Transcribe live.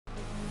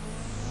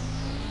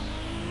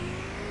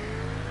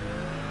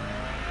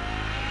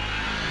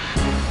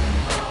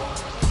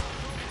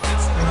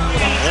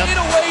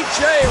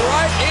Boucher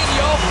right in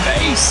your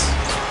face.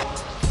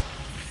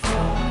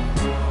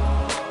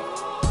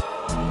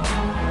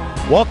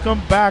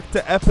 Welcome back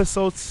to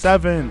episode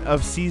 7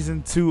 of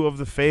season 2 of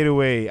The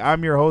Fadeaway.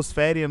 I'm your host,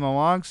 Fadi, and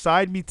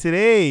alongside me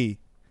today,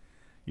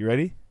 you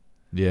ready?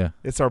 Yeah.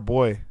 It's our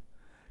boy,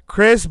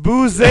 Chris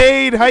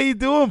Boucher. How you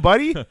doing,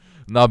 buddy?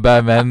 Not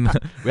bad, man.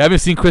 We haven't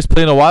seen Chris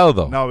play in a while,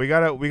 though. No, we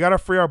gotta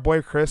free our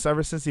boy Chris.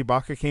 Ever since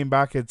Ibaka came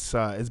back, it's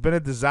been a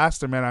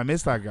disaster, man. I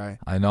miss that guy.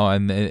 I know,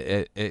 and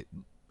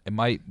it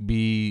might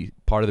be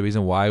part of the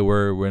reason why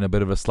we're in a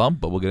bit of a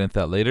slump, but we'll get into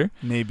that later.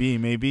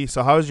 Maybe.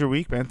 So how was your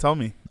week, man? Tell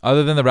me.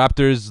 Other than the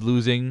Raptors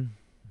losing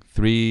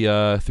three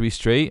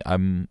straight,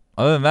 other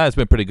than that, it's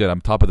been pretty good. I'm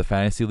top of the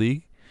fantasy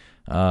league.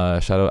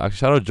 Shout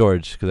out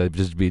George, because I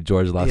just beat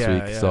George last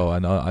week, yeah. so I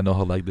know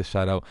he'll like this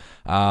shout out.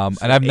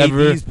 So and I've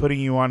never. He's putting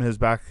you on his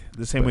back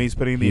the same way he's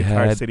putting the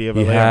entire city of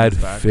LA He on had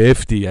his back.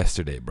 50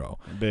 yesterday, bro.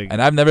 Big.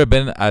 And I've never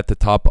been at the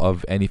top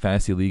of any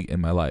fantasy league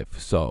in my life,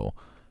 so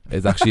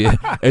it's actually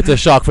it's a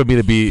shock for me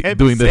to be Can't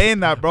doing be this.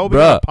 saying that, bro. We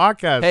got a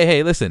podcast.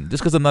 Hey, listen.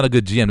 Just because I'm not a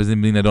good GM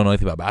doesn't mean I don't know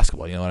anything about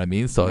basketball. You know what I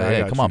mean? So Yeah,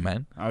 hey, come on,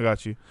 man. I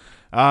got you.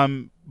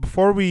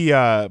 Before we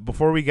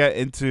get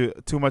into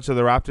too much of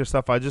the Raptor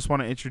stuff, I just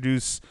want to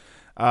introduce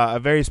a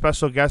very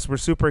special guest. We're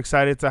super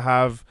excited to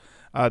have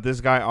this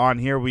guy on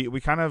here.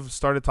 We kind of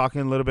started talking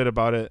a little bit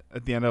about it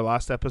at the end of the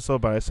last episode,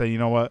 but I said, you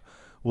know what,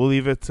 we'll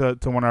leave it to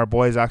when our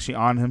boy is actually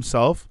on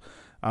himself.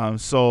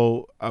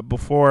 So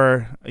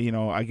before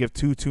I give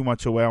too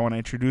much away, I want to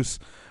introduce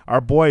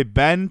our boy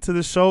Ben to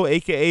the show,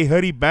 aka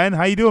Hoodie Ben.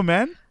 How you doing,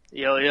 man?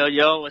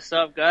 Yo, what's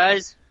up,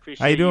 guys?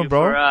 Appreciate How you doing,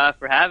 bro?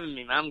 For having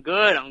me, man. I'm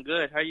good.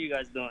 How are you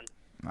guys doing?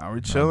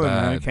 We're chilling,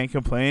 man. Can't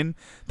complain.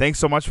 Thanks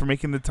so much for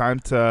making the time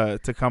to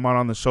come out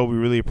on the show. We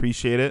really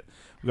appreciate it.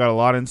 We got a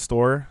lot in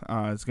store.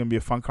 It's gonna be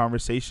a fun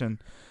conversation.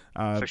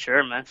 For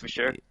sure, man. For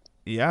sure.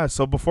 Yeah.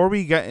 So before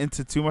we get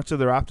into too much of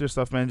the Raptor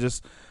stuff, man,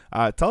 just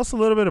tell us a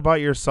little bit about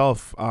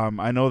yourself.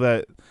 I know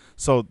that.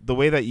 So the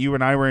way that you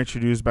and I were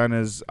introduced, Ben,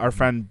 is our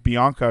friend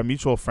Bianca, a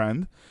mutual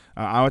friend.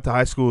 I went to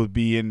high school with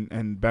B,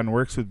 and Ben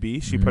works with B.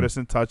 She put us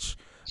in touch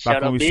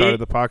back when we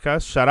started the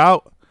podcast. Shout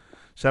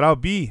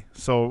out B.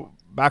 So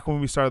back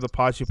when we started the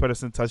pod, she put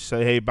us in touch. She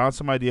said, "Hey, bounce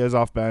some ideas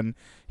off Ben.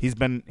 He's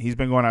been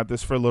going at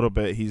this for a little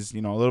bit. He's a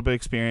little bit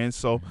experienced."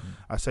 So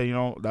I said,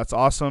 that's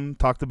awesome.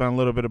 Talked to Ben a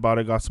little bit about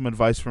it. Got some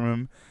advice from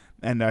him,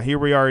 and here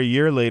we are a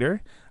year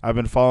later. I've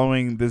been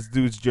following this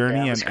dude's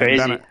journey, it's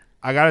crazy. And Ben,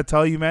 I gotta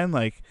tell you, man.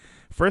 Like,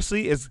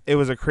 firstly, it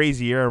was a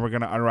crazy year, and we're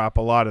gonna unwrap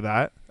a lot of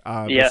that.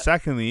 But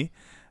secondly,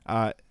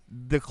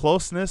 the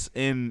closeness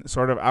in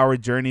sort of our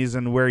journeys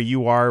and where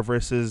you are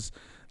versus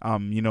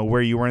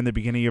where you were in the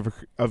beginning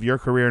of your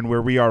career and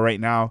where we are right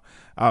now,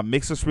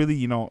 makes us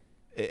really,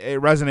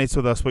 it resonates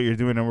with us what you're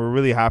doing, and we're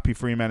really happy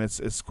for you, man.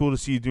 It's cool to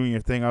see you doing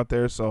your thing out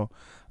there. So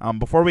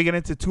before we get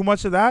into too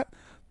much of that,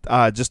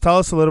 just tell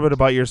us a little bit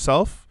about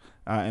yourself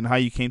and how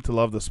you came to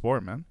love the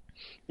sport, man.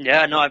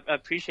 Yeah, no, I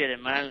appreciate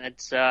it, man.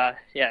 It's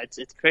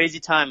it's crazy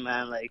time,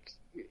 man. Like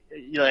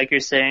you're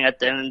saying, at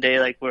the end of the day,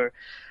 like we're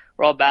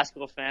all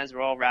basketball fans,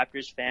 we're all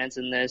Raptors fans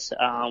in this.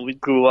 We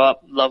grew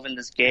up loving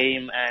this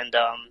game, and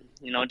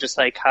just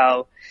like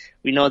how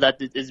we know that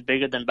it's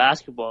bigger than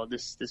basketball.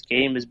 This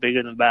game is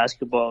bigger than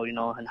basketball,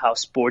 and how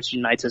sports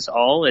unites us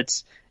all.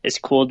 It's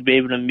cool to be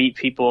able to meet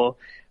people,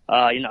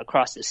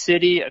 across the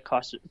city,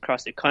 across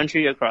the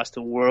country, across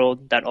the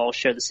world, that all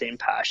share the same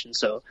passion.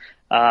 So,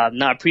 I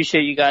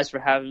appreciate you guys for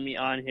having me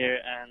on here,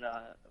 and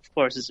of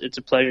course, it's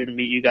a pleasure to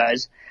meet you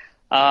guys.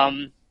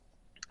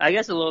 I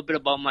guess a little bit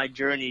about my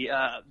journey.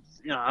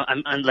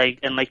 I'm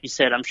like you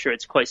said, I'm sure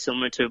it's quite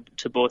similar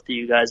to both of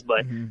you guys,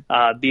 but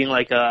being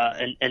like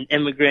an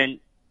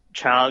immigrant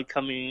child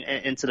coming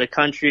into the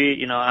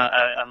country,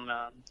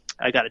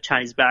 I got a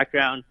Chinese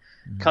background.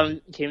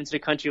 Came into the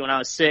country when I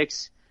was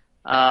 6.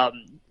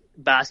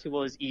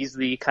 Basketball is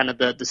easily kind of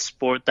the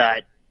sport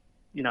that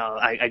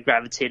I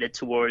gravitated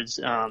towards,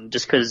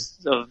 just because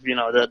of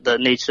the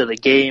nature of the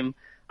game.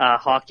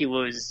 Hockey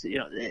was,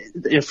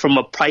 from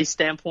a price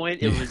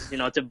standpoint, it was,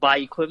 to buy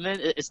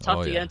equipment. It's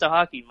tough to get into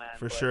hockey, man.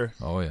 For sure.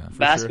 Oh, yeah.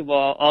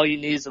 Basketball, all you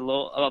need is a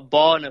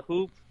ball and a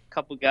hoop, a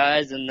couple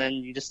guys, and then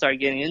you just start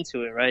getting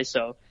into it, right?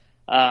 So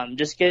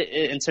just get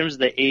in terms of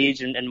the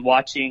age and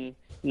watching,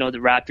 the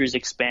Raptors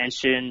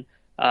expansion,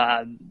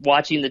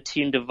 watching the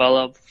team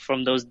develop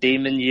from those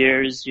Damon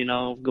years,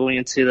 going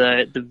into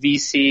the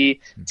VC,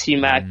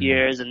 T-Mac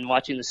years, and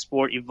watching the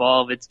sport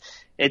evolve.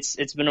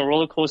 It's been a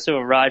roller coaster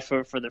of a ride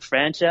for the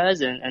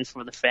franchise and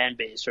for the fan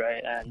base,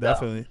 right? And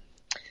definitely.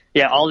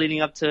 All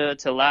leading up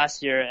to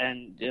last year,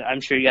 and I'm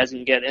sure you guys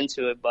can get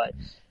into it, but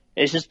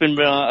it's just been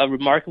a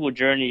remarkable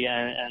journey,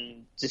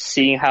 and just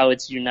seeing how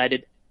it's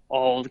united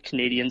all the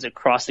Canadians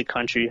across the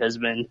country has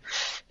been,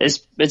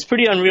 it's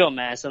pretty unreal,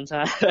 man.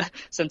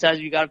 Sometimes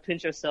we gotta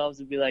pinch ourselves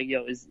and be like,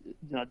 yo,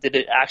 did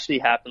it actually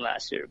happen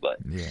last year? But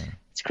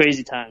it's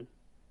crazy time.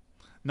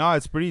 No,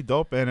 it's pretty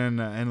dope,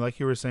 and like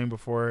you were saying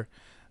before,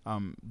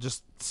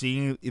 just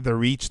seeing the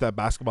reach that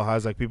basketball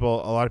has. Like a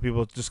lot of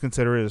people just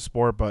consider it a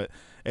sport, but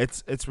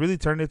it's really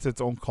turned into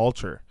its own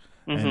culture.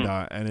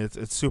 and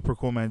it's super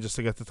cool, man, just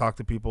to get to talk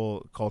to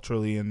people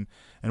culturally and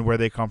where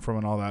they come from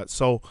and all that.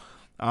 So,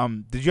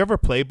 did you ever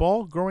play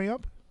ball growing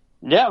up?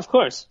 Yeah, of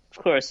course.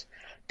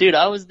 Dude,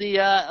 I was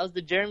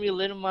the Jeremy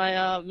Lin of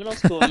my middle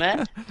school,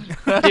 man.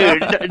 Dude,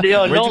 Where'd you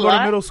go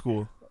to middle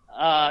school?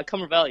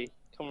 Cumber Valley.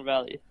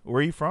 Where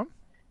are you from?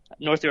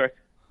 North York.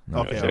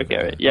 Okay.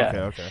 Area.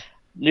 Yeah. Okay.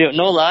 Dude,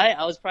 no lie,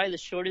 I was probably the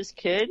shortest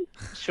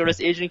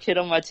Asian kid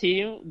on my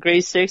team.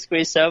 Grade 6,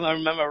 grade 7. I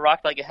remember I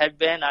rocked like a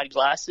headband, I had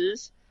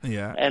glasses.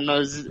 Yeah. And I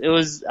was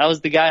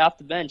the guy off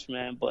the bench,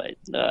 man. But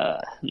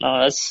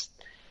no,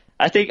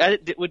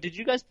 did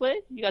you guys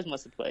play? You guys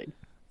must have played.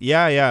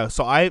 Yeah.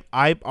 So I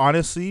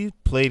honestly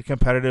played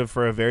competitive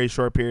for a very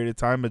short period of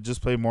time, but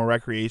just played more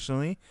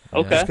recreationally.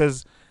 Okay. Just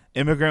because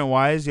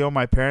immigrant-wise,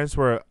 my parents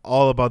were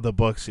all about the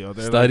books, They're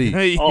Study.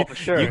 Like, for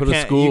sure. Go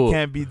to school. You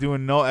can't be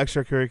doing no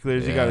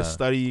extracurriculars. Yeah. You got to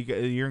study.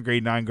 You're in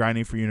grade 9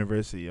 grinding for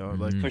university,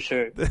 Like, For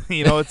sure.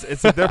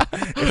 it's a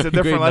different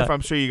Grade life. 9.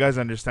 I'm sure you guys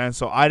understand.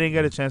 So I didn't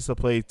get a chance to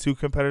play too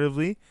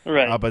competitively.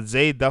 Right. But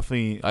Zay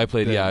definitely. I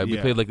played. We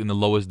played like in the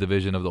lowest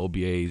division of the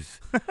OBAs.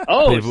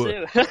 Oh,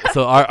 shit.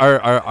 So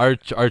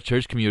our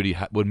church community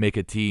would make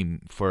a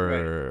team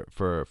for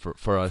us.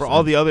 For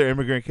all the other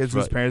immigrant kids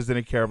whose parents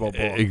didn't care about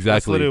ball. Exactly.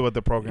 That's literally what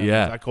the program is.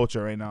 That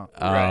culture right now.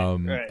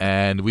 Right.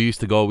 And we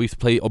used to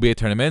play OBA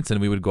tournaments, and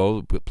we would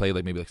go play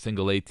like maybe like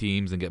single A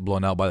teams and get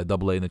blown out by the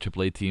double A and the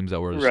triple A teams that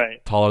were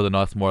taller than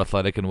us, more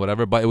athletic and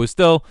whatever. But it was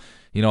still,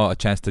 a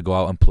chance to go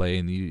out and play.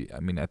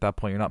 And at that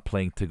point, you're not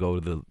playing to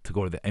go to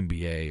the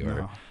NBA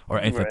or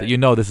anything like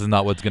that. This is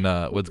not what's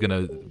gonna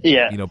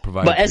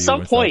provide. But for at you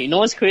some and point, stuff.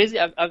 what's crazy?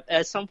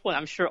 At some point,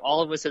 I'm sure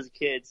all of us as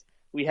kids,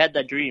 we had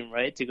that dream,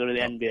 right, to go to the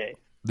NBA.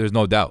 There's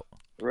no doubt.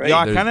 Right. Yo,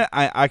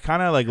 I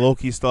kind of like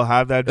low-key still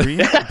have that dream.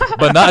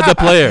 But not as a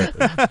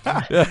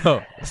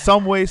player.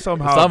 Some way,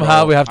 somehow.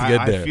 Somehow bro, we have to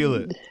get there. I feel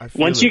it.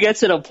 Once you get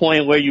to the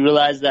point where you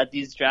realize that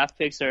these draft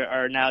picks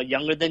are now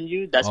younger than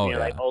you, that's when you're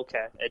like,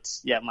 okay,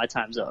 my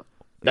time's up.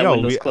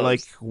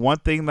 Like one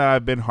thing that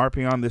I've been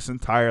harping on this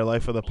entire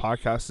life of the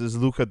podcast is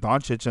Luka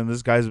Doncic, and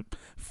this guy's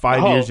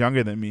 5 years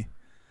younger than me.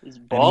 He's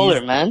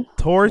baller, man.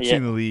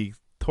 Torching the league.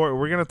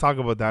 We're gonna talk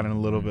about that in a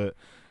little bit.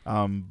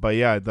 But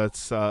yeah,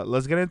 that's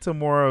let's get into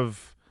more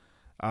of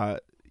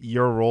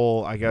your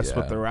role, I guess,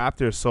 with the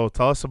Raptors. So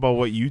tell us about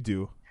what you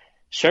do.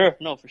 Sure.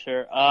 No, for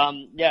sure.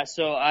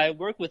 So I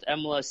work with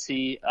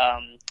MLSC,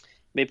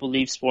 Maple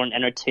Leaf Sport and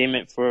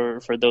Entertainment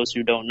for those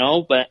who don't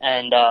know,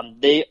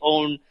 and they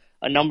own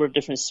a number of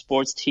different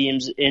sports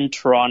teams in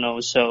Toronto.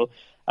 So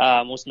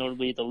most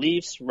notably the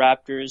Leafs,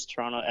 Raptors,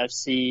 Toronto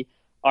FC,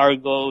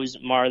 Argos,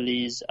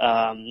 Marlies,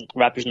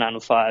 Raptors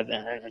 905,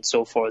 and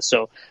so forth.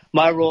 So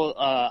my role,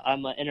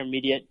 I'm an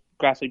intermediate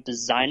graphic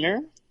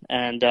designer,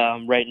 and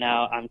right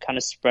now I'm kind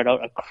of spread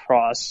out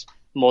across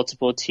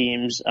multiple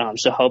teams,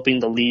 so helping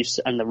the Leafs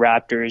and the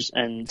Raptors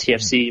and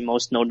TFC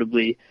most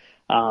notably,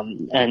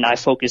 and I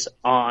focus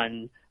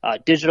on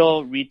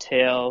digital,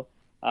 retail,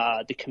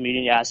 the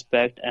community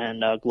aspect,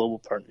 and global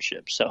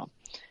partnerships. So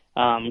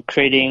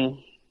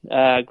creating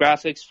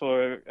graphics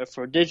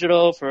for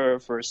digital,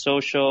 for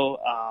social,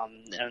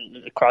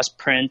 and across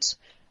print,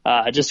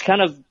 just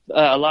kind of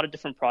a lot of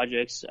different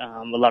projects,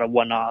 a lot of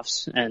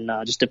one-offs, and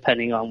just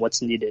depending on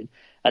what's needed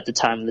at the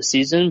time of the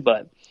season.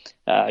 But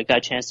I got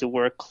a chance to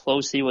work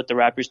closely with the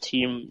Raptors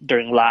team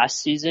during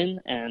last season,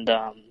 and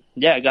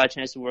I got a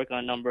chance to work on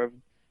a number of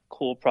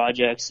cool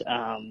projects.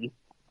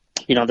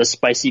 The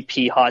spicy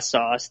pea hot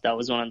sauce, that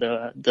was one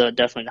of the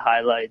definitely the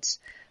highlights.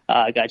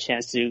 I got a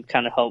chance to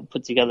kind of help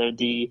put together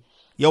the.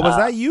 Yo, was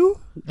that you?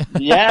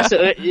 Yeah, so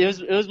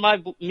it was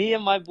me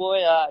and my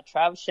boy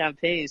Travis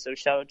Champagne. So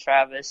shout out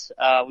Travis.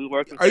 We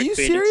worked with. Are you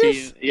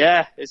serious? Team.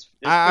 Yeah, it's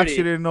I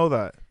actually didn't know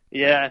that.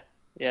 Yeah,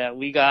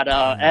 we got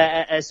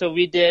and so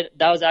we did.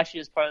 That was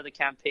actually as part of the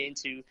campaign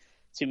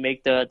to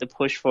make the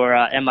push for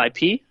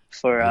MIP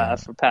for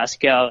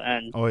Pascal,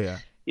 and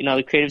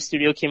the creative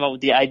studio came up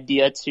with the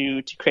idea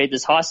to create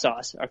this hot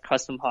sauce, our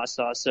custom hot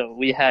sauce. So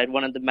we had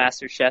one of the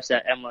master chefs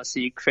at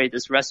MLC create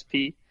this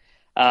recipe.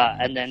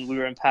 And then we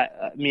were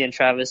me and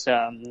Travis,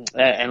 and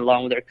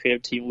along with our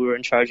creative team, we were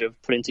in charge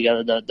of putting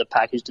together the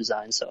package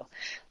design. So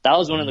that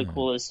was one of the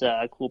coolest,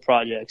 cool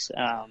projects.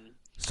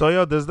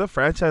 So, does the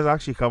franchise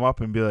actually come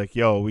up and be like,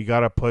 yo, we got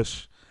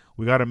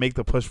to make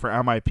the push for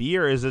MIP,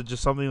 or is it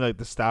just something like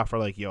the staff are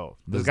like, yo,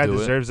 this guy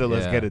deserves it,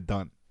 let's get it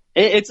done?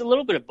 It's a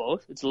little bit of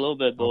both.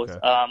 Okay.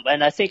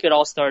 And I think it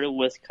all started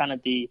with kind of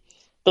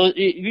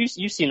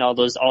you've seen all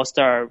those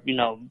all-star,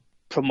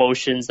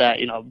 promotions that,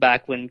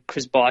 back when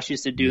Chris Bosh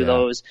used to do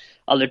those,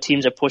 other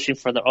teams are pushing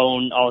for their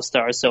own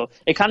all-stars. So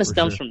it kind of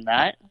stems from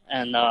that.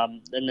 And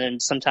then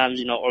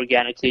sometimes,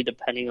 organically,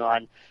 depending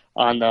on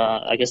the,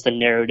 I guess, the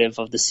narrative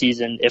of the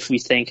season, if we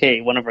think,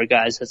 hey, one of our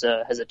guys has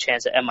a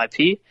chance at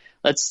MIP,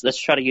 let's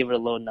try to give it a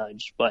little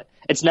nudge. But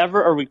it's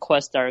never a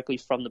request directly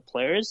from the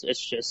players. It's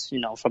just,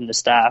 from the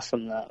staff,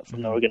 from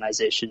the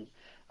organization.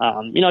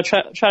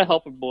 Try to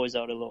help our boys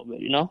out a little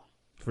bit,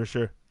 For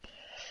sure.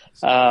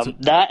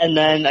 That, and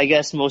then I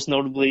guess most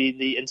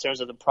notably in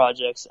terms of the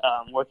projects,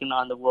 working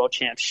on the World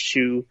Champ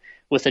shoe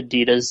with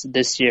Adidas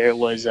this year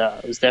was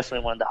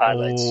definitely one of the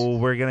highlights. Oh,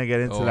 we're gonna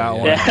get into that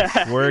one.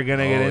 Yeah. We're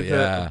gonna get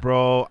into it,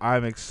 bro.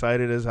 I'm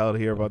excited as hell to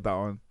hear about that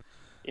one.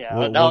 Yeah,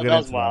 that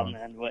was wild,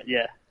 man. But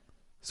yeah.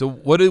 So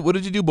what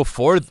did you do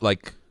before?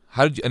 Like,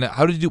 what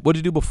did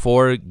you do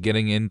before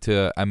getting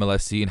into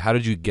MLSC, and how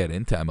did you get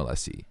into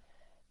MLSC?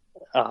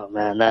 Oh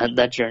man,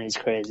 that journey's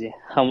crazy.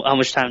 How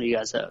much time do you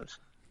guys have?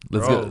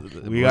 Let's go.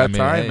 We got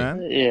time,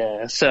 man.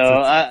 Yeah. So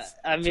I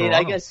mean, Toronto.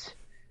 I guess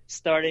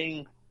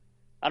starting.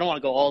 I don't want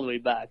to go all the way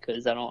back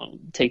because I don't want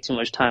to take too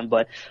much time.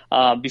 But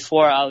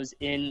before I was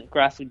in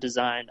graphic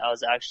design, I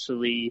was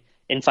actually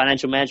in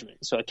financial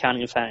management, so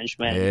accounting and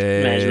financial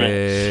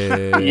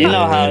management. You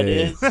know how it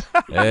is.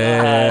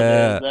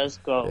 Let's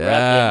go.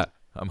 Yeah.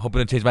 I'm hoping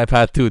to change my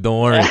path too. Don't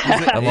worry.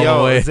 I'm on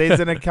my way. Zay's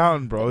an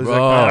accountant, bro.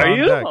 Are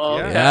you? Oh,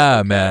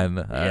 yeah, man.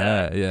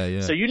 Yeah.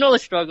 So you know the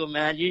struggle,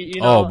 man.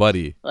 You know,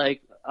 buddy.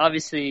 Like,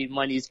 obviously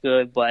money's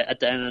good, but at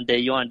the end of the day,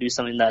 you want to do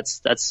something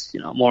that's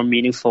more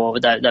meaningful,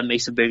 that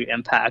makes a bigger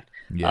impact,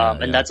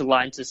 and that's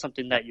aligned to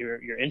something that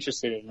you're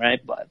interested in, right?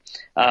 But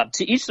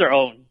to each their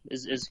own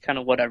is kind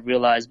of what I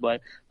realized.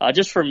 But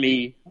just for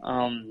me,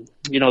 going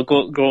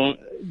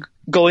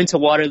to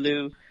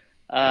Waterloo,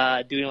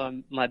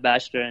 doing my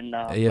bachelor and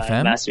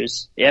my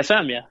master's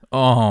AFM, yeah.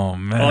 Oh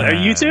man, are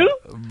you too?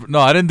 No,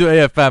 I didn't do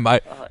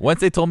AFM. Once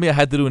they told me I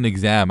had to do an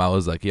exam, I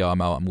was like, yo,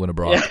 I'm out. I'm going to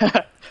Brock.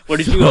 Yeah. Where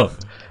did you go?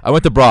 I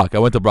went to Brock. I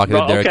did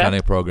their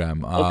accounting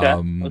program.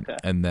 Okay.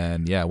 And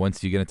then,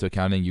 once you get into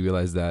accounting, you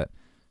realize that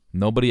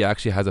nobody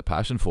actually has a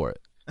passion for it.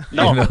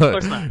 No, of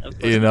course not.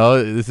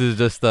 This is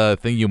just a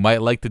thing you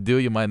might like to do,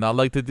 you might not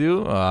like to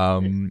do.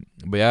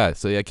 But yeah,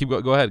 so yeah,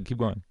 go ahead, keep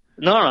going.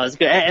 No, it's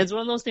good. And it's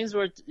one of those things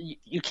where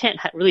you can't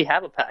really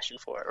have a passion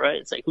for it, right?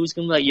 It's like, who's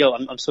going to be like, yo,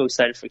 I'm so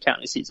excited for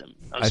accounting season.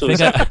 I'm so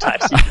excited for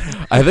tax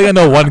season. I think I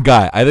know one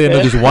guy. I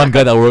know just one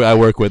guy that I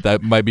work with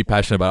that might be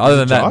passionate about it. Other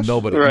than Josh? that,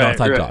 nobody. Right, no, it's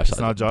not right. Josh. It's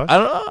not Josh? I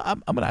don't know.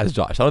 I'm going to ask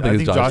Josh. I don't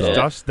think it's Josh.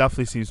 Josh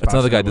definitely seems It's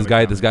passionate. another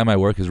guy. This guy at my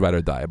work is ride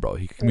or die, bro.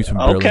 He commutes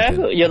from Okay.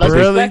 Burlington. Yeah, let's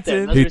respect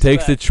it. He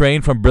takes the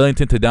train from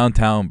Burlington to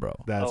downtown, bro.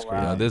 That's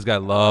great. wow. This guy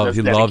loves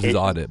his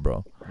audit,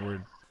 bro.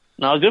 Word.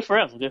 No, good for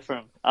him.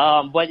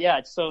 But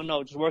yeah, so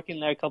no, just working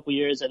there a couple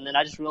years, and then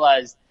I just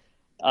realized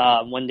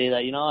one day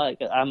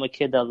that I'm a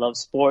kid that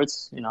loves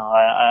sports.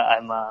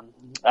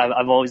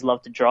 I've always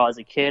loved to draw as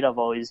a kid. I've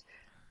always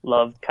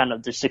loved kind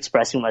of just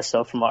expressing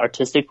myself from an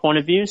artistic point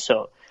of view.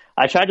 So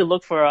I tried to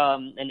look for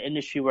an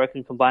industry where I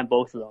can combine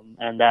both of them,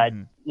 and that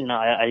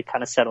I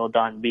kind of settled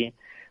on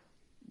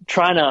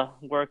trying to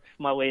work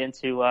my way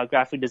into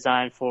graphic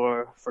design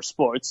for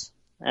sports.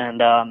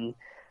 And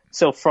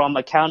so from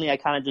accounting, I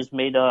kind of just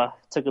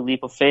took a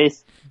leap of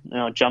faith,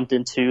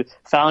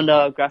 found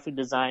a graphic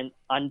design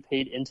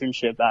unpaid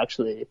internship,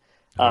 actually.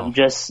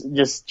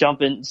 Just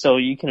jumping. So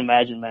you can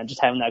imagine, man,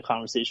 just having that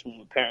conversation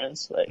with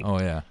parents, like,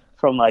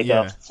 from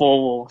a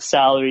full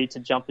salary to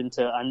jump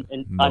into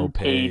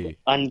unpaid,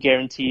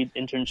 unguaranteed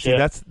internship. See,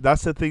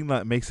 that's the thing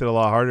that makes it a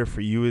lot harder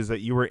for you, is that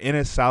you were in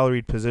a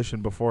salaried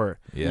position before.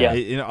 Yeah.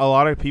 A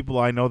lot of people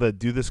I know that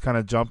do this kind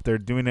of jump, they're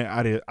doing it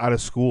out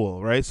of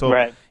school, right?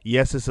 So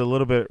yes, it's a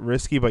little bit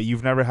risky, but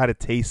you've never had a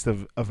taste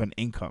of an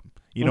income.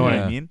 You know what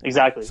I mean?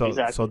 Exactly. So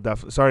exactly.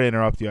 definitely. Sorry to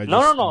interrupt you.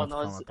 No.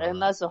 And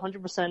that's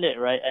 100% it,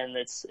 right? And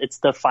it's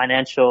the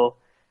financial.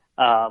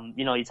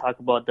 You talk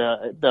about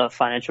the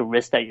financial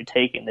risk that you're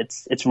taking.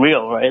 It's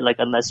real, right? Like,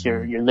 unless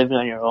you're living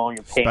on your own,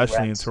 you're paying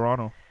especially rent. in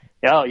Toronto.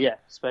 Oh yeah,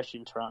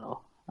 especially in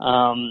Toronto.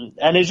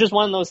 And it's just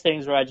one of those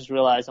things where I just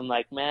realized, I'm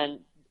like, man,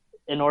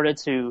 in order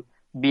to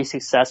be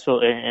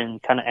successful in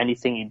kind of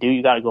anything you do,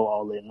 you got to go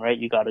all in, right?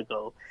 You got to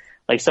go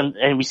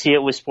and we see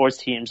it with sports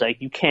teams. Like,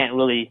 you can't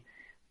really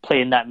play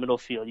in that middle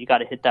field. You got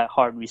to hit that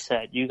hard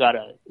reset. You got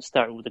to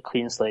start with a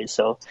clean slate.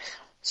 So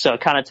I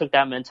kind of took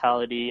that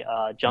mentality,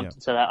 jumped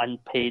into that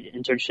unpaid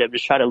internship,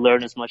 just try to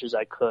learn as much as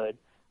I could.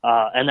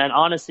 And then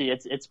honestly,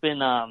 it's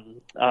been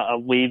a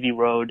wavy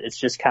road. It's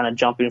just kind of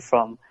jumping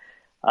from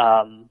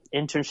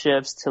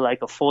internships to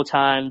like a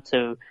full-time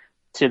to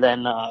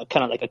then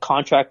kind of like a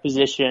contract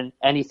position,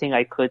 anything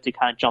I could to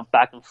kind of jump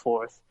back and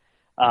forth.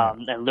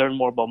 And learn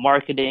more about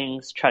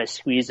marketing, try to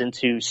squeeze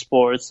into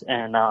sports.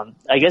 And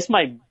I guess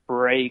my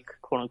break,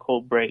 quote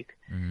unquote break,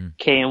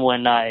 came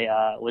when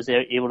I was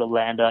able to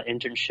land an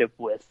internship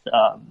with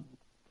the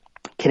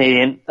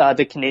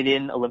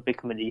Canadian Olympic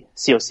Committee,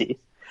 COC.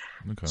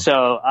 Okay.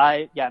 So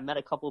I met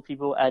a couple of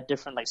people at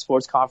different like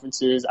sports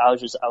conferences. I was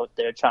just out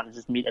there trying to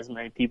just meet as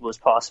many people as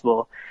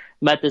possible.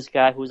 Met this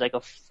guy who was like a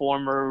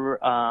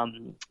former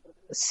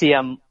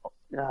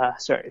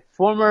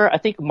former, I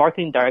think,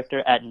 marketing director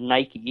at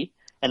Nike.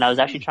 And I was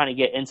actually trying to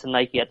get into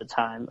Nike at the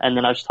time. And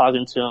then I was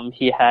talking to him.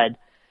 He had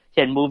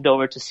moved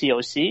over to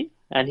COC,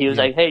 and he was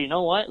like, hey, you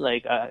know what?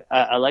 Like,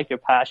 I like your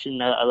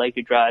passion. I like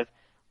your drive.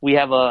 We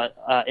have a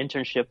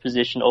internship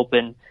position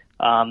open.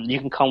 You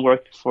can come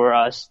work for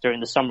us during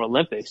the Summer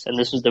Olympics. And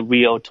this was the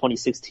Rio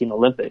 2016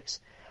 Olympics.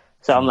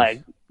 So I'm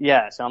like,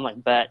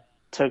 bet.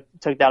 Took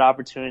that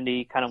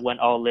opportunity, kind of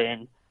went all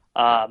in.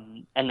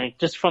 And then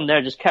just from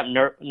there, just kept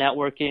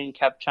networking,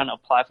 kept trying to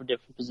apply for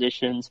different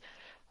positions.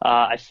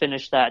 I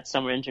finished that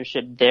summer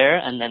internship there,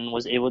 and then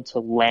was able to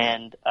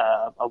land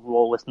a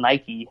role with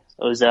Nike.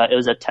 It was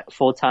a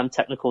full-time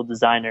technical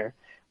designer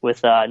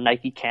with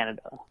Nike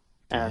Canada,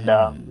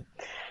 and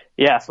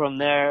from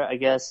there, I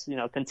guess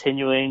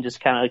continuing, just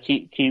kind of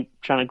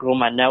keep trying to grow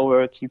my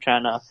network, keep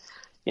trying to,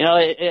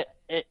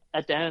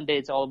 at the end of the day,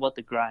 it's all about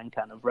the grind,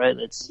 kind of, right?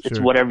 It's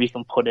whatever you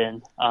can put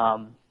in,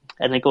 and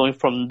then going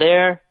from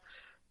there.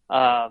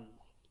 I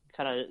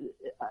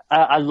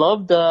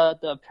love the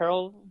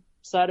apparel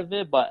side of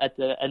it, but at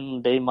the end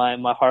of the day,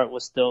 my heart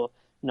was still,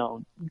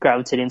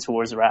 gravitating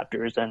towards the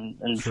Raptors.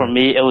 And for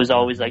me, it was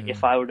always like,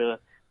 if I were to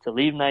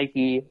leave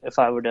Nike, if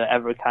I were to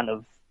ever kind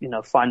of,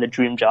 find the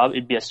dream job,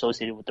 it'd be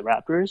associated with the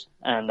Raptors.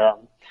 And,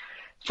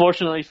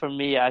 fortunately for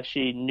me, I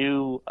actually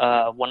knew,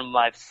 one of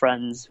my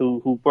friends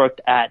who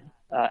worked at,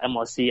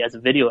 MLC as a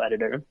video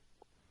editor,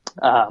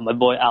 my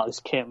boy Alex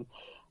Kim.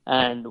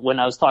 And when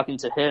I was talking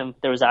to him,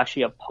 there was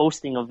actually a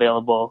posting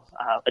available,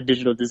 a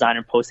digital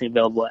designer posting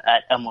available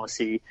at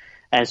MLC.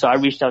 And so I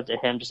reached out to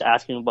him, just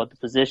asking about the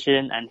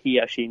position, and he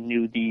actually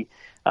knew the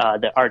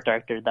art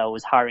director that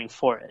was hiring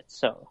for it.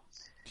 So,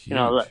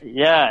 so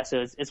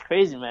it's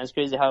crazy, man. It's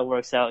crazy how it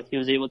works out. He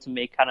was able to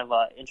make kind of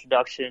an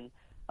introduction.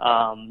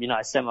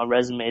 I sent my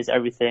resumes,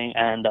 everything,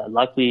 and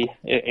luckily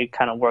it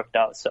kind of worked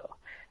out. So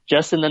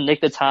just in the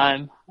nick of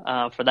time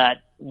for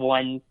that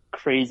one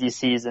crazy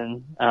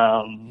season.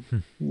 You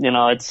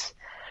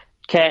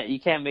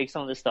can't make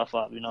some of this stuff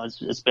up.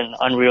 It's been an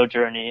unreal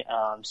journey.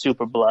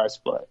 Super blessed,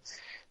 but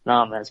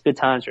no, man, it's good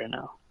times right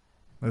now.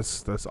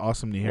 That's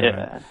awesome to hear.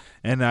 Man.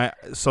 And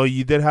so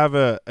you did have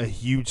a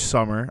huge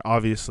summer,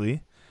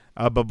 obviously,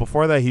 but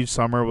before that huge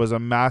summer was a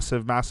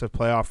massive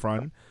playoff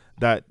run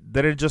that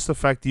didn't just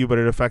affect you, but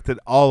it affected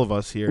all of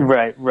us here.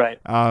 Right.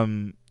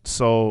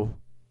 So,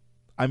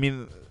 I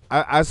mean,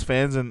 as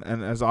fans and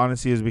as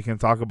honestly as we can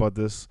talk about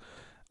this,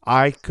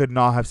 I could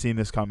not have seen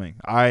this coming.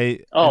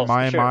 In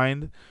my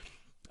mind,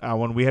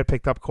 when we had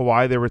picked up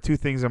Kawhi, there were two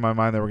things in my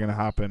mind that were going to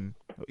happen.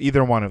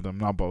 Either one of them,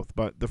 not both.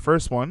 But the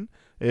first one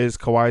is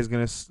Kawhi's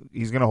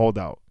he's gonna hold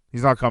out.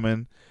 He's not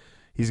coming.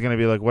 He's going to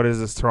be like, what is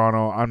this,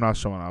 Toronto? I'm not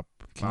showing up.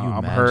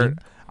 I'm hurt.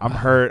 I'm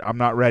hurt. I'm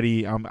not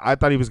ready. I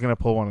thought he was going to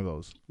pull one of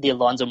those. The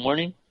Alonzo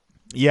Mourning?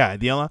 Yeah,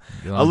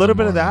 a little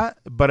bit of that.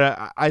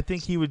 But I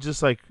think he would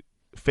just like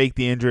fake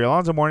the injury.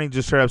 Alonzo Mourning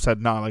just straight up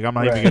said, "No, like I'm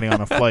not even getting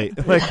on a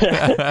flight. Like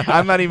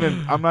I'm not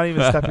even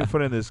stepping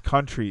foot in this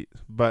country."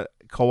 But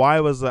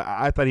Kawhi was,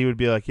 I thought he would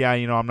be like, "Yeah,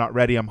 I'm not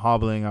ready. I'm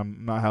hobbling.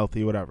 I'm not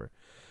healthy. Whatever."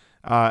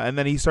 And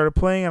then he started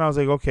playing, and I was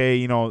like, "Okay,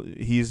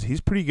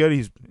 he's pretty good.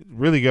 He's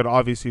really good.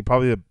 Obviously,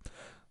 definitely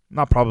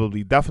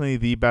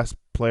the best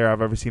player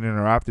I've ever seen in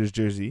a Raptors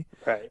jersey."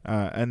 Right.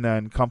 And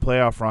then come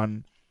playoff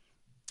run,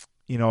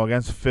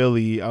 against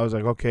Philly, I was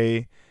like,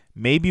 "Okay,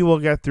 maybe we'll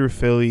get through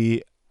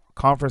Philly."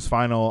 Conference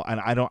final,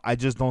 and I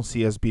just don't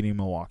see us beating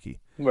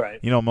Milwaukee.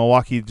 Right.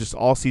 Milwaukee just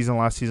all season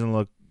last season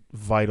looked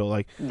vital.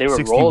 Like they were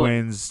 60 rolling.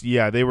 wins.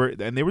 Yeah, they were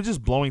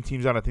just blowing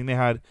teams out. I think they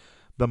had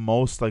the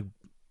most like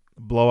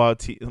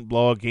blowout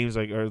games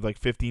like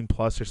 15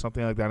 plus or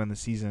something like that in the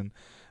season.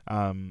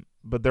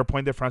 But their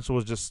point differential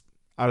was just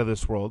out of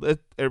this world.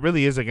 It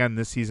really is again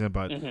this season,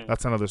 but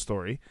that's another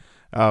story.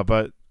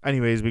 But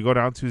anyways, we go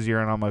down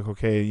 2-0, and I'm like,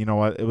 okay, you know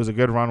what? It was a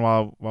good run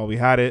while we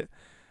had it.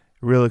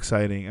 Real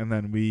exciting, and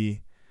then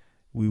we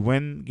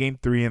win Game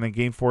 3, and then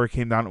Game 4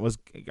 came down.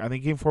 I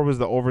think Game 4 was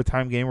the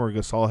overtime game where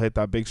Gasol hit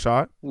that big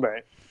shot.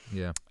 Right.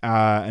 Yeah.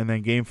 And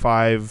then Game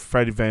 5,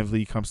 Freddie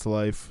VanVleet comes to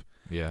life.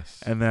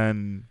 Yes. And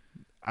then,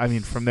 I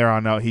mean, from there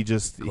on out,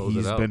 he's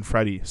been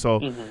Freddie.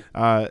 So,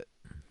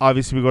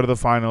 obviously, we go to the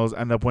finals,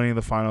 end up winning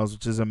the finals,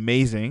 which is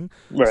amazing.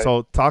 Right.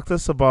 So, talk to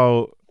us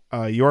about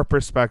your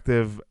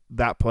perspective,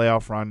 that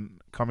playoff run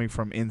coming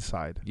from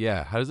inside.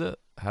 Yeah. How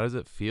does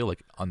it feel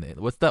like on the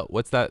what's that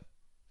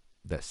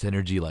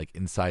synergy like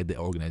inside the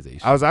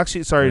organization? I was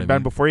actually sorry, Ben, I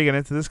mean? before you get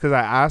into this, because I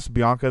asked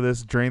Bianca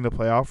this during the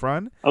playoff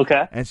run.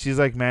 Okay. And she's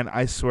like, "Man,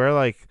 I swear,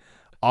 like,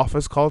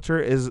 office culture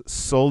is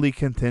solely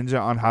contingent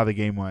on how the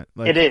game went."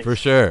 Like, it is for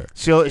sure.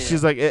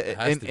 She's like,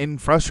 in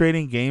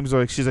frustrating games,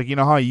 like she's like,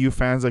 how you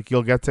fans like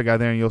you'll get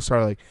together and you'll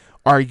start like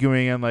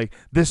arguing and like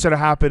this should have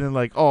happened and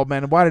like, oh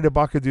man, why did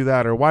Ibaka do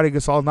that, or why did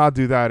Gasol not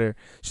do that, or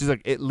she's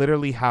like, it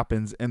literally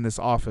happens in this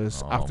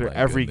office after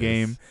every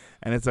game.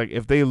 And it's like,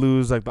 if they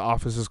lose, like, the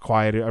office is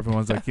quiet.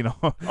 Everyone's like,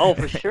 oh,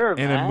 for sure,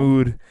 in man. a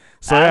mood.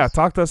 So,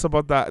 talk to us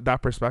about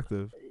that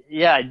perspective.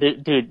 Yeah,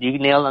 dude, you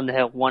nailed on the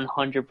head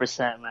 100%,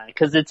 man.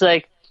 Because it's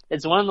like,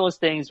 it's one of those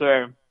things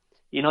where,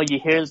 you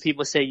hear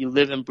people say you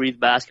live and breathe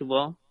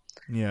basketball.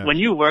 Yeah. When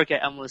you work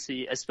at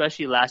MLC,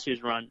 especially last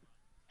year's run,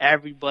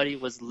 everybody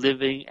was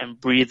living and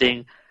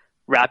breathing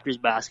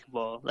Raptors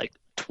basketball, like,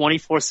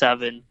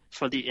 24/7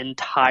 for the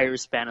entire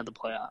span of the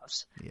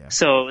playoffs. Yeah.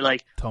 So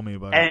like, tell me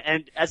about it.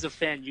 And as a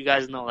fan, you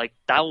guys know, like,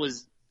 that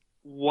was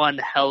one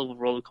hell of a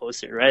roller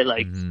coaster, right?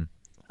 Like,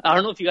 I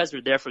don't know if you guys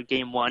were there for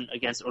Game 1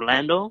 against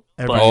Orlando.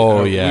 We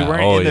Oh,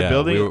 weren't in the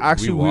building.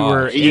 Actually, we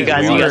were. You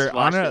guys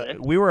watched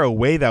it. We were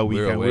away that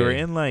weekend. We were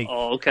in like.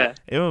 Oh, okay.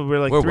 We were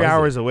like Where 3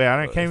 hours away.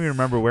 I can't even was-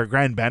 remember where.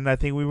 Grand Bend, I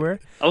think we were.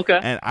 Okay.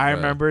 And I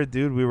remember,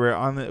 dude, we were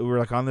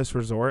like on this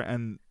resort,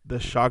 and the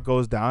shot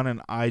goes down,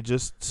 and I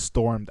just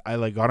stormed. I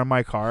like got in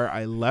my car.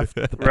 I left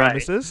the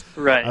premises.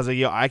 Right. I was like,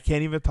 yo, I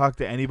can't even talk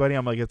to anybody.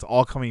 I'm like, it's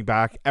all coming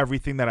back.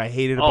 Everything that I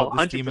hated about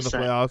this team in the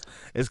 100%. playoffs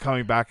is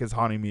coming back. Is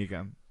haunting me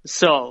again.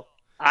 So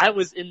I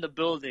was in the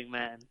building,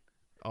 man.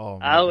 Oh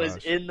my I was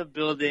gosh. in the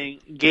building.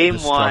 Game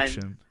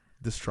 1.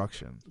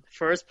 Destruction.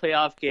 First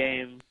playoff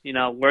game,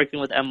 working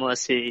with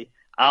MLSE.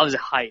 I was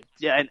hyped.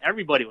 Yeah, and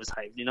everybody was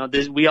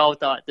hyped. We all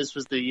thought this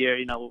was the year,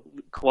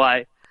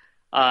 Kawhi.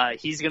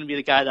 He's going to be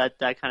the guy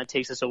that kind of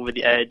takes us over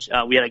the edge.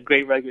 We had a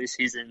great regular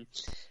season.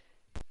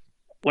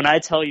 When I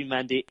tell you,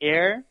 man, the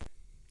air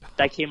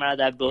that came out of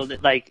that building,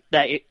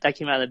 that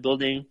came out of the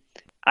building,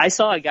 I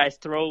saw a guy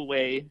throw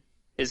away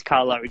his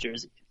Kyle Lowry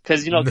jersey.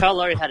 Because, Kyle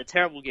Lowry had a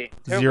terrible game.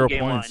 0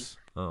 game points.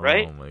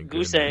 Right? Oh my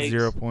Goose goodness. eggs.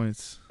 0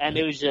 points. And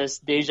it was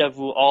just deja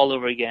vu all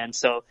over again.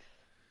 So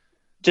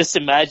just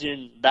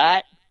imagine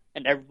that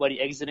and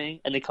everybody exiting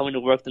and then coming to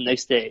work the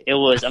next day. It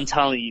was, I'm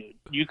telling you,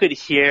 you could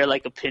hear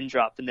like a pin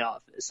drop in the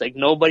office. Like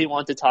nobody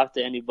wanted to talk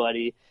to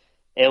anybody.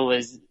 It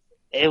was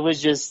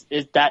just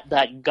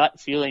that gut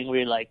feeling where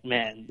you're like,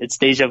 man, it's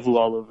deja vu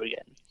all over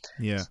again.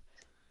 Yeah.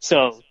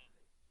 So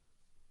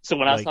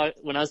when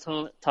I was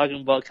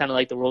talking about kind of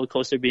like the roller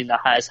coaster being the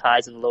highest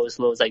highs and the lowest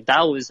lows, like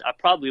that was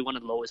probably one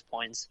of the lowest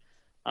points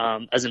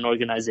as an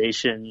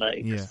organization,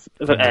 like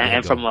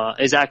and from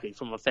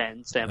a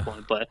fan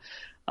standpoint. But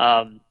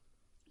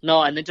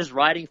no, and then just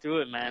riding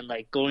through it, man.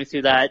 Like going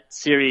through that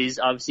series,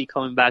 obviously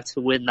coming back to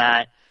win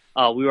that,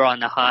 we were on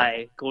the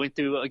high. Going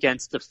through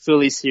against the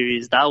Philly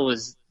series, that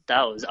was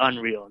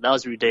unreal. That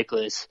was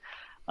ridiculous.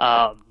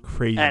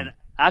 Crazy. And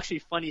actually,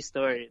 funny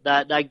story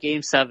that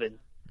Game 7.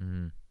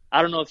 Mm-hmm.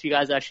 I don't know if you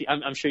guys actually,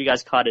 I'm sure you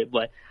guys caught it,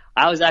 but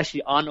I was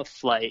actually on a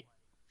flight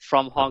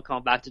from Hong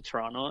Kong back to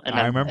Toronto, and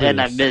I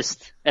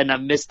missed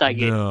that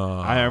game. No.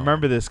 I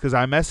remember this because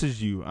I messaged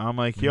you. I'm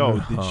like,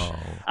 yo,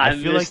 I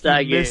missed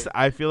that game.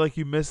 I feel like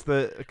you missed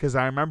because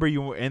I remember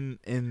you were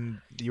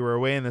you were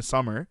away in the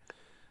summer.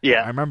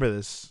 Yeah, I remember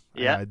this.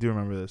 Yeah, I do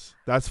remember this.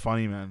 That's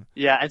funny, man.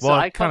 Yeah, and so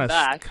I come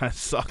back. Kind of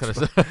sucks,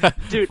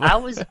 dude. I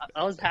was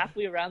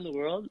halfway around the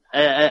world,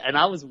 and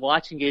I was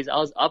watching games. I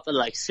was up at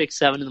like 6,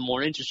 7 in the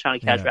morning just trying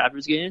to catch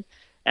Raptors game.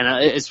 And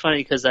it's funny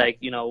because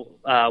when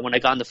I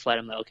got on the flight,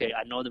 I'm like, okay,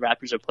 I know the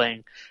Raptors are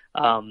playing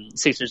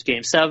Sixers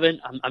Game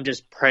 7. I'm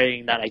just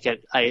praying that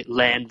I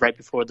land right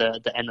before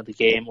the end of the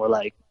game, or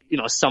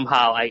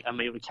somehow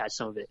I'm able to catch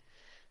some of it.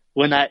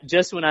 When I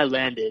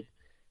landed.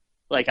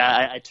 Like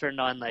I turned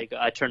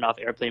off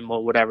airplane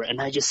mode, whatever,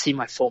 and I just see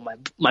my phone.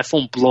 My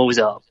phone blows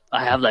up.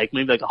 I have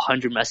maybe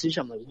 100 messages.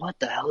 I'm like, what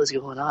the hell is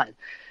going on?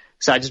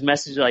 So I just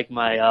messaged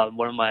my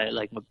one of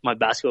my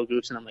basketball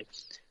groups, and I'm like,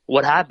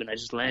 what happened? I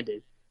just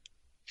landed.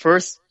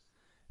 First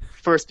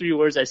 3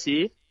 words I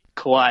see,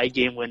 Kawhi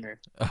game winner.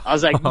 I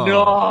was like,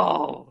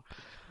 no.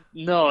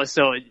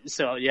 So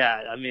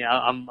yeah. I mean,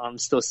 I'm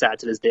still sad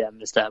to this day. I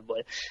missed that,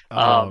 but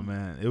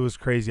man, it was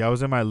crazy. I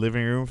was in my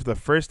living room for the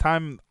first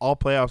time all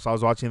playoffs. I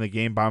was watching the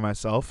game by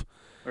myself,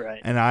 right?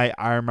 And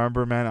I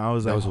remember, man, I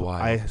was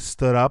I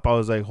stood up. I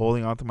was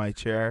holding onto my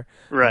chair,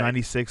 right?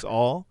 96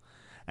 all,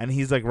 and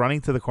he's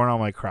running to the corner. I'm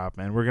like, crap,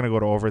 man, we're gonna go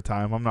to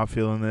overtime. I'm not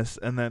feeling this.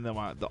 And then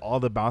all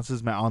the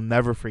bounces, man, I'll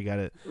never forget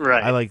it.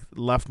 Right. I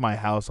left my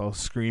house. I was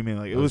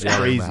screaming. It was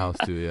crazy. My house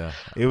too, yeah.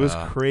 It was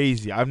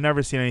crazy. I've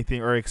never seen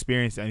anything or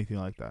experienced anything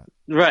like that.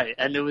 Right,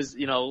 and it was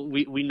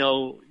we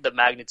know the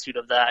magnitude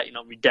of that.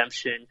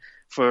 Redemption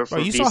for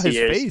you BC saw his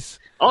years. face.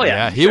 Oh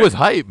yeah, he was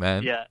hype,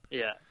 man. Yeah.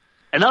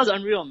 And that was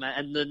unreal, man.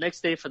 And the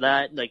next day for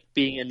that,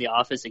 being in the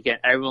office again,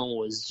 everyone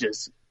was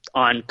just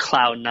on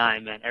cloud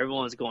 9, man.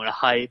 Everyone was going to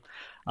hype.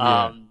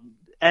 Yeah.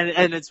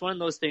 And it's one of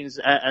those things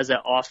as an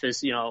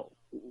office,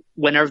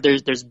 whenever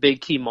there's big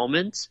key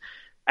moments,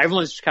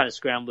 everyone's just kind of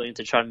scrambling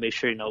to try to make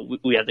sure,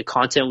 we have the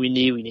content we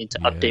need to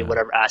update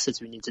whatever assets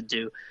we need to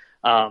do.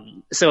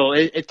 So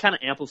it kind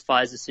of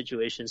amplifies the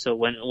situation. So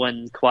when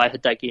Kawhi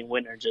hit that game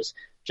winner, just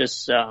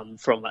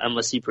from an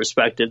MLSE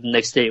perspective, the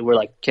next day we're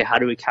like, okay, how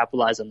do we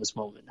capitalize on this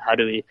moment? How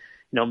do we,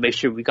 make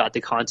sure we got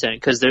the content?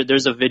 Because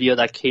there's a video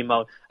that came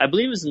out, I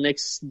believe it was the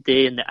next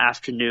day in the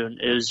afternoon.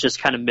 It was just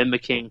kind of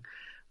mimicking,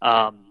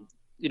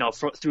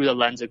 through the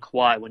lens of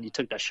Kawhi when he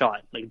took that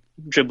shot,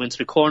 dribbling to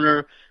the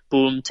corner,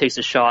 boom, takes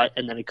a shot,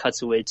 and then it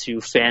cuts away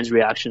to fans'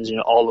 reactions,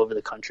 all over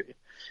the country.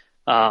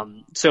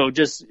 So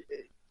just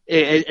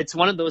it's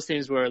one of those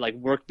things where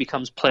work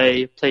becomes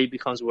play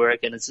becomes work,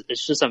 and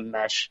it's just a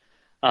mesh,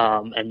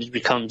 and it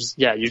becomes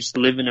you're just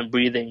living and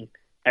breathing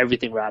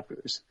everything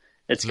Raptors.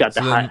 It's got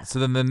the high. So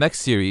then the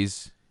next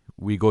series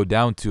we go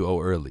down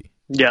 2-0 early.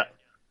 Yeah.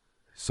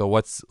 So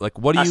what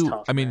do That's you?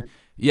 tough, I mean. Man.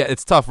 Yeah,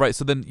 it's tough, right?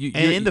 So then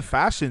and in the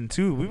fashion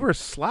too, we were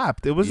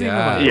slapped. It wasn't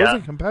even it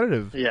wasn't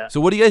competitive. Yeah. So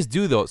what do you guys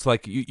do though? It's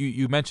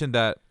you mentioned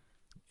that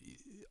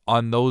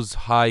on those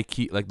high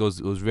key, like those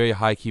very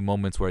high key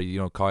moments where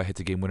Kawhi hits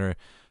a game winner,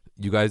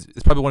 you guys,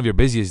 it's probably one of your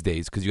busiest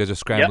days because you guys are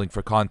scrambling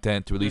for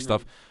content to release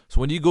stuff.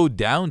 So when you go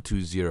down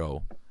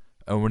 2-0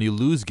 and when you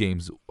lose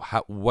games,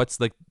 what's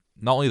like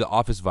not only the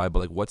office vibe, but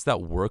like what's that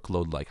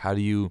workload like? How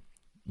do you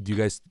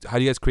guys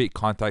create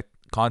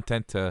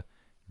content to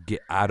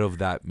get out of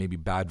that maybe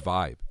bad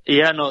vibe?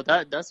 Yeah, no,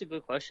 that's a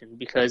good question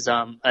because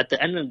at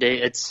the end of the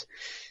day, it's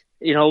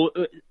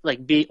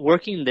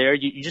working there,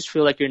 you just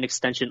feel like you're an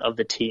extension of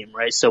the team,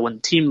 right? So when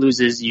the team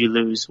loses, you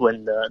lose.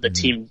 When the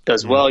team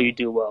does well, you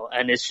do well,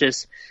 and it's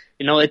just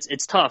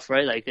it's tough,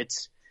 right? Like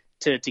it's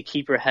to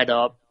keep your head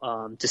up,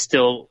 to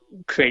still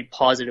create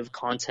positive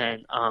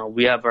content.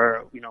 We have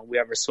our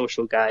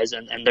social guys,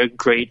 and they're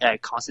great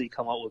at constantly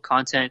coming up with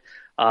content.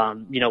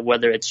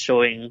 Whether it's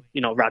showing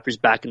Raptors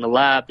back in the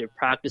lab, they're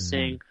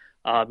practicing.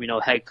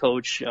 Head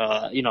coach,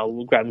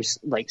 we'll grab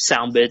like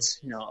sound bits,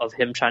 of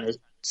him trying to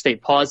stay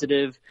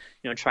positive,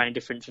 trying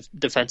different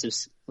defensive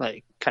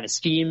like kind of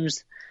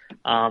schemes.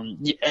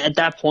 At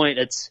that point,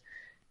 it's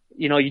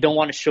you don't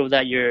want to show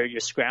that you're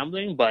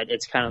scrambling, but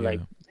it's kind of like,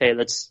 hey,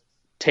 let's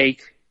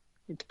take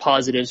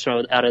positives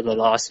out of the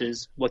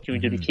losses. What can we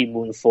do to keep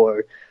moving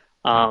forward?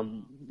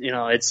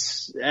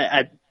 It's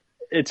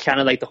kind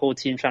of like the whole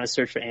team trying to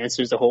search for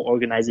answers, the whole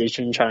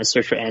organization trying to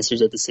search for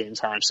answers at the same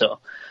time. So,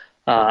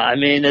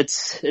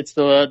 it's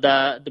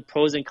the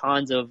pros and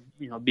cons of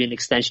being an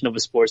extension of a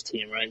sports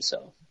team, right?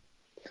 So,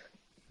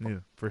 yeah,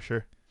 for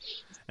sure.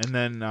 And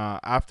then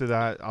after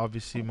that,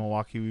 obviously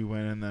Milwaukee, we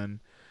win, and then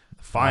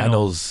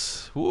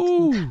finals.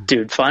 Woo.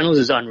 Dude, finals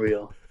is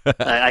unreal.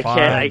 I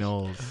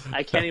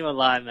can't even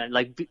lie, man.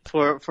 Like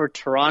for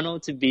Toronto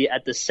to be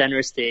at the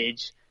center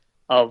stage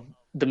of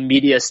the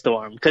media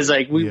storm, because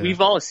like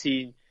we've all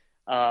seen,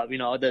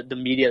 the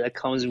media that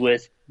comes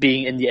with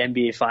being in the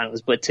NBA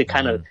finals, but to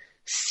kind of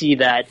see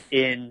that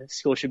in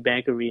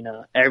Scotiabank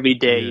Arena every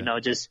day,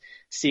 just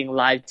seeing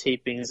live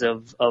tapings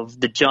of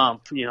the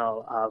jump,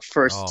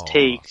 first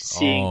take,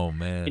 seeing,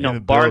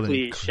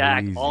 Barkley,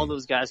 Shaq, all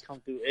those guys come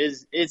through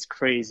it's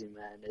crazy,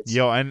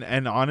 man.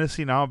 And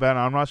honestly now, Ben,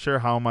 I'm not sure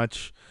how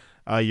much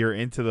you're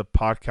into the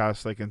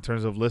podcast, like in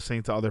terms of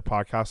listening to other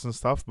podcasts and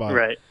stuff, but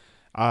right.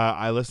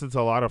 I listen to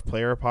a lot of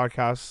player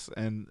podcasts,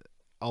 and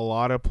a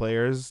lot of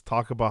players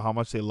talk about how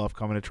much they love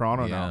coming to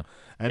Toronto now.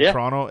 And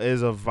Toronto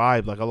is a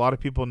vibe. Like a lot of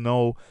people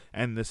know,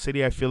 and the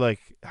city I feel like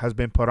has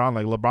been put on.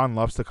 Like LeBron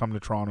loves to come to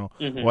Toronto,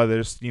 whether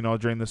it's,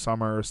 during the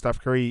summer, or Steph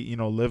Curry,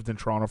 lived in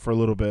Toronto for a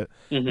little bit.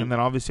 And then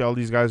obviously all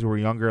these guys who were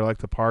younger like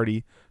to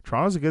party.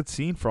 Toronto's a good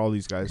scene for all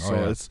these guys.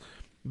 It's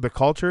the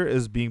culture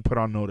is being put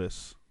on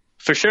notice.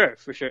 For sure.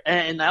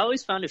 And I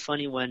always found it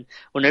funny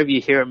whenever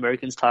you hear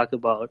Americans talk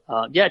about,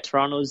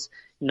 Toronto's,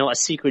 a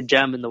secret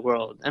gem in the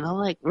world. And I'm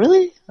like,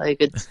 really?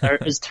 Like,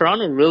 is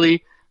Toronto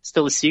really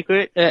still a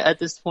secret at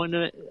this point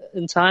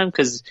in time?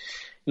 Because,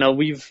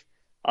 we've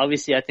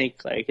obviously, I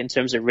think, like, in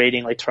terms of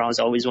rating, like, Toronto's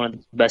always one of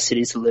the best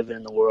cities to live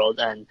in the world.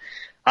 And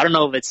I don't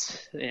know if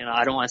it's,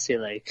 I don't want to say,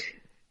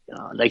 like,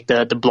 like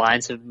the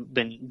blinds have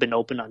been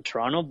open on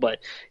Toronto, but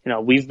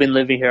we've been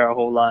living here our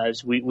whole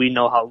lives. We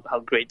know how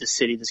great this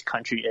city, this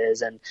country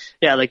is, and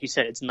like you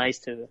said, it's nice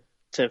to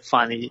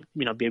finally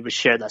be able to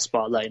share that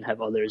spotlight and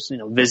have others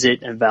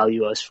visit and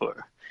value us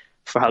for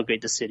how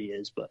great the city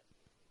is.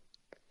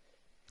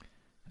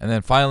 And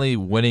then finally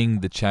winning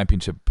the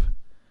championship,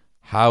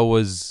 how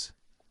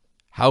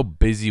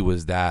busy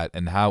was that,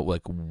 and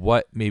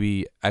what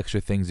maybe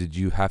extra things did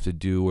you have to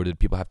do, or did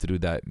people have to do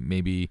that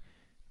maybe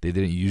they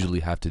didn't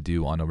usually have to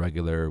do on a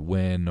regular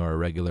win or a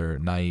regular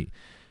night?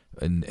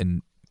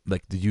 And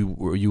like,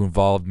 were you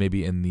involved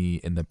maybe in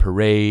the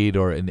parade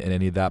or in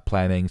any of that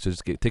planning? So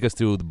just take us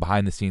through the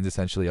behind the scenes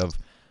essentially of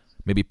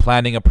maybe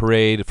planning a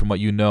parade from what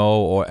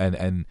or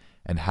and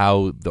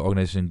how the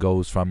organization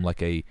goes from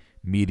like a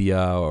media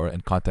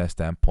and content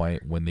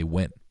standpoint when they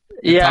win.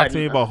 And talk to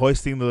me about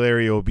hoisting the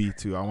Larry OB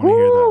too. I want to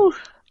hear that.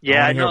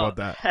 Yeah, I want to hear about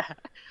that.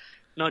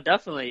 No,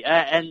 definitely.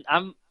 And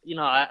I'm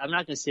not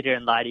going to sit here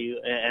and lie to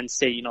you and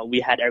say,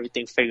 we had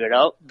everything figured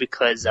out,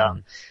 because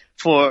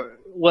for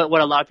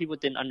what a lot of people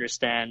didn't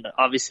understand,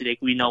 obviously, like,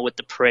 we know with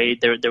the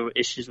parade, there were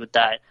issues with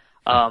that.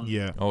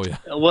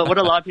 What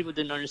a lot of people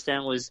didn't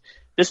understand was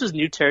this was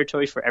new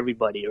territory for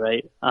everybody,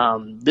 right?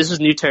 This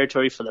was new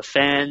territory for the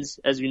fans,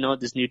 as we know.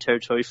 This new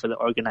territory for the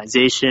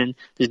organization.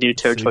 This new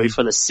territory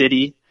for the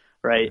city.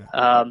 Right.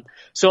 Yeah.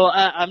 So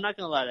I'm not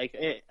going to lie.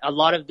 Like, a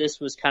lot of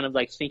this was kind of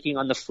like thinking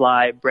on the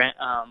fly,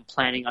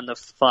 planning on the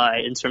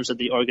fly in terms of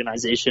the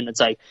organization. It's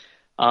like,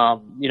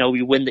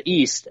 we win the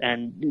East,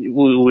 and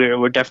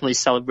we're definitely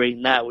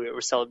celebrating that.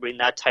 We're celebrating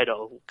that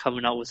title,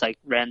 coming out with like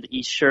Ran the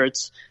East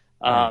shirts,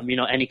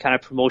 any kind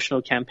of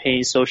promotional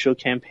campaign, social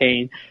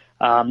campaign,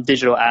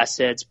 digital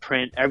assets,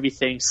 print,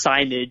 everything,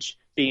 signage.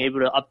 Being able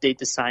to update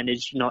the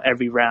signage,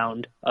 every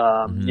round,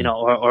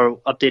 or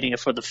updating it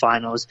for the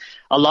finals.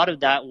 A lot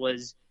of that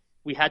was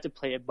we had to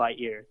play it by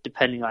ear,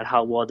 depending on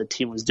how well the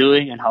team was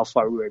doing and how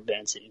far we were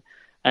advancing.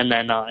 And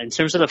then in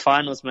terms of the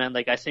finals, man,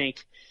 like I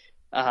think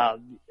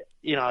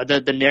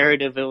the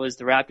narrative, it was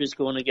the Raptors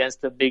going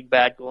against the big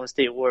bad Golden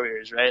State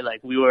Warriors, right?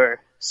 Like we were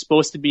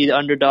supposed to be the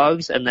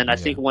underdogs, and then I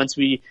think once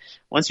we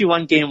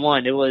won game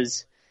one, it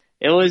was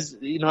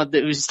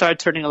we started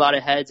turning a lot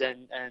of heads,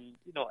 and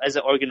as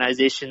an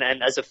organization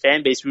and as a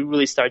fan base, we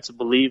really started to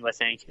believe, I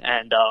think,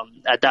 and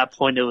at that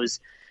point it was,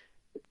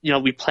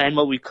 we planned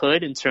what we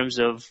could in terms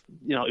of,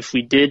 if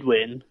we did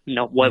win,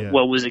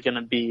 what was it going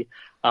to be?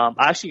 I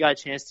actually got a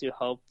chance to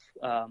help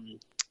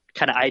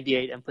kind of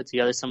ideate and put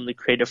together some of the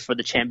creative for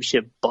the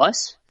championship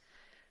bus,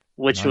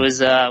 which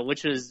was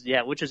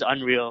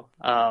unreal.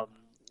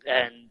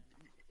 And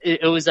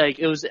it was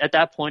at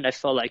that point, I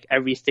felt like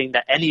everything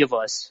that any of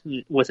us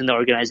within the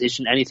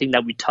organization, anything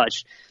that we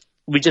touched,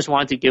 we just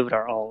wanted to give it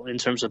our all in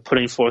terms of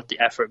putting forth the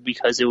effort,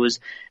 because it was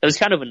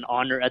kind of an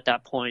honor at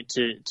that point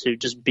to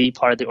just be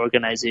part of the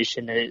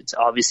organization. It's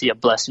obviously a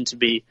blessing to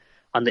be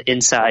on the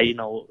inside,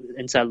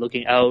 inside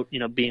looking out,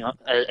 being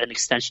an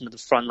extension of the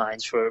front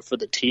lines for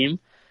the team.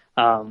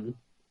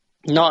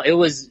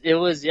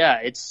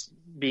 It's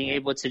being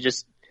able to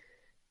just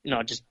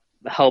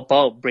help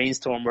out,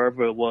 brainstorm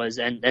wherever it was.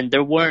 And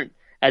there weren't,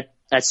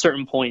 at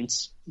certain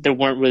points, there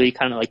weren't really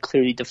kind of like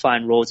clearly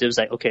defined roles. It was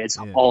like, okay, it's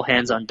all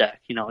hands on deck.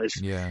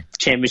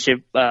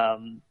 Championship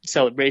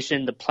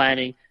celebration, the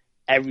planning,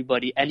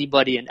 anybody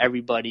and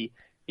everybody,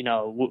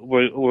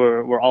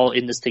 we're all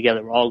in this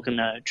together. We're all going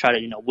to try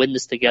to, win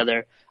this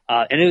together.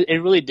 And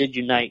it really did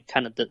unite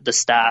kind of the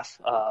staff,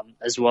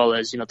 as well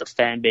as, the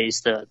fan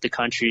base, the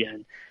country.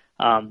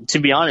 And to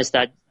be honest,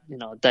 that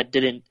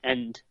didn't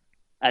end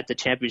at the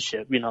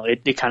championship.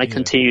 It kind of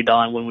continued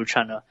on when we were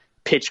trying to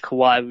pitch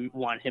Kawhi. We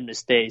want him to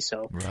stay.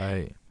 So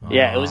right.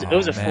 It was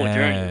a full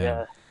journey.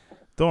 Yeah.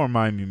 Don't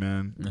remind me,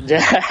 man.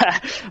 Yeah.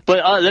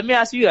 But let me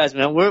ask you guys,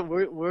 man,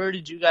 where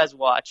did you guys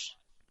watch?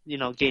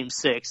 Game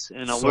 6.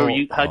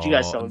 How'd you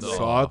guys celebrate?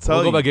 So I'll tell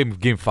you. We'll go about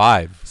game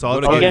 5. So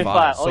I'll tell you. Game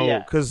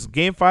 5. Because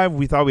game 5,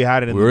 we thought we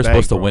had it in the bag. We were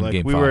supposed to bro. win Like,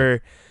 game 5. We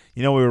were,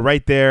 we were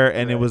right there,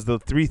 and it was the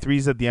 3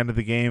 threes at the end of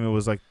the game. It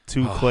was like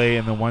 2 Clay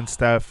and then 1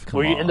 Steph.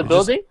 Were you in the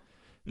building?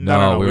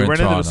 No. We were in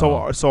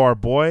Toronto. So our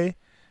boy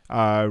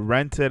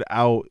rented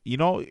out. You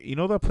know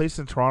that place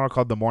in Toronto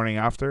called the Morning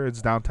After?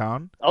 It's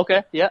downtown.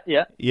 Okay.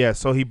 Yeah. Yeah.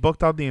 So he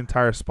booked out the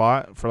entire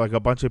spot for like a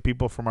bunch of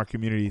people from our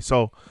community.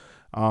 So,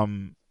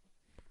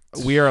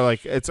 we are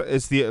like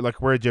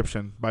we're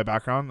Egyptian by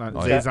background.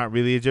 Zay's not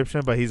really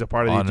Egyptian, but he's a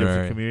part of the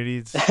Egyptian community.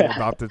 It's his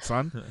adopted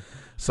son.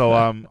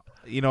 So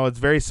it's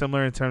very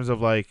similar in terms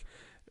of like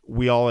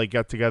we all like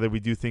get together, we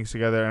do things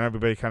together, and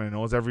everybody kind of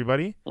knows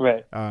everybody.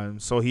 Right.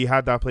 So he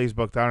had that place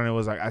booked out, and it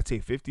was like I'd say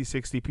 50,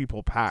 60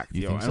 people packed.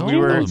 You think and so? we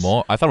were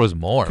more. I thought it was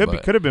more.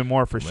 Could have been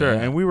more for sure.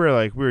 And we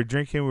were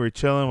drinking, we were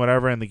chilling,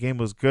 whatever, and the game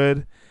was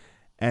good.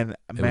 And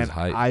man,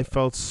 I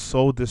felt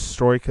so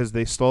destroyed because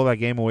they stole that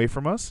game away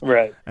from us.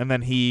 Right. And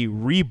then he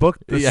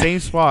rebooked the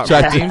same spot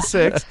for game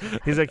 6.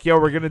 He's like, "Yo,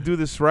 we're gonna do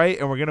this right,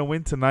 and we're gonna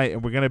win tonight,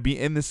 and we're gonna be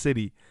in the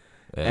city."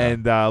 Yeah.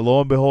 And lo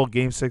and behold,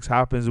 game 6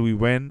 happens. We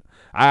win.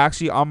 I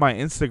actually on my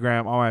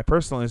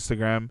personal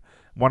Instagram,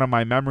 one of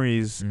my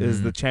memories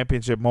is the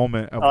championship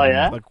moment of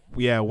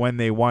when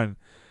they won.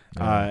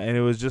 And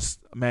it was just,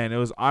 man, it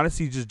was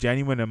honestly just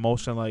genuine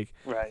emotion. Like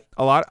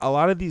a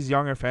lot of these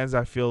younger fans,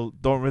 I feel,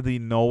 don't really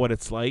know what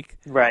it's like,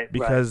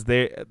 because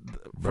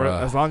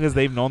as long as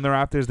they've known the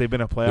Raptors, they've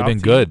been a playoff. They've been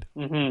team. good.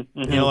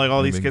 Mm-hmm.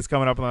 All these kids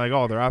coming up and like,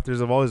 oh, the Raptors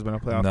have always been a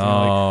playoff team.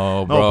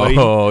 No, bro,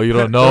 buddy. you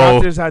don't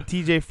know. The Raptors had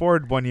T.J.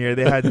 Ford one year.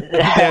 They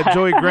had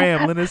Joey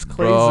Graham, Linus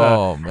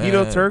Kleza,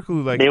 Hito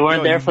Turku. Like they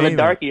weren't there for the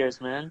dark years,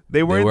 man.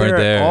 They weren't there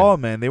at all,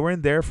 man. They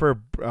weren't there for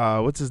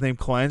what's his name,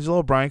 Brian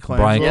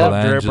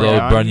Colangelo,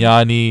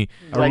 Bargnani,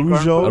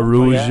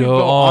 Arujo.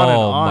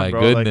 Oh my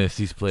goodness,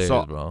 these players,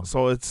 bro.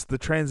 So it's the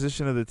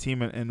transition of the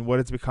team and what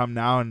it's become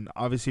now, and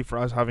obviously for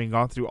us having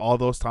gone through all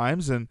those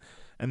times, and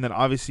then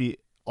obviously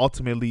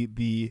ultimately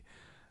the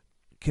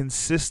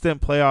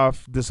consistent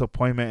playoff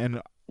disappointment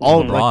and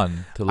all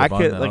LeBron.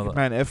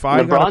 If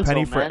I got a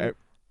penny for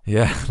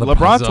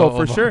LeBronto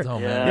for sure.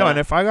 Yeah. And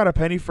if I got a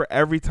penny for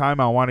every time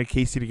I wanted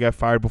Casey to get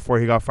fired before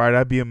he got fired,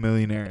 I'd be a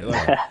millionaire.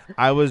 Like,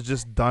 I was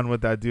just done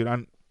with that dude.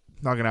 I'm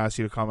not gonna ask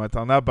you to comment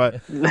on that,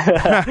 but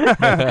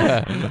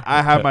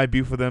I have my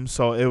beef with him.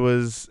 So it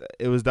was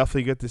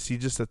definitely good to see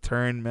just a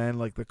turn, man.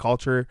 Like the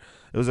culture,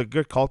 it was a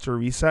good culture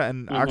reset.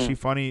 And actually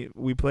funny,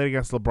 we played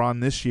against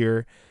LeBron this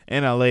year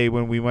in LA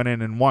when we went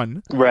in and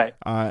won. Right.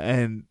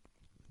 And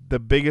the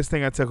biggest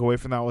thing I took away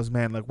from that was,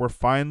 man, like we're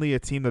finally a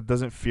team that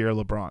doesn't fear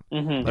LeBron.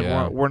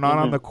 Like we're not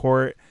on the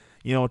court,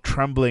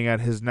 trembling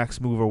at his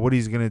next move or what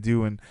he's gonna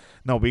do. And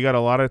no, we got a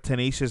lot of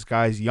tenacious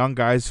guys, young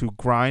guys who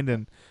grind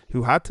and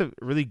who had to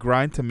really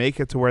grind to make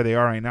it to where they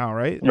are right now,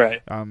 right?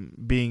 Right.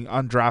 Being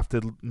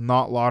undrafted,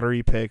 not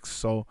lottery picks.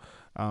 So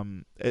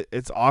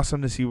it's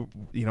awesome to see,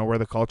 where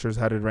the culture is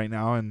headed right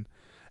now, and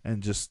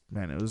just,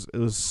 man, it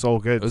was so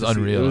good. It was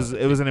unreal.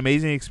 It was an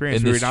amazing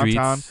experience. We were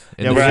downtown.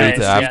 In the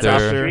streets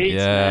after.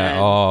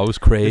 Oh, it was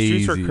crazy.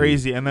 The streets were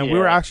crazy. And then we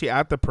were actually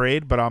at the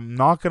parade, but I'm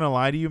not going to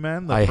lie to you,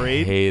 man. The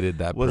parade hated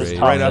that was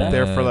parade. right up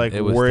there for like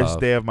it was worst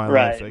tough. day of my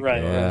Right, life. Like,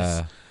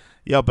 right.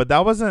 Yeah, but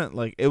that wasn't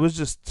like, it was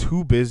just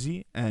too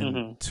busy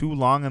and too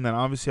long, and then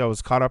obviously I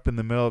was caught up in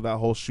the middle of that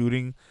whole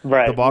shooting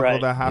debacle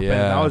that happened.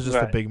 Yeah. That was just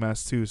a big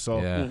mess too. So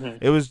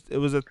it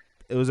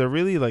was a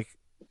really like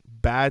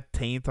bad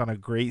taint on a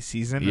great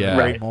season in the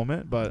right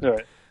moment.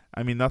 But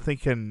I mean, nothing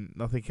can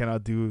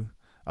outdo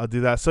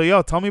that. So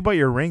yo, tell me about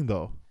your ring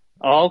though.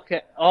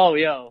 Okay. Oh,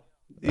 yo.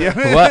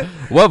 Yeah.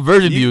 What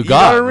version do you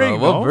got? A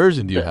ring, what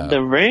version do you have? The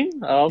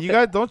ring? Oh,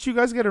 okay. Don't you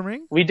guys get a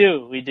ring? We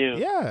do.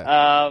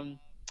 Yeah.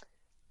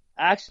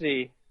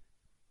 Actually,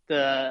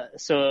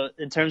 so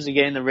in terms of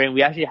getting the ring,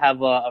 we actually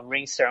have a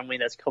ring ceremony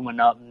that's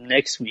coming up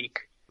next week.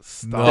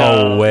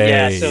 No way.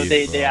 Yeah, so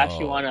they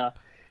actually want to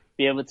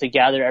be able to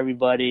gather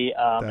everybody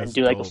and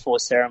do like a full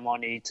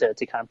ceremony to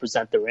kind of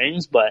present the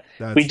rings. But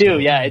we do,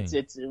 yeah.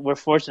 We're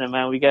fortunate,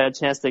 man. We got a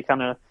chance to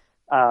kind of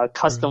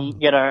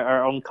get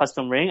our own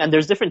custom ring, and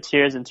there's different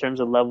tiers in terms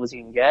of levels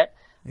you can get.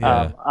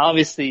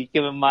 Obviously,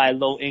 given my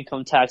low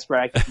income tax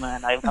bracket,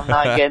 man, I'm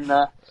not getting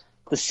the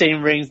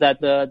same rings that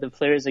the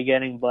players are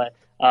getting, but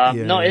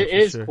it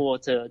is cool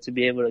to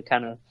be able to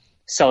kind of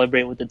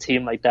celebrate with the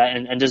team like that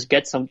and just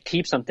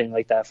keep something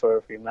like that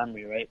for your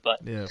memory, right? But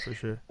yeah, for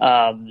sure.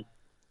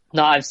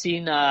 No, I've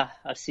seen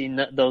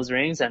those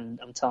rings, and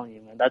I'm telling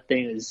you, man, that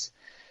thing's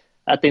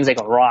like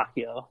a rock,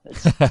 yo.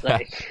 It's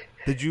like.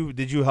 Did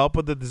you help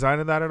with the design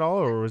of that at all,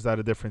 or was that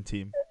a different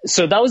team?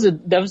 So that was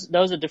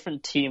a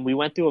different team. We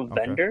went through a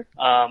vendor,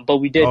 but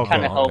we did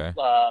kind of help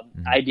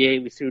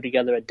ideate. We threw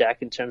together a deck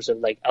in terms of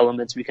like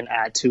elements we can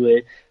add to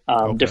it,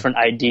 different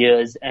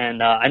ideas,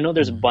 and I know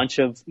there's a bunch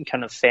of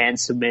kind of fan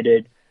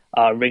submitted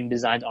ring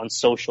designs on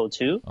social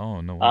too.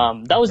 Oh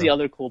no! That was the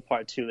other cool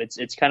part too.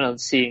 It's kind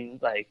of seeing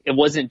like it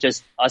wasn't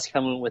just us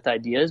coming with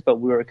ideas, but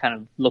we were kind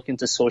of looking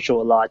to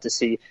social a lot to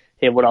see,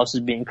 hey, what else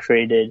is being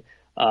created.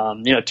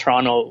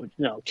 Toronto,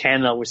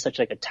 Canada, we're such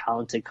like a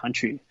talented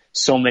country.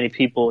 So many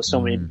people,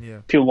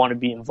 people want to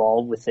be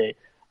involved with it.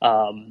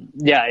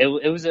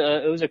 It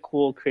was a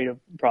cool creative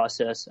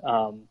process.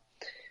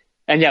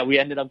 We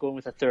ended up going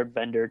with a third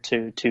vendor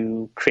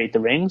to create the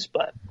rings,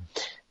 but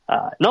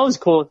it was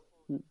cool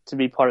to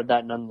be part of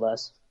that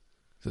nonetheless.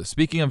 So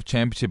speaking of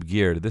championship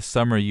gear, this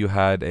summer you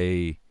had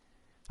a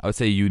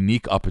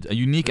unique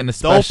and a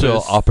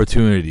special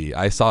opportunity.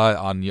 I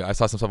saw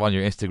some stuff on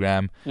your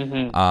Instagram.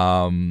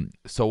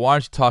 So why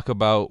don't you talk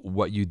about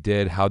what you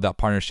did, how that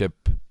partnership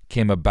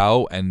came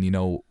about, and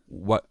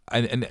what,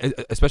 and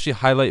especially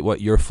highlight what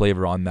your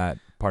flavor on that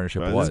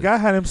partnership was. This guy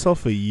had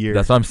himself a year.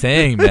 That's what I'm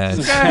saying, man.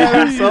 This guy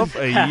had himself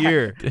a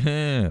year.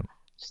 Damn.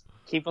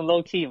 Keep him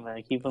low key,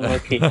 man. Keep him low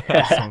key.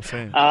 That's what I'm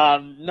saying.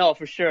 No,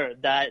 for sure.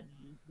 That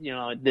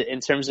in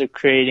terms of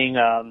creating,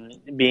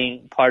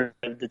 being part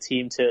of the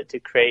team to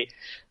create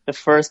the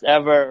first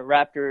ever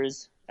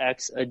Raptors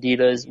x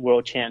Adidas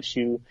World Champ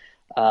shoe,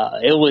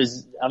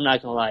 I'm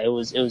not gonna lie, it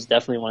was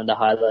definitely one of the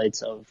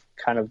highlights of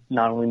kind of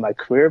not only my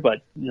career,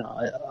 but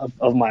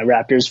of my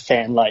Raptors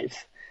fan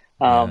life.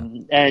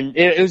 And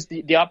it was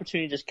the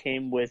opportunity just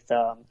came with,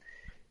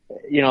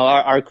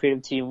 our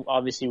creative team.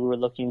 Obviously, we were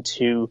looking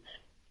to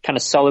kind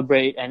of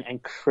celebrate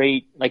and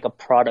create like a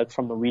product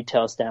from a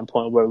retail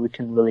standpoint where we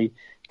can really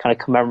kind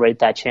of commemorate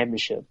that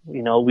championship.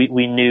 We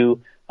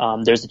knew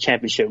there's a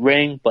championship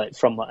ring, but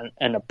from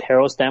an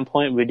apparel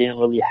standpoint, we didn't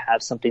really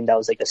have something that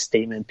was like a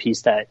statement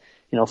piece that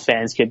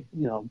fans could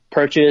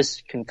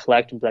purchase, can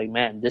collect, and be like,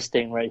 man, this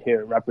thing right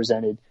here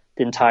represented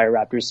the entire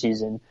Raptors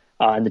season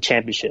and the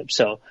championship.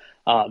 So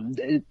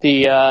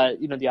the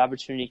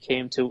opportunity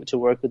came to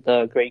work with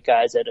the great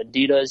guys at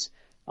Adidas.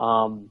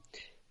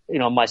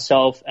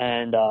 Myself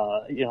and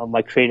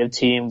my creative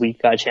team, we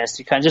got a chance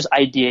to kind of just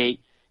ideate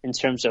in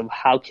terms of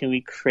how can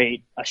we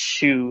create a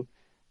shoe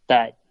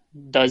that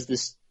does the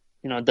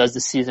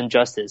season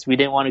justice. We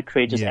didn't want to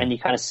create just any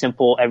kind of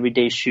simple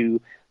everyday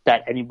shoe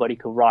that anybody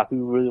could rock. We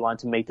really wanted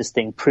to make this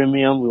thing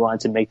premium. We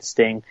wanted to make this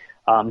thing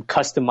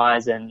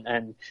customized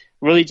and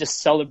really just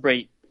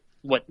celebrate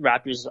what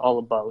Raptors is all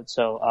about.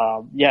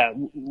 So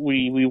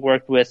we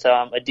worked with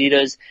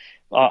Adidas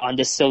on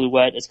this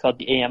silhouette. It's called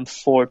the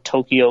AM4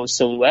 Tokyo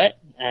silhouette,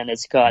 and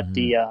it's got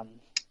the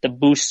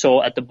boost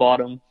sole at the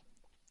bottom.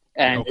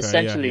 And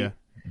essentially,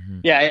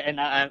 and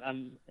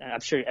I'm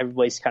sure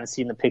everybody's kind of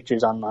seen the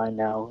pictures online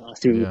now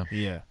through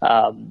the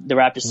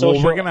Raptors social.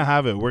 Well, we're gonna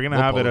have it. We're gonna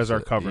have it as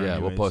our cover. Yeah,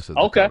 anyways. we'll post it.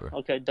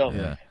 Okay, dope.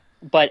 Yeah.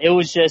 But it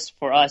was just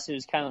for us. It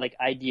was kind of like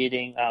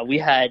ideating. We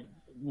had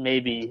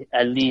maybe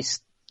at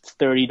least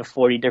 30 to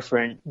 40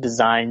 different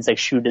designs, like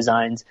shoe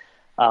designs,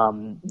 that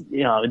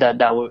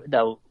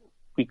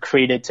we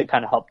created to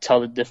kind of help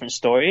tell a different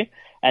story.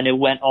 And it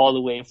went all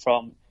the way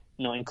from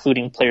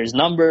including players'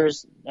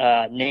 numbers,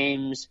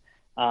 names,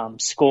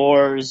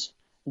 scores,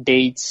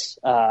 dates,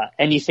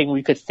 anything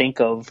we could think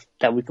of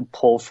that we could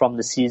pull from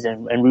the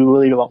season, and we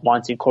really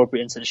want to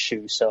incorporate into the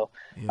shoe. So,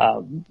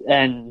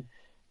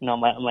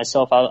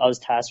 myself, I was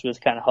tasked with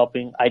kind of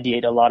helping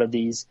ideate a lot of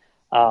these,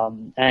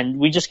 and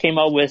we just came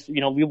out with,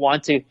 we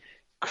want to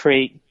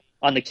create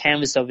on the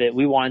canvas of it.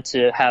 We want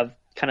to have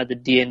kind of the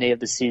DNA of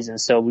the season.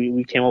 So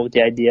we came up with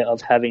the idea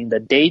of having the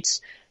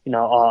dates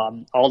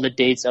all the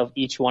dates of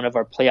each one of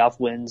our playoff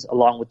wins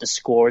along with the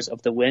scores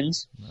of the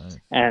wins. Nice.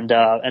 And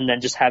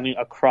then just having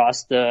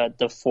across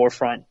the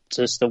forefront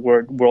just the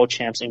word world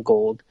champs in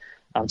gold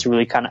to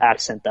really kind of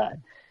accent that.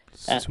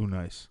 It's too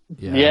nice.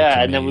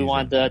 Yeah, and then we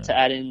wanted to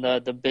add in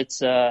the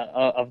bits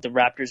of the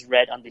Raptors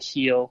red on the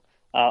heel.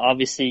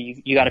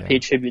 Obviously, you got to pay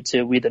tribute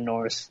to We the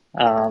North.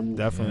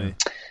 Definitely.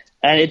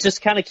 And it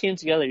just kind of came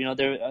together.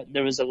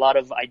 There was a lot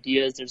of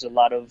ideas. There's a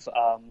lot of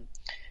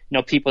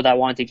people that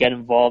wanted to get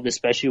involved,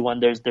 especially when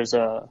there's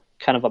a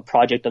kind of a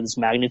project of this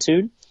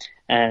magnitude.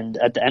 And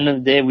at the end of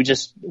the day,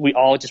 we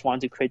all just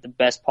wanted to create the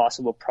best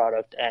possible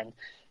product. And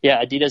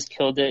yeah, Adidas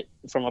killed it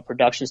from a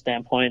production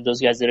standpoint.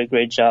 Those guys did a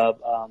great job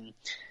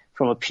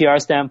from a PR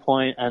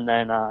standpoint. And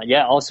then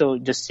also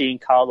just seeing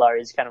Kyle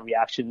Lowry's kind of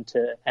reaction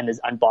to and his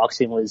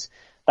unboxing was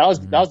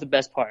the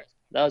best part.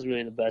 That was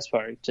really the best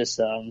part. Just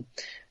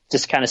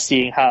kind of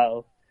seeing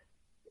how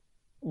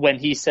when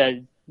he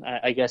said,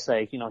 I guess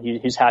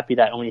he's happy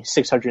that only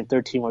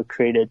 613 were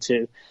created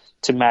to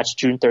match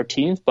June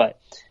 13th, but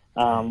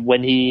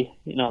when he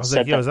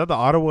said was that the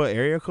Ottawa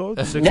area code?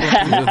 Okay,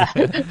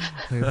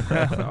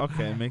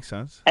 it makes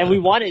sense. And we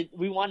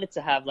wanted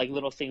to have like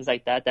little things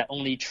like that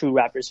only true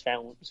Raptors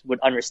fans would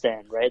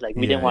understand, right? Like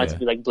we didn't want it to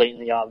be like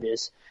blatantly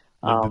obvious.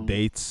 Like the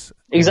dates,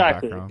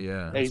 exactly.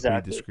 Yeah,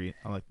 exactly. Pretty discreet.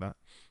 I like that.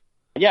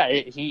 Yeah,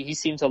 he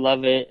seemed to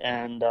love it,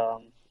 and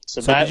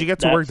so did you get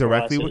to work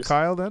directly with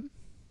Kyle then?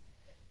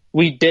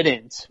 We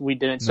didn't.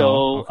 No?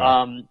 So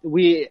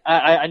okay.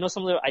 I know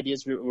some of the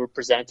ideas were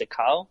presented to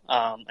Kyle,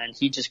 and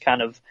he just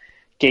kind of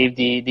gave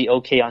the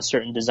okay on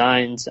certain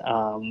designs,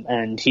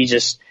 and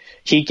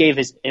he gave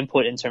his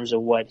input in terms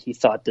of what he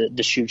thought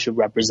the shoe should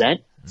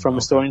represent from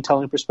a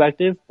storytelling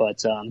perspective.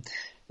 But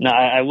no,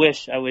 I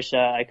wish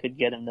I could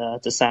get him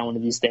to sign one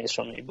of these things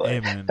from me. But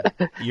hey man,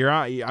 you're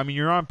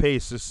on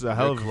pace. This is a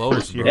hell of a close,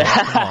 first year. bro.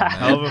 Come on, man.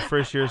 Hell of a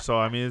first year. So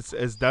I mean,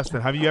 it's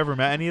destined. Have you ever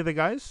met any of the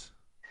guys?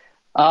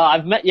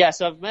 I've met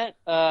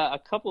a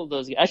couple of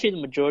those guys. Actually,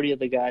 the majority of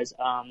the guys.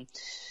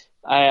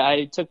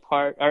 I took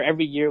part, or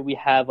every year we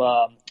have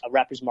a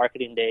Raptors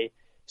marketing day.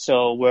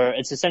 So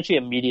it's essentially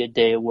a media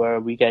day where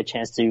we get a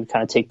chance to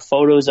kind of take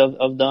photos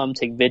of them,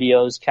 take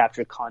videos,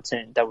 capture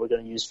content that we're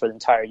going to use for the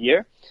entire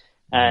year.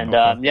 And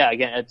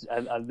again,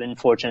 I've been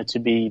fortunate to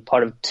be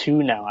part of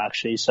two now,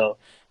 actually. So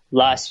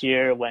last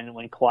year when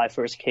Kawhi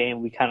first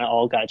came, we kind of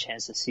all got a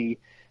chance to see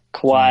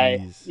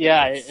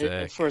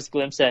Kawhi. First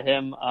glimpse at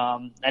him.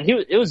 And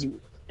it was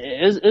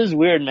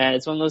weird, man.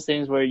 It's one of those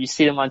things where you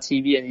see him on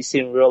TV and you see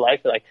him in real life.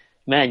 You're like,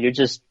 man, you're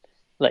just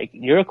like,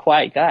 you're a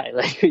quiet guy.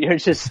 Like you're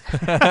just,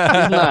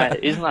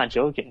 he's not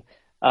joking.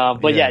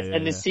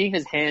 And then seeing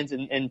his hands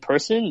in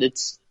person,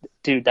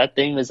 that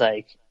thing was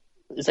like,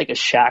 it's like a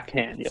Shaq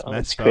hand,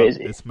 it's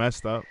crazy. It's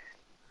messed up.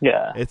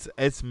 Yeah.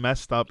 It's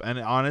messed up. And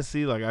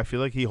honestly, like I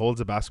feel like he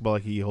holds a basketball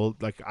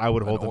like I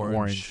would hold an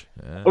orange.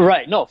 Yeah.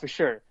 Right, no, for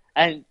sure.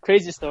 And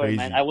crazy story,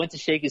 man. I went to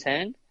shake his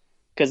hand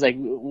because like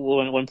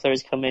when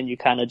players come in, you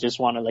kind of just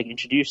want to like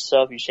introduce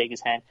yourself, you shake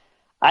his hand.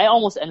 I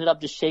almost ended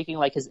up just shaking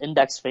like his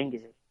index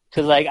finger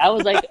because like I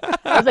was like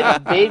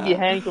a baby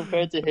hand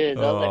compared to his.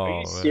 I was like, are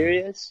you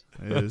serious?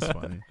 It is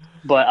funny.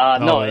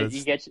 But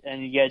you get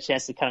a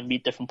chance to kind of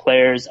meet different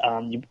players.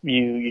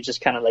 You just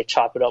kind of like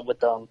chop it up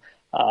with them.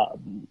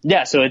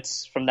 So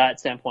it's from that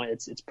standpoint,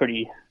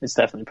 it's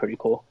definitely pretty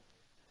cool.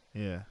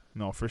 Yeah,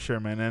 no, for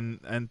sure, man.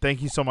 And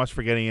thank you so much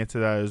for getting into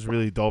that. It was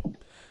really dope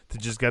to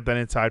just get that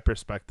inside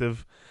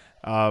perspective.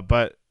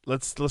 But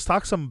let's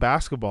talk some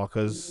basketball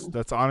because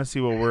that's honestly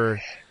what we're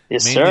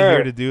mainly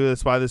here to do.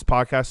 That's why this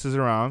podcast is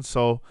around.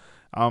 So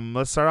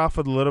let's start off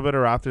with a little bit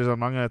of Raptors. I'm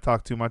not going to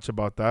talk too much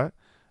about that.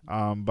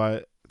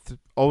 But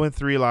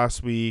 0-3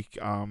 last week.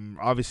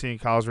 Obviously in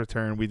Kyle's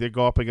return, we did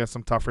go up against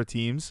some tougher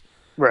teams.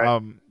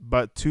 Right.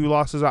 But 2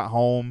 losses at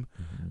home,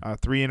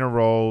 3 in a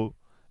row.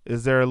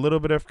 Is there a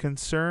little bit of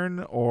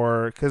concern,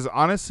 or because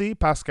honestly,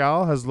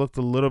 Pascal has looked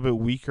a little bit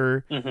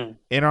weaker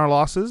in our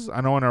losses.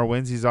 I know in our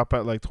wins, he's up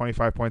at like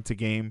 25 points a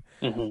game,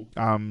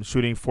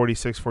 shooting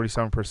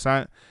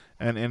 46-47%,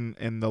 and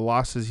in the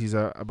losses, he's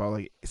about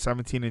like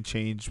 17 and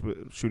change,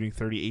 shooting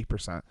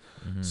 38%.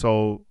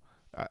 So,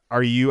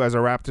 are you as a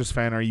Raptors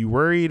fan, are you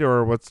worried,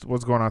 or what's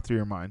going on through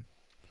your mind?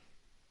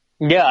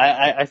 Yeah,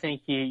 I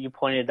think you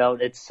pointed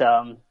out it's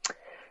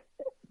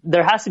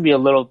there has to be a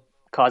little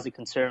cause of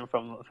concern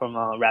from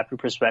a Raptor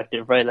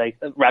perspective, right? Like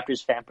a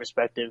Raptors fan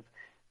perspective,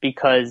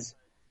 because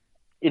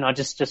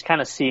just kind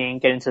of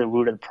getting to the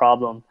root of the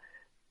problem.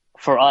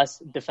 For us,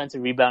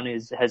 defensive rebounding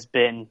has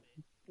been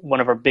one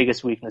of our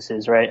biggest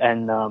weaknesses, right?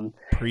 And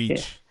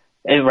preach,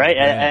 right?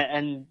 Yeah.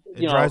 And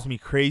it drives me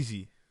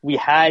crazy. We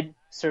had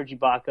Serge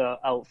Ibaka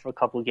out for a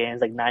couple of games,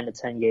 like 9 to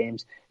 10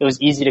 games. It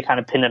was easy to kind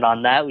of pin it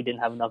on that. We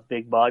didn't have enough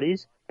big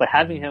bodies, but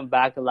having him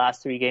back the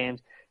last 3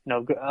 games.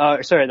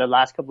 The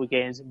last couple of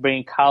games,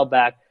 bringing Kyle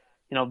back,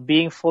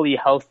 being fully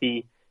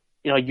healthy,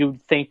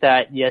 you'd think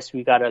that, yes,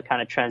 we got to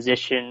kind of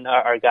transition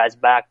our guys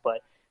back,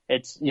 but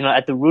it's,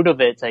 at the root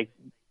of it, it's like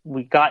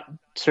we got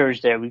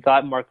Serge there, we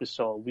got Marc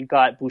Gasol, we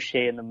got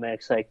Boucher in the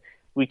mix. Like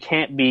we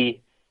can't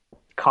be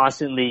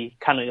constantly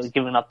kind of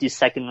giving up these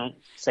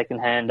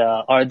secondhand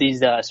or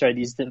these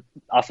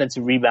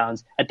offensive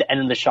rebounds at the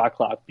end of the shot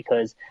clock,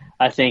 because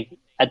I think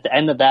at the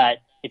end of that,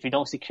 if you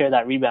don't secure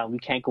that rebound, we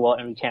can't go out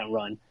and we can't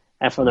run.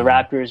 And for the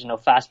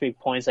Raptors, fast break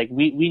points, like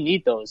we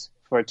need those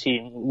for a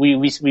team.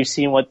 We've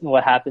seen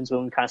what happens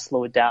when we kind of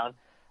slow it down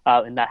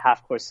in that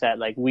half court set.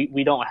 Like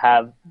we don't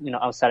have,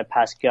 outside of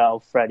Pascal,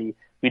 Freddie,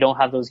 we don't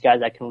have those guys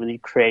that can really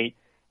create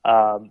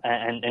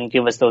and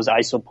give us those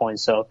ISO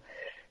points. So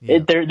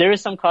there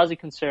is some cause of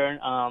concern,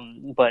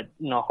 but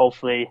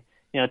hopefully,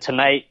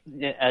 tonight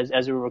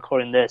as we're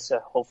recording this,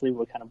 hopefully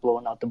we're kind of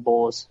blowing out the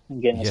Bulls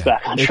and getting us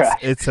back on track.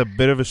 It's a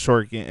bit of a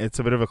short game. It's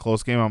a bit of a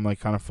close game. I'm like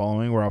kind of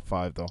following. We're up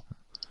 5 though.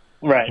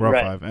 Right, we're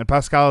up 5. And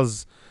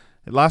Pascal's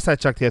last I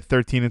checked, he had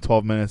 13 and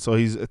 12 minutes, so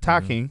he's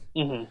attacking.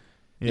 Mm-hmm.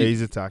 Yeah,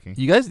 he's attacking.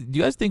 Do you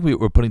guys think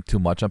we're putting too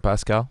much on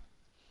Pascal?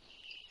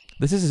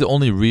 This is his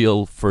only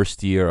real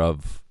first year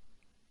of.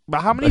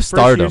 But how many first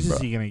years is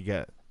he gonna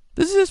get?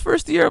 This is his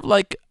first year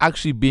of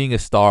actually being a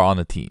star on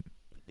a team.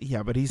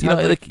 Yeah, but he's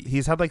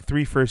had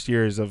 3 first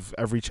years of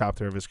every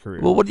chapter of his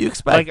career. Well, what do you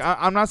expect?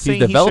 I'm not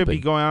saying he should be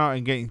going out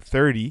and getting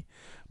 30,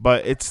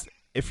 but it's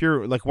if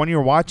you're when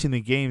you're watching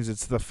the games,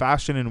 it's the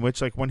fashion in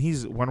which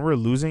when we're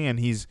losing and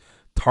he's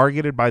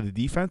targeted by the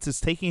defense, it's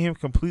taking him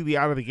completely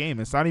out of the game.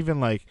 It's not even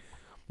like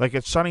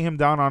it's shutting him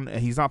down on.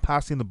 He's not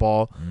passing the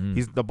ball.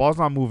 The ball's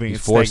not moving.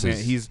 It's stagnant.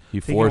 He's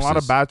taking a lot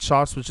of bad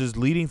shots, which is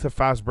leading to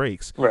fast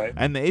breaks. Right.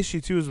 And the issue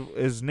too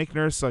is Nick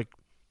Nurse.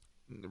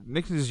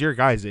 Nick is your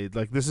guy, Zaid.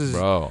 This is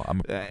bro.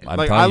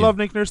 I love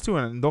Nick Nurse too,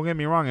 and don't get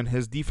me wrong. And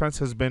his defense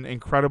has been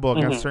incredible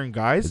against certain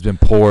guys. It's been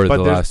poor but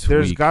the last week.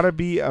 There's got to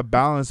be a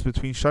balance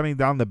between shutting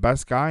down the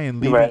best guy and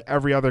leaving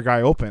every other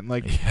guy open.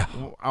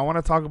 I want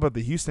to talk about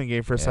the Houston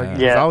game for a second,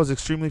 because that was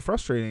extremely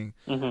frustrating.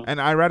 Mm-hmm. And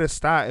I read a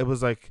stat. It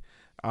was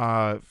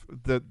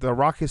the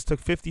Rockets took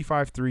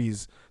 55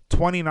 threes.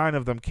 29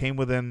 of them came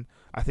within,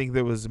 I think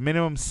there was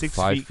minimum 6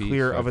 feet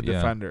clear of a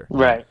defender.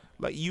 Right.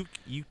 You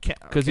can't,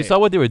 because you saw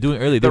what they were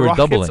doing earlier. They were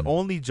Rockets' doubling.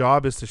 only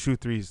job is to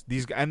shoot threes.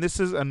 And this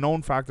is a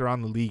known factor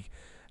on the league.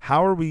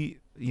 How are we,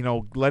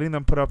 letting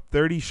them put up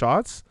 30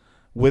 shots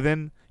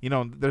within,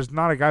 there's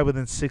not a guy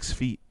within 6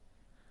 feet.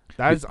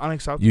 That is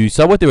unacceptable. You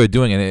saw what they were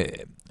doing,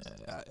 and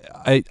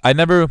I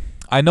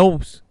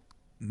know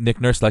Nick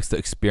Nurse likes to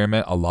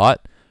experiment a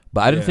lot,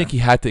 but I didn't think he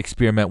had to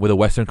experiment with a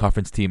Western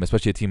Conference team,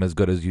 especially a team as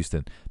good as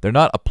Houston. They're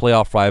not a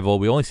playoff rival.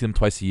 We only see them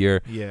twice a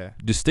year. Yeah.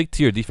 Just stick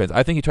to your defense.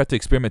 I think he tried to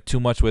experiment too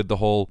much with the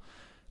whole,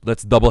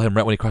 let's double him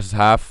right when he crosses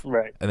half.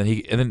 Right. And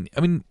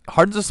then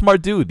Harden's a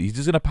smart dude. He's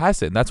just gonna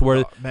pass it, and that's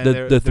where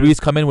the threes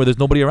come in, where there's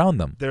nobody around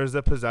them. There's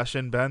a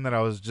possession, Ben, that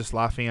I was just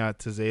laughing at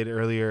to Zaid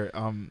earlier.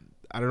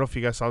 I don't know if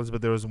you guys saw this,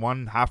 but there was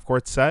one half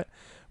court set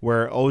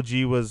where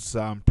OG was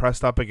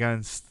pressed up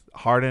against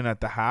Harden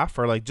at the half,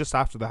 or just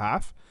after the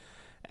half.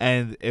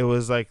 And it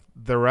was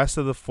the rest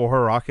of the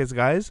 4 Rockets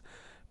guys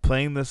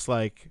playing this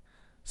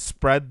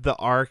spread the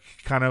arc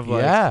kind of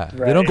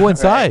they don't go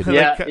inside.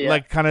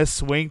 Kind of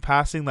swing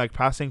passing,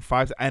 passing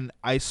 5. And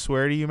I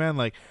swear to you,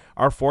 man,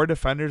 our 4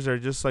 defenders are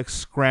just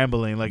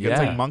scrambling.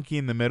 It's monkey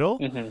in the middle.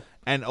 Mm-hmm.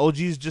 And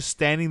OG's just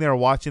standing there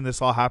watching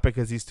this all happen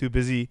because he's too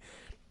busy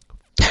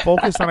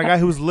focused on a guy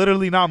who's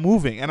literally not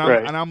moving. And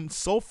I'm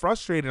so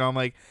frustrated. I'm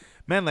like,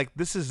 man,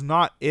 this is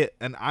not it.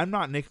 And I'm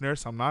not Nick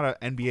Nurse. I'm not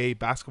an NBA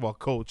basketball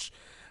coach.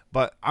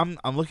 But I'm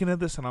looking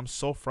at this and I'm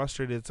so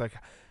frustrated. It's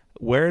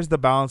where's the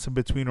balance in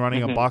between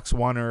running a box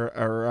 1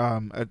 or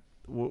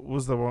what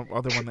was the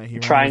other one that he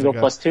ran? Triangle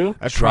plus 2?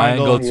 A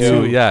triangle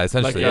 2,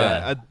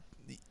 essentially.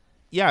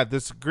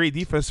 This great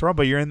defense run,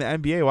 but you're in the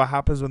NBA. What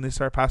happens when they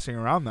start passing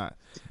around that?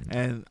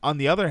 And on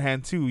the other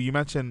hand, too, you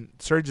mentioned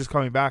Serge is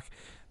coming back.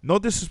 No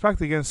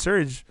disrespect against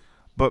Serge,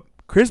 but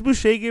Chris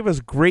Boucher gave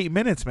us great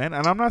minutes, man.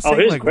 And I'm not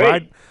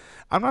saying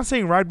I'm not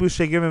saying Rod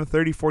Boucher give him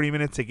 30, 40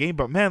 minutes a game,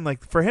 but man,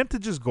 for him to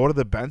just go to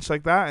the bench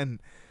like that and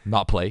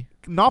not play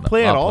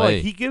at all.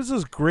 He gives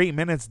us great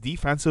minutes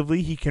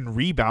defensively. He can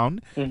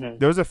rebound. Mm-hmm.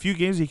 There was a few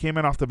games he came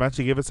in off the bench.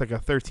 He gave us a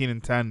 13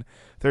 and 10,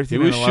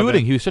 13 He was and 11.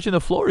 shooting. He was touching the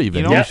floor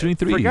even. He was shooting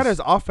threes. Forget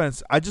his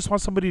offense. I just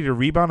want somebody to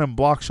rebound and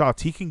block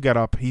shots. He can get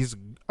up. He's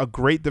a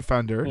great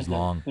defender. He's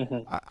long.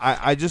 Mm-hmm.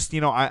 I just,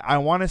 I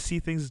want to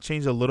see things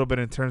change a little bit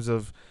in terms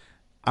of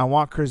I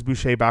want Chris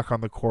Boucher back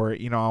on the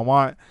court.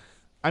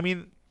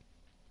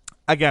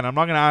 Again, I'm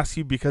not going to ask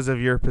you because of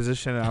your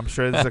position, and I'm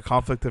sure there's a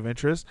conflict of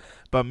interest.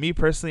 But me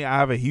personally, I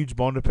have a huge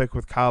bone to pick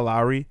with Kyle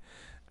Lowry,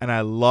 and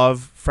I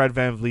love Fred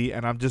VanVleet,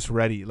 and I'm just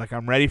ready.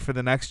 I'm ready for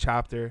the next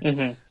chapter.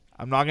 Mm-hmm.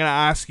 I'm not going to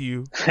ask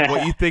you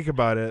what you think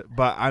about it,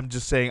 but I'm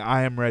just saying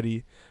I am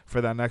ready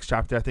for that next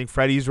chapter. I think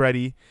Freddie's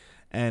ready,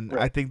 and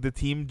I think the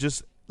team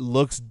just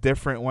looks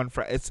different when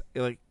it's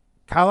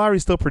Kyle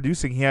Lowry's still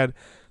producing. He had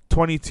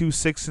 22,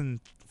 6,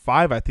 and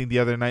 5, I think, the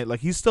other night.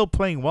 He's still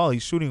playing well.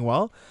 He's shooting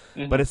well.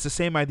 Mm-hmm. But it's the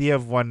same idea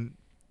of when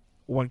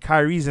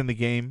Kyrie's in the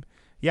game,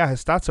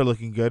 his stats are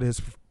looking good. His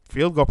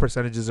field goal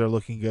percentages are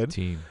looking good.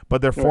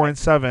 But they're 4 and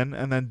 7,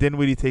 and then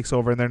Dinwiddie takes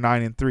over, and they're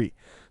 9 and 3.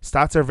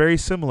 Stats are very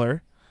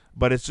similar,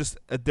 but it's just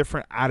a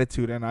different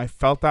attitude. And I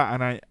felt that,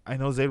 and I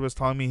know Zayd was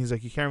telling me, he's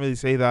like, you can't really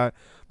say that.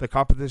 The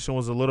competition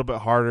was a little bit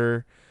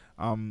harder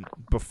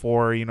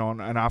before, you know,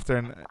 and after.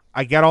 And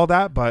I get all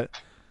that, but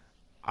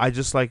I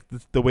just like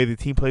the way the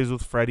team plays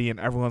with Freddie and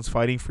everyone's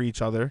fighting for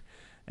each other.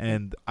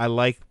 And I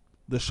like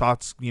the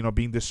shots, you know,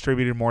 being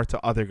distributed more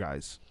to other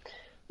guys.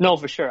 No,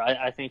 for sure.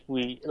 I think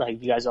we,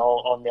 like, you guys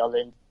all nailed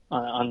it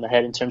on the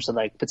head in terms of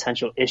like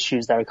potential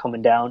issues that are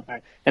coming down,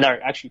 and are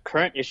actually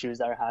current issues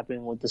that are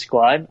happening with the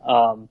squad.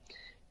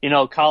 You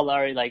know, Kyle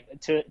Lowry, like,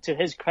 to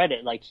his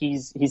credit, like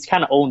he's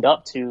kind of owned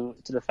up to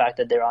the fact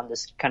that they're on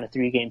this kind of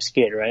 3-game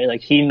skid, right?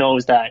 Like he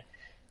knows that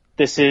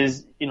this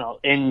is, you know,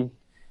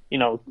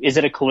 is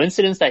it a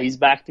coincidence that he's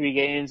back 3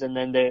 games and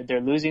then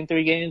they're losing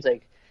 3 games?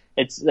 Like,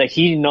 it's like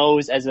he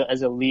knows as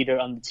a leader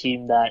on the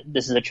team that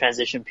this is a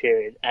transition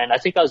period. And I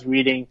think I was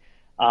reading,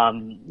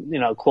 you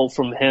know, a quote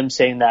from him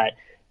saying that,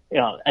 you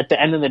know, at the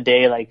end of the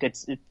day, like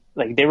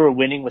like they were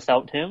winning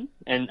without him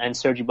and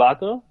Serge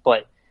Ibaka,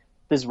 but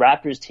this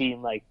Raptors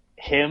team, like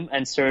him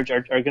and Serge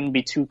are going to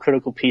be 2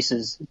 critical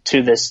pieces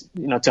to this,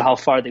 you know, to how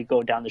far they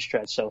go down the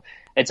stretch. So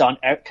it's on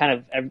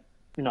kind of,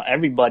 you know,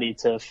 everybody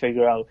to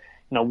figure out,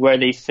 you know, where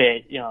they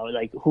fit, you know,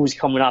 like who's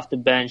coming off the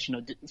bench, you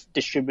know,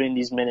 distributing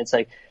these minutes.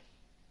 Like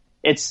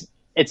it's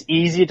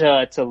easy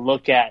to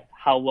look at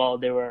how well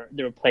they were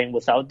playing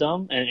without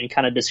them and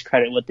kind of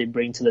discredit what they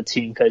bring to the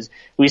team, because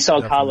we saw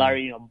Kyle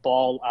Lowry, you know,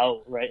 ball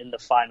out right in the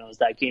finals.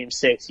 That game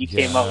 6, he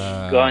came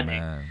out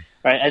gunning. Man.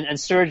 Right, and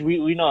Serge,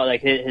 we know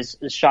like his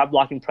shot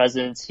blocking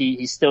presence. He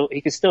can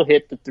still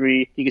hit the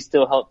 3. He can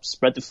still help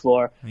spread the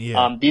floor.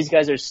 Yeah. These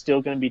guys are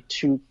still going to be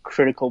 2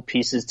 critical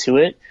pieces to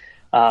it.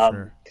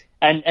 Sure.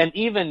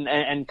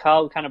 And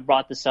Kyle kind of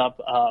brought this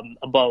up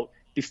about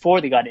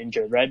before they got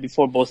injured, right?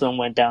 Before both of them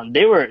went down,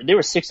 they were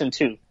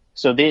 6-2,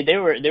 so they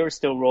were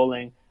still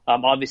rolling.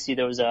 Obviously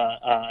there was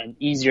an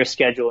easier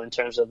schedule in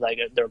terms of like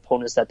their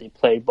opponents that they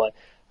played, but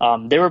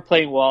they were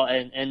playing well.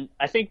 And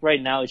I think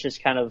right now it's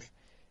just kind of,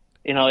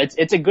 you know,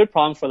 it's a good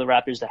problem for the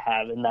Raptors to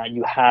have, in that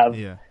you have,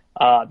 you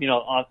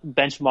know,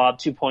 bench mob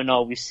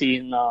 2.0. We've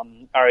seen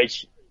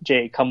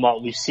RHJ come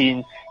up. We've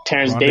seen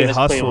Terrence Davis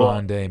play well.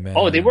 Rondé, man.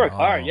 Oh, they work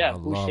hard. Yeah,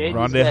 Boucher.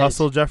 Rondé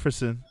Hustle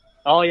Jefferson.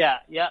 Oh yeah,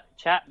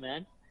 chat,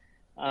 man.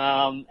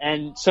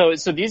 And so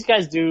these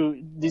guys do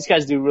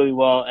really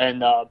well.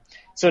 And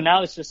so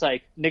now it's just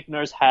like Nick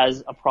Nurse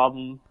has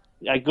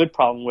a good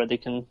problem where they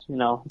can, you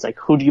know, it's like,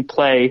 who do you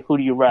play? Who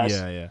do you rest?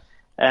 Yeah.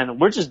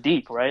 And we're just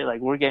deep, right? Like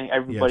we're getting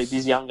everybody,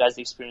 these young guys,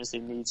 the experience they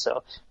need.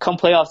 So come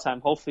playoff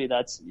time, hopefully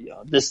that's, you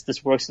know, this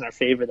works in our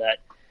favor, that,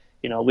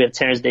 you know, we have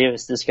Terrence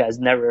Davis. This guy's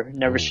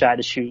never shy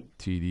to shoot.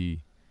 TD.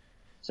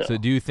 So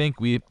do you think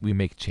we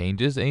make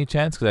changes any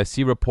chance? Because I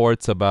see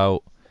reports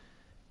about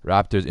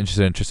Raptors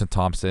interested in Tristan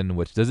Thompson,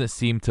 which doesn't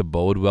seem to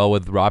bode well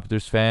with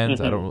Raptors fans.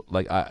 Mm-hmm. I don't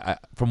like. I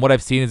from what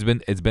I've seen,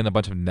 it's been a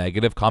bunch of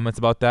negative comments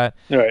about that.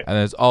 Right. And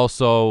there's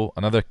also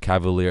another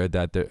Cavalier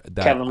that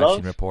I've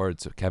seen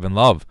reports, Kevin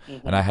Love.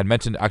 Mm-hmm. And I had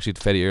mentioned actually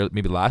to Fetty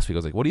maybe last week. I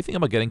was like, "What do you think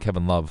about getting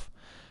Kevin Love?"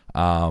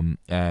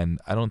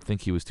 And I don't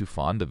think he was too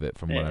fond of it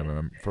from what I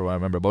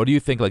remember. But what do you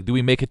think? Like, do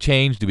we make a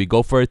change? Do we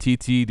go for a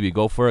TT? Do we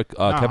go for a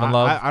Kevin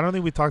Love? I don't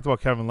think we talked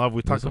about Kevin Love.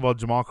 We talked about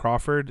Jamal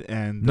Crawford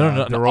and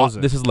no.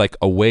 DeRozan. This is like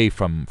away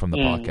from the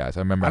podcast. I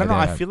remember. I don't know.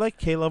 I feel like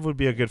K-Love would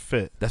be a good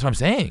fit. That's what I'm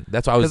saying.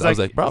 That's why I was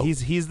like, bro.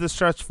 He's the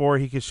stretch 4.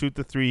 He can shoot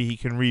the 3. He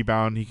can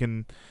rebound.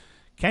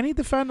 Can he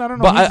defend? I don't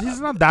know. He's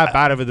not that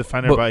bad of a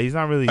defender, but he's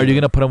not really. Are you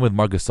gonna put him with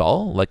Marc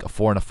Gasol, like a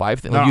 4 and a 5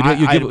 thing? Like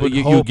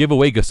you give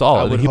away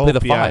Gasol, and he play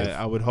the 5.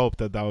 I would hope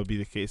that would be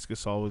the case.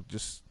 Gasol would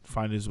just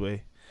find his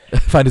way.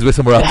 Find his way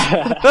somewhere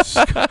else.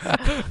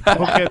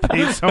 Go get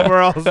paid somewhere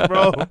else,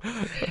 bro.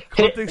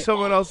 Go take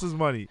someone else's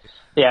money.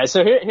 Yeah.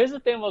 So here's the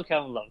thing about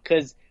Kevin Love,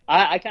 because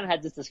I kind of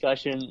had this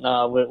discussion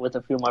with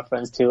a few of my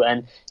friends too,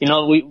 and you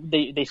know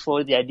they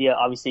floated the idea.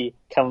 Obviously,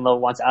 Kevin Love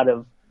wants out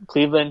of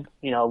Cleveland.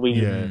 You know, we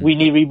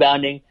need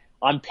rebounding.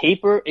 On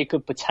paper, it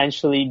could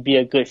potentially be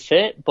a good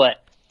fit,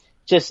 but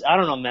just, I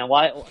don't know, man.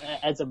 Why,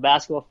 as a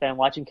basketball fan,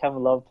 watching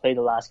Kevin Love play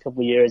the last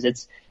couple of years,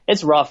 it's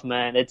rough,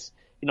 man. It's,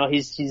 you know,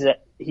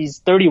 he's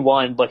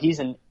 31, but he's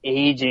an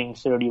aging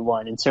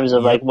 31 in terms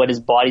of like what his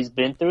body's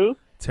been through.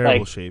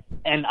 Terrible shape.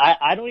 And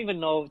I don't even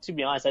know, to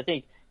be honest. I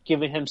think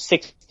giving him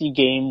 60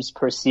 games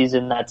per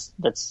season, that's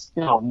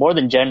you know, more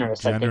than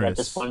generous. I think at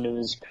this point in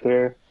his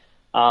career.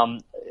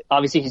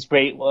 Obviously he's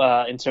great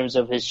in terms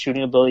of his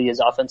shooting ability, his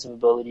offensive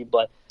ability,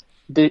 but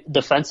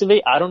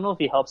defensively, I don't know if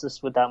he helps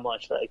us with that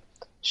much. Like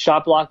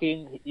shot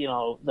blocking, you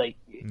know, like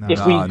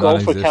if we go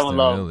for Kevin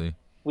Love, really.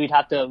 we'd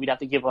have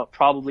to give up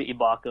probably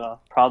Ibaka,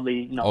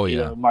 probably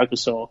either Marc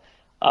Gasol.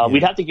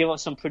 We'd have to give up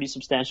some pretty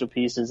substantial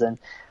pieces, and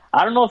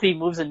I don't know if he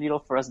moves the needle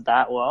for us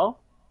that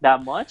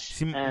much.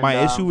 See,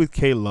 my issue with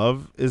K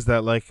Love is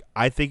that, like,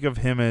 I think of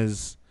him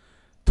as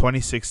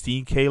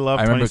 2016 K Love,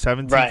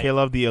 2017 K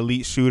Love, the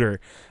elite shooter.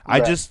 I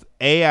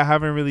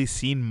haven't really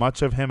seen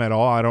much of him at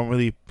all. I don't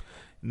really,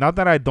 not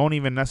that I don't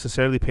even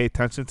necessarily pay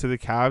attention to the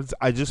Cavs.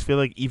 I just feel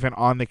like even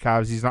on the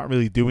Cavs, he's not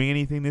really doing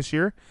anything this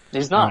year.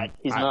 He's not.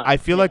 I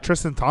feel like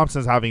Tristan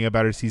Thompson's having a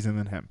better season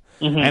than him.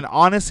 Mm-hmm. And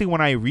honestly,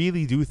 when I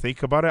really do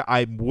think about it,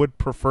 I would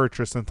prefer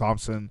Tristan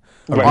Thompson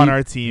on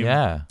our team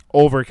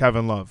over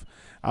Kevin Love.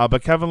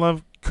 But Kevin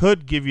Love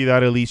could give you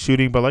that elite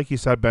shooting. But like you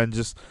said, Ben,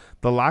 just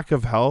the lack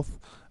of health,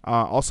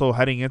 also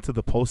heading into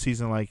the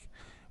postseason, like,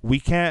 we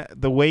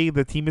can't, the way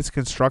the team is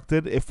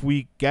constructed, if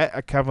we get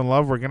a Kevin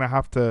Love, we're going to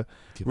have to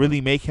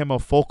really make him a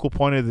focal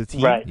point of the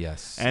team. Right.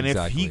 Yes. And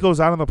if he goes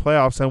out in the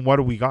playoffs, then what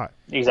do we got?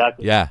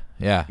 Exactly.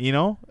 Yeah. You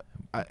know,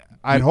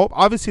 I'd hope,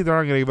 obviously, they're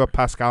not going to give up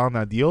Pascal on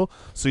that deal,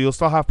 so you'll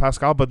still have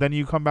Pascal, but then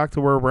you come back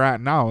to where we're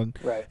at now. And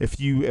if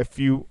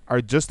you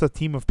are just a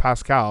team of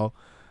Pascal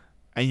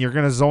and you're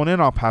going to zone in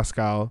on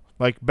Pascal,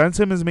 like, Ben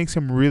Simmons makes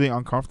him really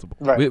uncomfortable.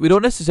 Right. We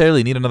don't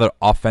necessarily need another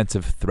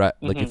offensive threat.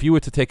 Like, if you were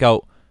to take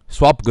out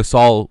Swap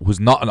Gasol,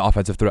 who's not an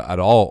offensive threat at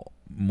all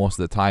most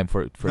of the time.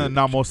 No,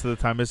 not most of the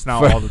time. It's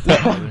now all the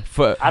time.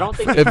 I don't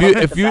think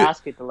if you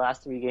basket the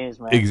last 3 games,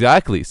 man.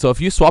 Exactly. So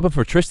if you swap him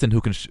for Tristan, who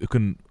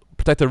can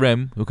protect the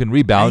rim, who can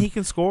rebound, and he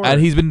can score,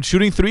 and he's been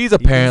shooting threes.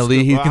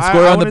 Apparently, he can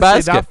score on the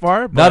basket. That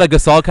far, not a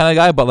Gasol kind of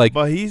guy, but like,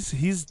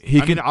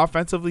 he can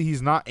offensively.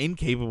 He's not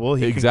incapable.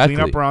 He can clean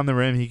up around the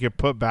rim. He can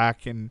put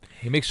back, and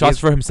he makes shots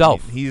for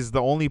himself. He's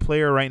the only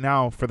player right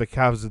now for the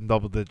Cavs in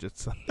double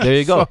digits. There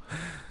you go.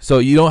 So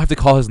you don't have to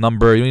call his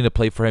number. You don't need to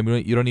play for him.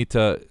 You don't need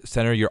to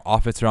center your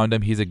offense around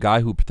him. He's a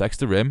guy who protects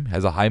the rim,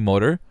 has a high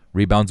motor,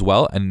 rebounds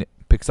well, and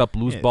picks up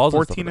loose balls.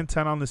 14 and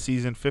 10 on the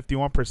season,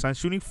 51%,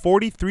 shooting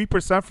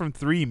 43% from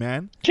 3,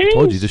 man. Jeez.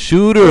 Told you, he's a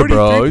shooter,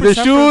 bro. He's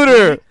a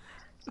shooter.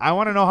 I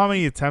want to know how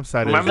many attempts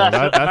that is. Remember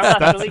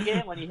that Philly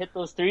game when he hit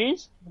those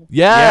threes?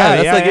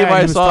 Yeah, that's the game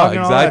I saw.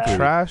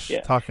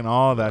 Exactly. Talking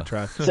all that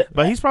trash.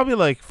 But he's probably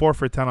like 4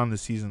 for 10 on the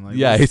season.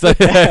 Like, he's like,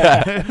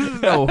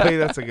 there's no way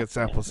that's a good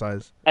sample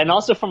size. And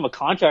also from a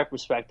contract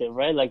perspective,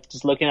 right? Like,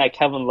 just looking at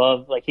Kevin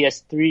Love, like, he has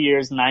 3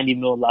 years, $90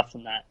 million left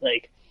in that.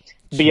 Like,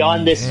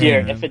 beyond this year,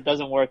 if it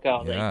doesn't work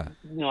out, like,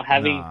 you know,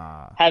 having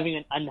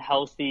an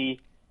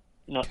unhealthy,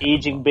 you know,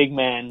 aging big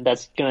man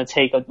that's gonna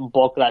take a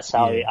bulk of that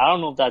salary. I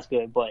don't know if that's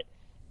good, but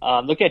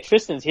look at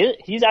Tristan's.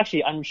 He's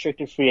actually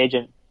unrestricted free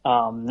agent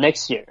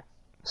next year.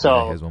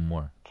 So he has one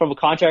more. From a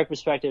contract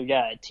perspective,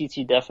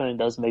 TT definitely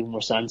does make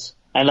more sense.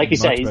 And like you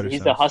said,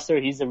 he's the hustler,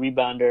 he's the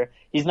rebounder.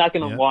 He's not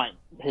gonna want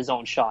his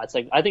own shots.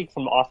 Like, I think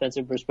from an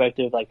offensive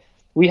perspective, like,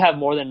 we have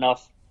more than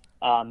enough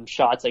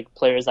shots, like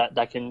players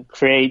that can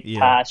create,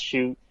 pass,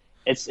 shoot.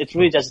 It's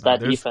really just that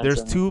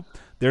defense.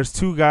 There's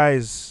two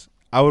guys.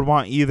 I would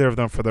want either of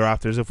them for the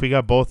Raptors. If we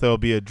got both, it'll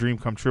be a dream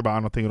come true, but I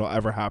don't think it'll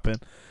ever happen.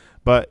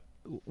 But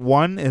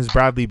one is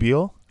Bradley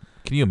Beal.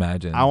 Can you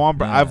imagine?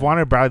 I've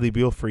wanted Bradley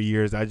Beal for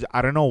years.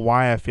 I don't know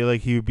why I feel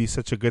like he would be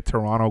such a good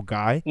Toronto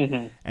guy,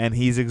 and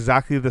he's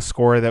exactly the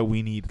scorer that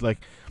we need. Like,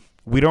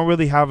 we don't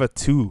really have a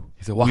 2.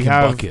 He's a walking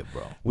bucket,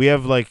 bro. We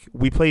have, like,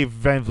 we play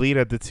Van Vliet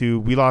at the 2.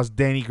 We lost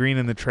Danny Green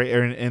in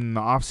the in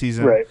the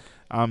offseason. Right.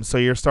 So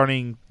you're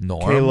starting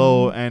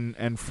Kalo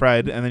and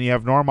Fred, and then you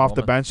have Norm off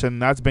the bench,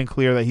 and that's been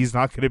clear that he's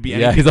not going to be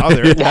anything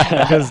other.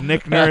 Because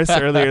Nick Nurse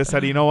earlier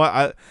said, you know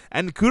what?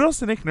 And kudos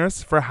to Nick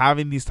Nurse for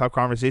having these tough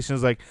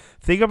conversations. Like,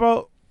 think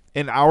about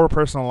in our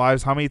personal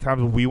lives how many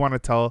times we want to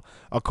tell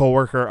a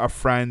coworker, a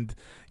friend,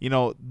 you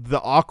know, the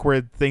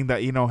awkward thing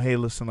that, you know, hey,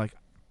 listen, like,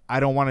 I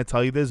don't want to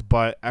tell you this,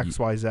 but X,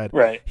 Y, Z.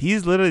 Right.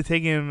 He's literally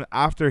taking him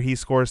after he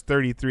scores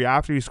 33,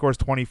 after he scores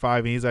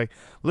 25, and he's like,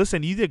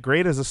 listen, you did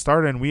great as a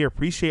starter, and we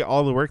appreciate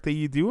all the work that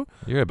you do.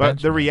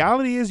 But the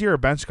reality is you're a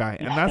bench guy,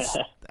 and that's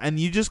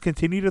and you just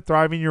continue to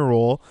thrive in your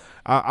role.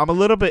 I'm a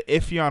little bit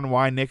iffy on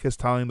why Nick is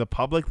telling the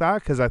public that,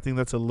 because I think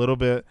that's a little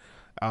bit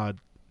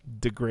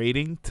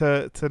degrading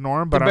to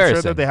Norm, but I'm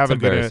sure that they have a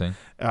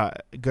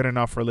good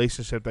enough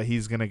relationship that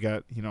he's gonna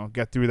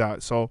get through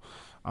that. So,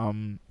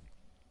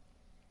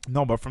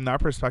 no, but from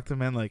that perspective,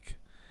 man, like,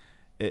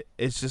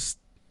 it's just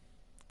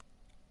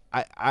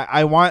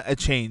I want a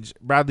change.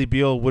 Bradley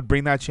Beal would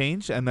bring that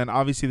change, and then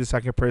obviously the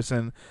second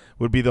person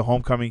would be the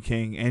homecoming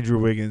king, Andrew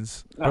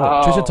Wiggins.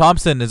 Tristan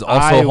Thompson is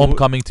also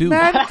homecoming too.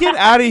 Man, get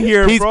out of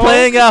here, He's bro.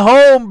 playing at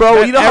home, bro.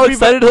 Man, you know how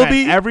excited he'll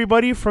be?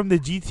 Everybody from the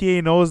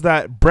GTA knows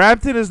that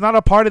Brampton is not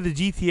a part of the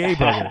GTA,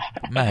 brother.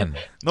 Man.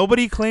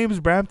 Nobody claims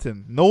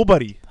Brampton.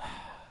 Nobody.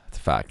 It's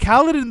a fact.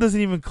 Caledon doesn't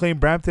even claim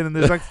Brampton, and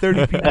there's like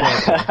 30 people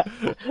out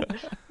there.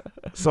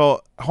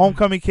 So,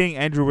 homecoming king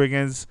Andrew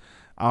Wiggins,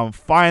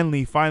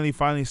 finally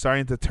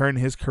starting to turn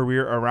his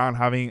career around,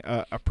 having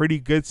a pretty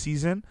good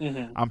season.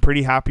 I'm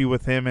pretty happy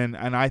with him,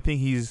 and I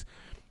think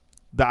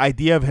the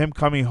idea of him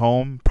coming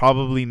home,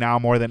 probably now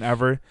more than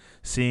ever,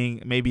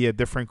 seeing maybe a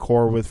different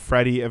core with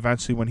Freddie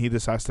eventually when he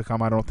decides to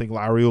come. I don't think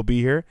Lowry will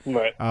be here.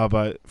 Right.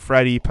 But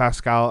Freddie,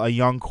 Pascal, a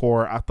young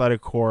core,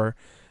 athletic core,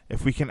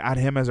 if we can add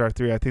him as our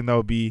 3, I think that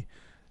would be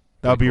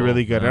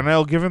really good. Yeah. And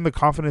it'll give him the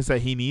confidence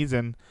that he needs,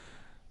 and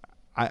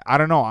I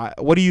don't know.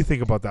 What do you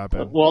think about that,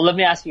 Ben? Well, let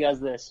me ask you guys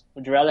this.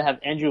 Would you rather have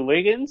Andrew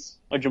Wiggins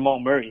or Jamal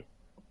Murray?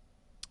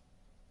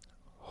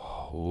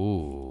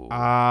 Ooh.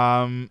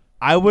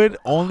 I would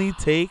only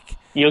take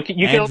You can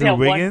Andrew only have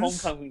Wiggins,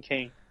 one homecoming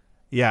king.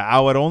 Yeah, I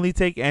would only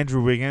take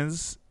Andrew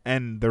Wiggins,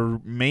 and the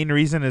main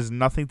reason is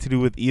nothing to do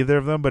with either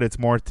of them, but it's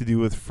more to do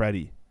with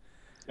Freddie.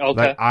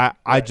 Okay. Like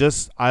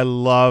I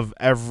love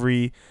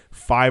every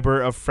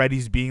fiber of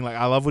Freddie's being. Like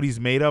I love what he's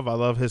made of. I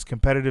love his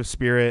competitive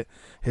spirit,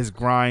 his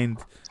grind,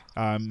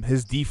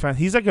 his defense.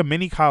 He's like a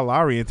mini Kyle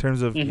Lowry in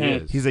terms of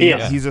he's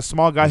a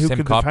small guy who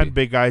can defend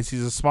big guys.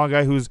 He's a small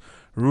guy who's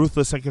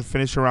ruthless and can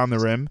finish around the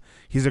rim.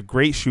 He's a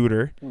great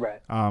shooter.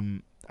 Right.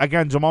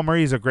 Again, Jamal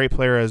Murray is a great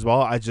player as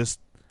well.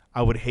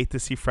 I would hate to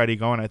see Freddie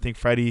go, and I think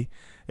Freddie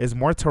is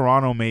more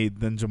Toronto made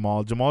than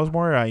Jamal. Jamal is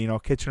more,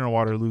 Kitchener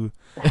Waterloo.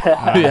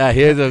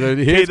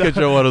 Here's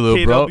Kitchener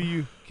Waterloo, bro.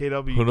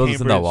 KW. Who knows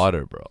what's in that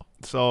water, bro?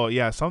 So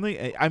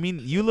something. I mean,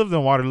 you lived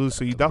in Waterloo,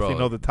 so you definitely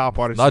know the top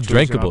water. Not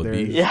drinkable,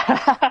 dude.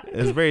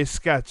 It's very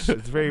sketch.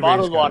 It's very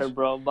bottled very water,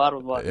 bro.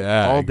 Bottled water.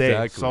 Yeah, all day.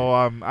 Exactly. So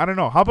I don't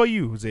know. How about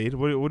you, Zaid?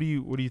 What do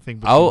you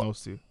think between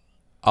those two?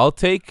 I'll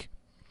take.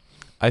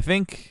 I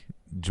think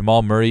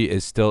Jamal Murray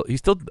he's still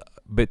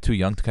a bit too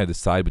young to kind of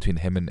decide between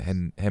him and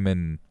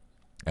Andrew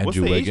What's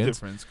the Wiggins. age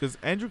difference? Because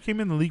Andrew came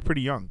in the league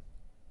pretty young.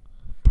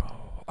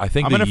 I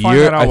think the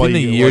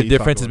year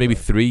difference is maybe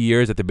 3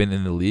 years that they've been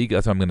in the league.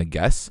 That's what I'm gonna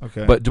guess.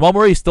 Okay. But Jamal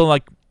Murray is still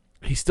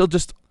he's still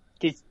just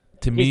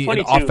to me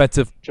an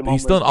offensive.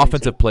 He's still an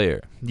offensive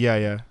player.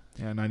 Yeah,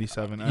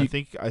 97. I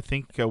think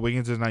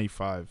Wiggins is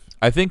 95.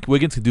 I think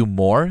Wiggins can do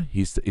more.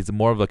 He's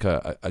more of like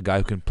a guy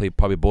who can play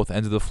probably both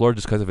ends of the floor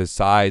just because of his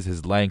size,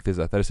 his length, his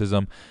athleticism.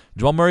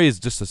 Jamal Murray is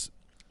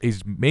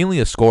he's mainly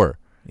a scorer,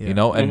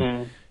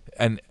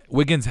 and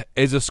Wiggins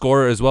is a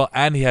scorer as well,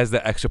 and he has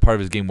the extra part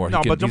of his game where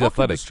but he's Jamal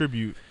athletic. Can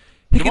distribute.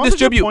 He can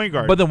distribute, point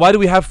guard. but then why do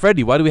we have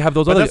Freddie? Why do we have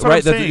those other guys?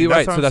 Right,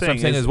 So that's what I'm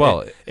saying as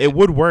well. It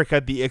would work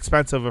at the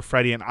expense of a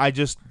Freddie, and I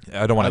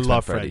don't want to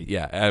love Freddie.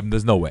 Yeah,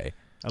 there's no way.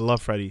 I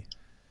love Freddie.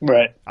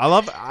 Right.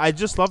 I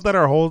just love that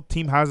our whole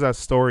team has that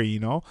story,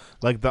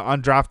 like the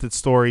undrafted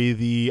story,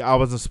 the I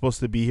wasn't supposed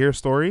to be here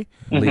story,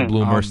 late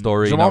bloomer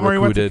story. Jamal Murray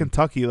went to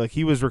Kentucky, like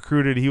he was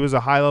recruited. He was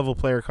a high level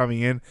player coming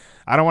in.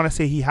 I don't want to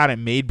say he had it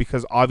made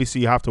because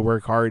obviously you have to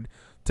work hard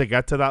to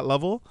get to that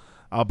level.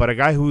 But a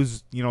guy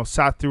who's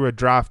sat through a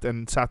draft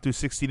and sat through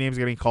 60 names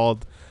getting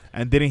called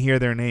and didn't hear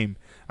their name.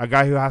 A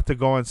guy who had to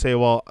go and say,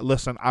 well,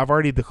 listen, I've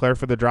already declared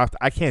for the draft.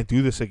 I can't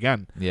do this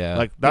again. Yeah.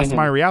 Like, that's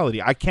my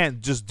reality. I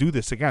can't just do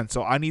this again.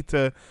 So I need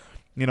to,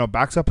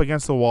 backs up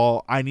against the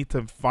wall. I need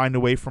to find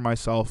a way for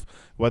myself,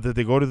 whether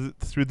they go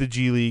through the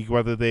G League,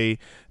 whether they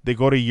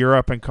go to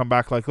Europe and come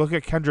back. Like, look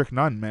at Kendrick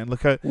Nunn, man.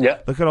 Look at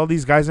all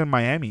these guys in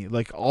Miami.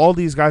 Like, all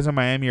these guys in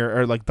Miami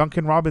are like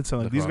Duncan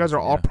Robinson. Like, these guys are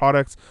all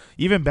products.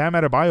 Even Bam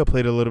Adebayo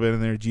played a little bit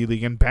in their G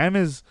League. And Bam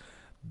is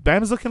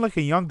looking like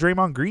a young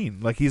Draymond Green.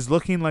 Like, he's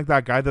looking like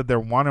that guy that they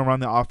want to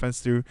run the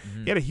offense through.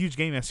 He had a huge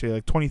game yesterday,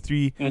 like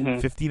 23,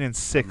 15, and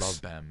 6. I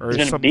love Bam. Or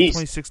something,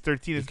 26,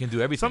 13. He can do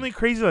everything. Something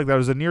crazy like that. It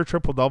was a near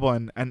triple-double.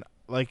 And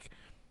like,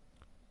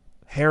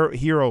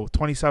 Hero,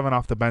 27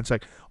 off the bench.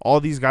 Like,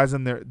 all these guys,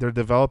 they're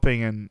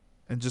developing and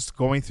just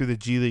going through the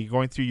G League,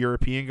 going through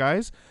European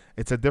guys.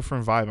 It's a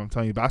different vibe. I'm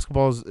telling you,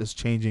 basketball is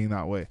changing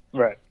that way.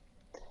 Right.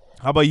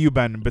 How about you,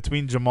 Ben,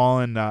 between Jamal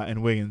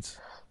and Wiggins?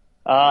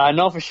 I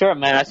know for sure,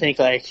 man. I think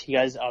you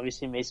guys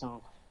obviously made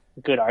some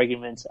good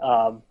arguments.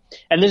 And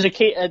there's I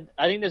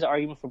think there's an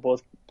argument for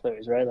both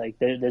players, right? Like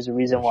there's a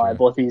reason why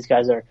both of these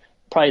guys are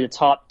probably the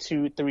top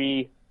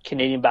 2-3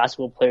 Canadian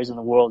basketball players in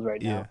the world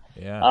right now.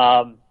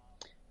 Yeah.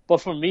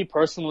 But for me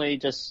personally,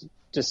 just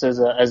as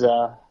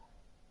a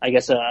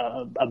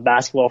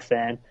basketball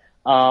fan,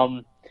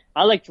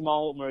 I like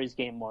Jamal Murray's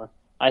game more.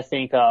 I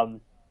think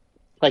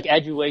like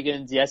Andrew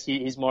Wiggins, yes,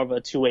 he's more of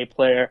a two-way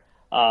player.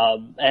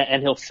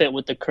 And he'll fit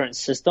with the current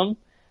system.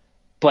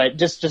 But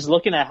just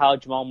looking at how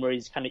Jamal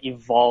Murray's kind of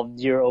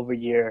evolved year over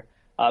year,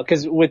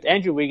 because with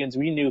Andrew Wiggins,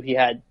 we knew he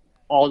had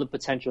all the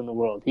potential in the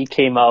world. He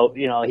came out,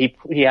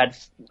 he had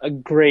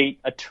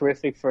a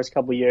terrific first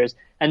couple of years,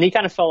 and he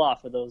kind of fell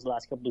off for those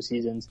last couple of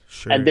seasons.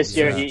 Sure, and this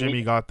year,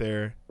 Jimmy got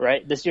there.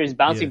 Right, this year he's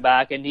bouncing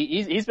back, and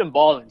he's been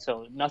balling.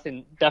 So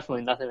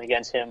definitely nothing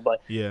against him.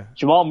 But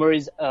Jamal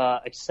Murray's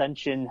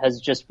ascension has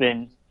just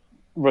been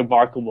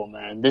remarkable,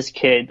 man. This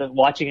kid, I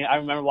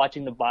remember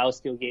watching the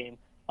BioSteel game,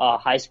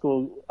 high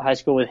school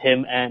with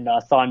him and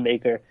Thon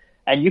Maker,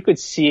 and you could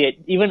see it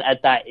even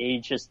at that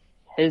age. Just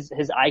his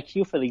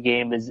IQ for the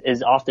game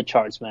is off the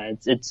charts, man.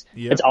 It's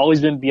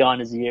always been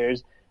beyond his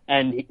years,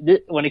 and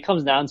when it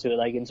comes down to it,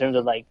 like in terms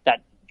of like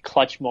that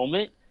clutch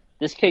moment,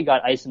 this kid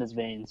got ice in his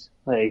veins.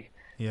 Like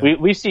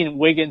we've seen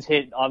Wiggins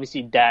hit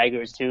obviously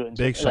daggers too, and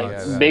big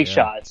shots, big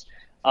shots.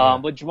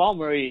 But Jamal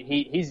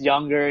Murray, he's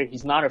younger.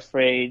 He's not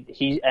afraid.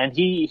 He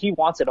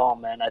wants it all,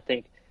 man. I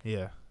think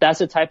that's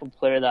the type of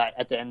player that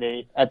at the end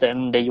of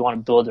the day you want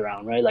to build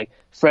around, right? Like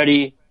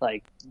Freddie,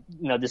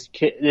 this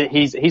kid,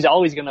 he's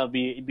always gonna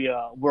be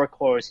a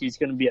workhorse. He's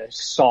gonna be a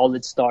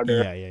solid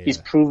starter. He's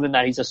proven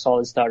that he's a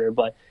solid starter,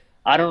 but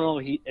I don't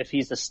know if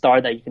he's the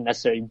star that you can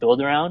necessarily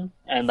build around.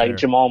 And like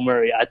Jamal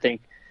Murray, I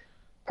think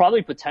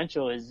probably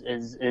potential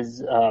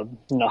is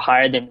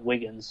higher than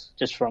Wiggins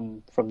just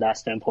from that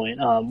standpoint.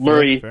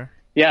 Murray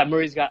Yeah,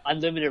 Murray's got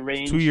unlimited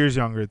range. 2 years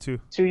younger too.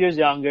 2 years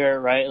younger,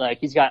 right? Like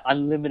he's got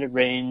unlimited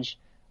range,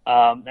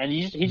 and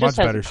he just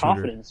has the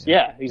confidence.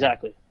 Yeah,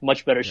 exactly.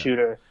 Much better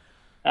shooter.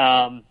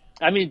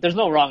 I mean, there's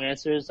no wrong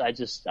answers. I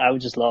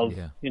would just love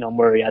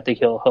Murray. I think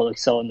he'll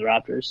excel in the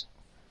Raptors.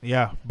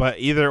 Yeah, but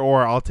either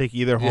or, I'll take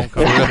either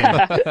homecoming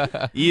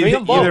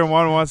game. Either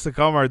one wants to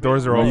come, our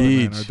doors are open.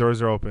 Man. Our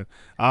doors are open.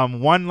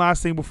 One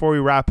last thing before we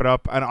wrap it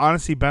up, and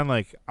honestly, Ben,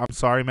 like, I'm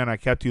sorry, man, I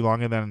kept you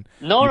longer than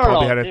you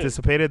probably had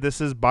anticipated.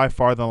 This is by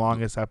far the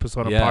longest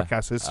episode of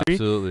podcast history.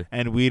 Absolutely.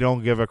 And we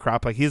don't give a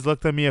crap. Like, he's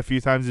looked at me a few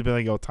times and been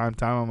like, yo, time.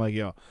 I'm like,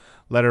 yo,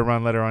 let her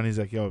run. He's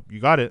like, yo, you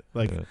got it.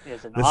 Like,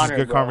 this is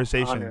good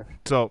conversation.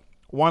 So,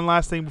 one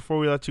last thing before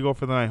we let you go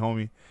for the night,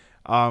 homie.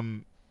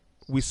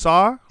 We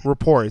saw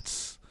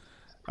reports.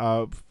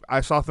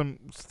 I saw them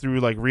through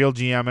like Real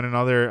GM and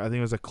another. I think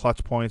it was a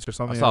Clutch Points or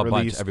something. I saw a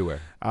bunch everywhere.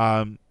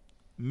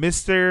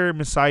 Mr.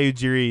 Masai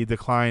Ujiri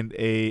declined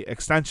a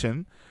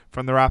extension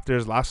from the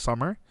Raptors last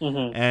summer,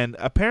 and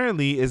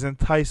apparently is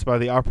enticed by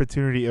the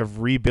opportunity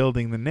of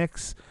rebuilding the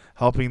Knicks,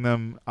 helping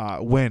them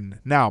win.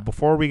 Now,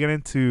 before we get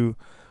into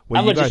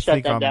what you guys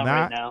think on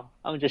that, I'm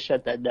gonna just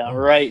shut that down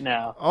right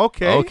now.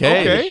 Okay. I'm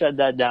gonna just shut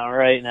that down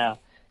right now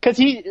because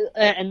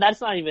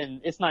that's not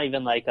even. It's not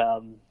even like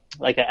an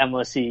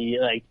MLSE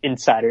like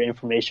insider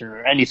information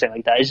or anything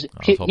like that.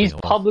 He's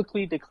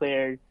publicly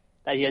declared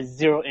that he has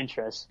zero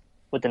interest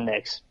with the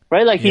Knicks,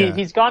 right? Like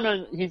he's gone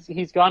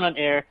on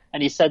air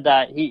and he said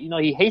that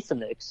he hates the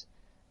Knicks.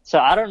 So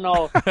I don't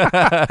know.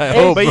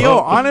 But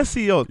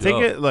honestly, take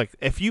it. Look,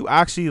 if you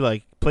actually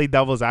like play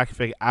devil's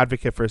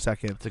advocate for a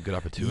second, it's a good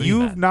opportunity.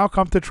 You've now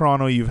come to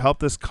Toronto. You've helped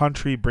this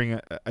country bring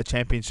a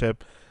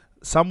championship.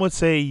 Some would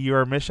say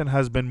your mission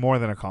has been more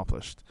than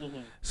accomplished.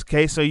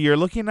 Okay, so you're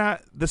looking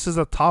at this is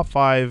a top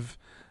 5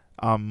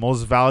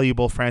 most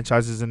valuable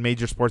franchises in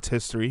major sports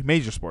history.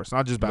 Major sports,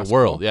 not just basketball.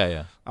 The world,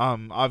 yeah.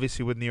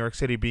 Obviously, with New York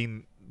City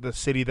being the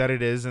city that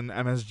it is and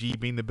MSG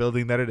being the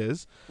building that it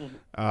is,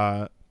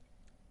 the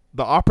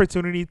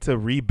opportunity to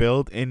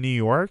rebuild in New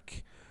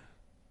York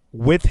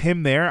with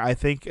him there, I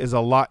think, is a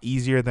lot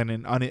easier than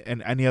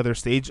in any other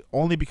stage,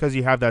 only because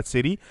you have that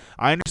city.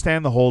 I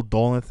understand the whole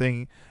Dolan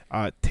thing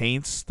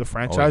taints the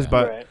franchise,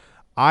 but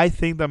I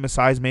think that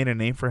Masai's made a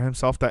name for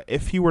himself that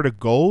if he were to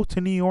go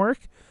to New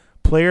York,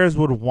 players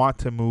would want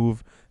to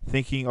move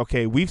thinking,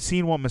 okay, we've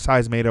seen what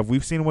Masai's made of.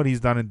 We've seen what he's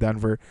done in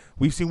Denver.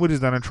 We've seen what he's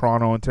done in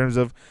Toronto in terms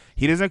of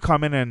he doesn't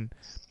come in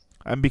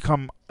and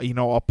become,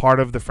 a part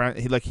of the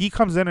franchise. Like, he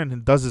comes in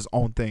and does his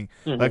own thing.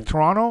 Like,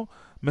 Toronto,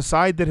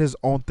 Masai did his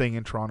own thing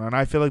in Toronto, and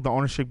I feel like the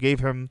ownership gave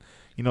him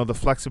the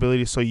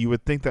flexibility. So you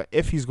would think that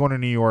if he's going to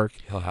New York,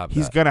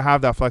 he's going to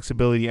have that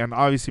flexibility. And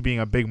obviously being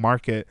a big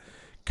market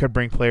could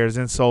bring players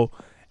in. So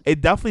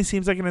it definitely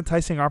seems like an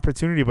enticing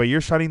opportunity, but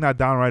you're shutting that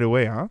down right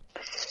away, huh?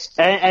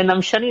 And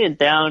I'm shutting it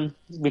down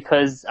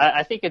because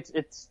I think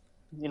it's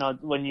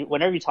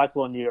whenever you talk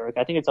about New York,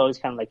 I think it's always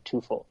kind of like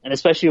twofold. And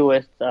especially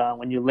with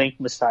when you link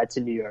Masai to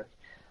New York.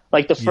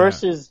 Like the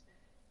first is,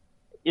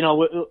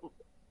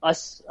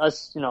 us,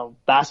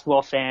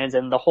 basketball fans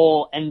and the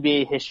whole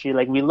NBA history,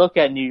 like we look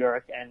at New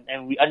York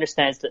and we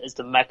understand it's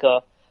the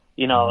mecca,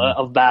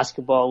 of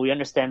basketball. We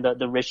understand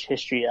the rich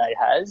history that it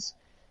has.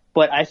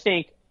 But I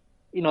think,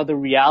 the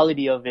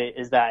reality of it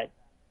is that,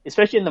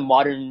 especially in the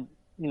modern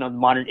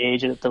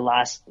age, the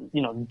last,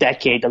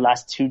 decade, the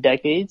last 2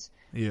 decades,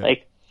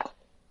 like,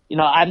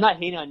 I'm not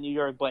hating on New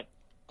York, but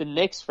the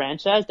Knicks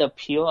franchise, the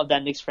appeal of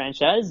that Knicks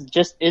franchise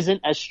just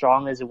isn't as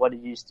strong as what it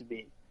used to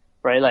be,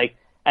 right? Like,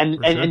 and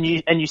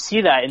you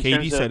see that in terms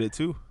of... KD said it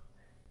too.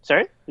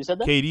 Sorry? Who said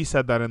that? KD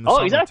said that in the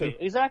summer too.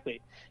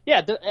 Exactly.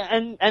 Yeah,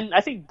 and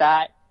I think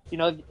that,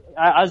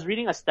 I was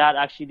reading a stat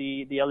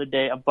actually the other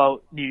day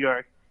about New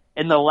York.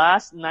 In the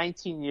last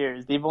 19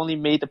 years, they've only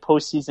made the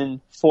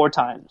postseason 4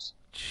 times.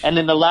 And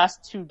in the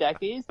last 2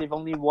 decades, they've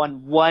only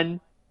won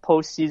 1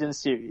 postseason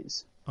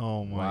series.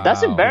 Oh my!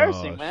 That's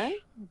embarrassing, man.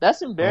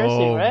 That's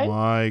embarrassing, right? Oh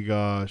my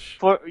gosh!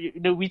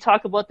 We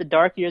talk about the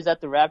dark years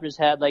that the Raptors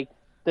had. Like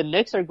the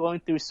Knicks are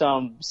going through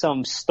some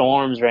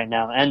storms right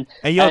now, and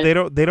they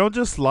don't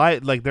just lie.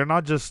 Like they're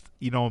not just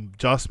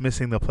just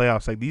missing the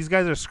playoffs. Like these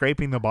guys are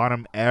scraping the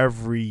bottom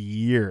every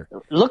year.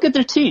 Look at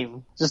their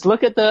team. Just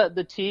look at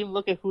the team.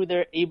 Look at who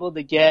they're able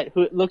to get.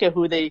 Look at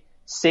who they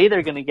say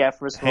they're going to get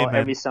first of all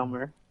every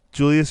summer.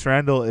 Julius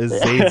Randle is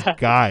Zayd's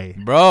guy,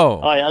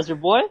 bro. Oh yeah, that's your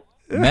boy.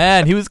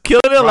 Man, he was killing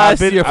it last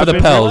year for the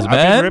Pels, man.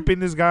 I've been ripping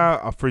this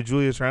guy for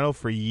Julius Randle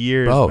for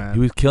years, man. He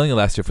was killing it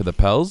last year for the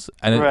Pels.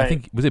 And I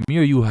think, was it me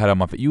or you had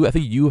him on? I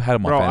think you had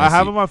him on fantasy. I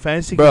have him on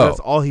fantasy because that's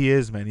all he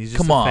is, man. He's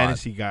just a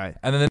fantasy guy.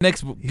 And then the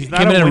Knicks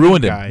came in and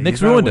ruined him.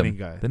 Knicks ruined him.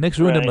 The Knicks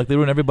ruined him like they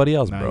ruined everybody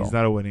else, bro. He's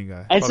not a winning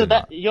guy. And so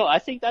I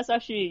think that's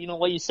actually,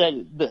 what you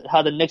said,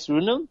 how the Knicks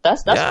ruined him.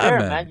 That's fair,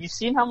 man. You've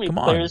seen how many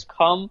players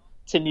come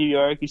to New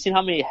York. You've seen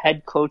how many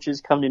head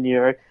coaches come to New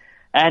York.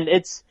 And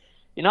it's,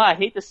 I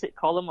hate to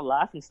call them a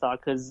laughing stock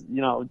because,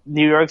 New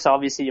York's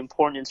obviously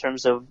important in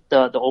terms of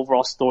the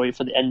overall story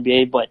for the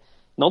NBA, but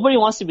nobody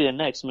wants to be the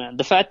Knicks, man.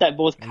 The fact that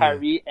both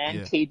Kyrie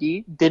and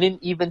KD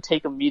didn't even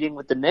take a meeting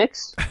with the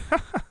Knicks,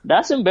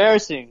 that's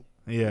embarrassing.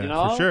 Yeah, You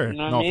know? for sure. You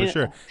know what No, I mean? for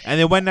sure. And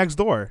they went next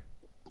door.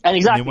 And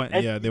exactly.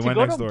 They went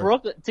next door.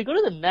 To go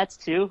to the Mets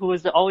too, who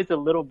is always the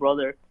little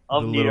brother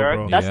of New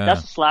York. Bro.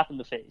 That's a slap in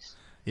the face.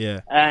 Yeah.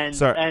 And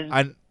Sorry.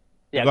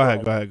 yeah, go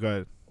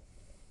ahead.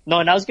 No,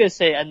 and I was gonna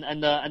say, and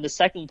the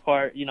second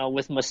part,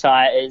 with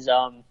Masai is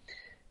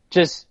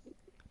just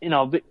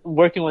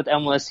working with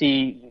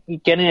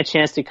MLSE, getting a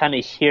chance to kind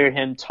of hear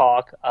him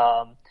talk.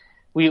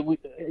 We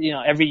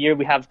every year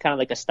we have kind of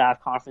like a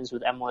staff conference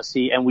with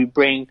MLSE, and we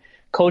bring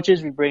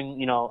coaches, we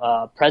bring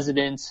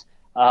presidents.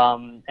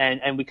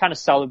 And we kind of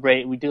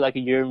celebrate. We do like a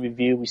year in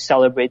review. We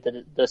celebrate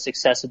the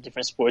success of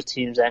different sports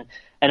teams, and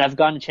I've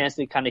gotten a chance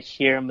to kind of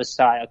hear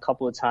Masai a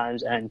couple of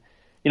times. And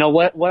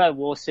what I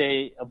will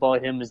say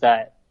about him is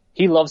that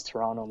he loves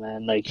Toronto,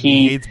 man. Like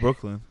he hates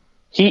Brooklyn.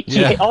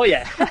 Oh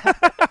yeah.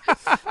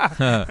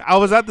 I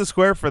was at the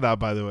Square for that,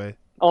 by the way.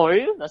 Oh, are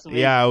you? That's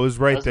amazing. Yeah, I was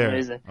right there.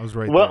 Amazing. I was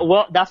right there.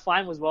 Well, that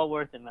fine was well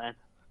worth it, man.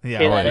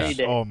 Yeah,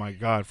 oh my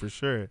God, for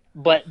sure.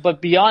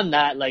 But beyond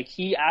that, like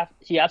he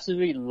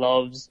absolutely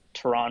loves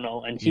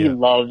Toronto and he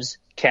loves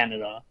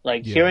Canada.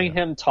 Like hearing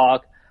him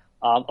talk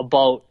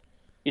about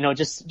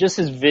just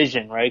his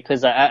vision, right?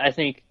 Because I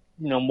think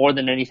more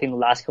than anything, the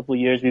last couple of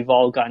years we've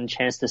all gotten a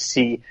chance to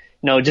see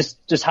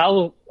just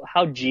how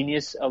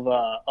genius of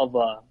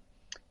a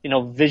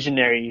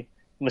visionary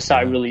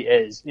Masai really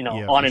is.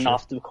 On and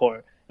off the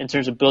court in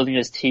terms of building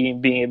his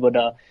team, being able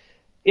to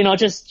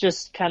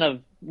just kind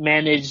of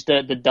manage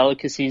the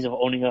delicacies of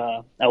owning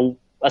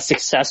a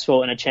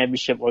successful and a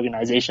championship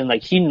organization.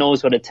 Like he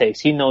knows what it takes.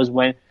 He knows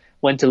when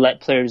to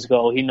let players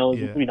go. He knows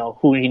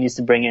who he needs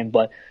to bring in.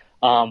 But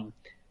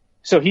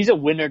so he's a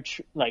winner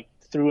like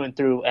through and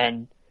through.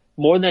 And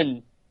more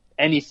than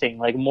anything,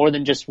 like more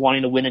than just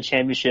wanting to win a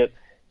championship,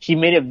 he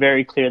made it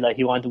very clear that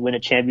he wanted to win a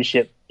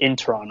championship in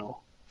Toronto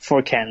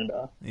for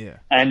Canada. Yeah,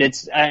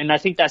 and I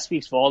think that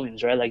speaks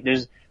volumes, right? Like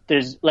there's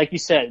like you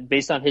said,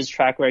 based on his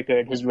track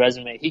record, his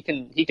resume, he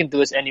can do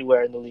this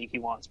anywhere in the league he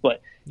wants,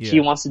 but he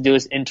wants to do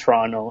this in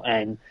Toronto,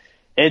 and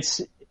it's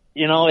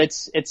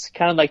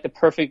kind of like the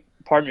perfect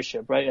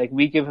partnership, right? Like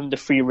we give him the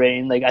free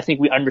reign. Like I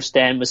think we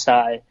understand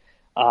Masai,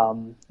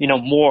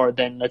 more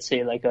than let's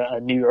say like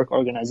a New York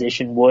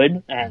organization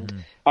would,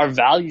 and our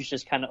values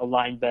just kind of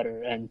align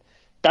better, and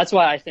that's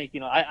why I think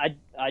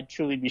I'd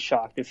truly be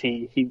shocked if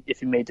he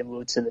made the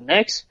move to the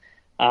Knicks.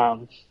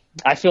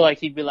 I feel like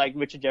he'd be like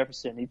Richard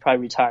Jefferson. He'd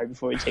probably retire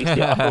before he takes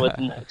the offer with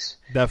the Knicks.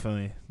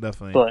 Definitely.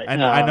 But,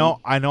 and I know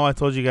I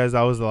told you guys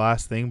that was the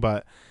last thing,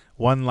 but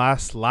one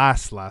last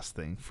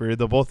thing for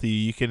the both of you.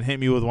 You can hit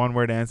me with one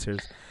word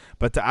answers.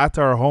 But to add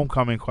to our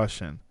homecoming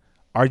question,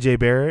 RJ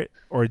Barrett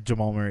or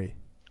Jamal Murray?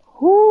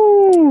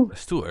 Woo!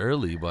 It's too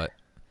early, but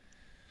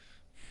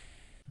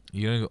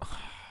you're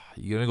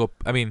gonna go.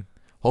 I mean,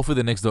 hopefully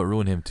the Knicks don't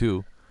ruin him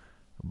too.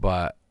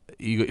 But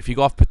if you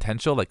go off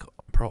potential, like.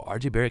 Bro,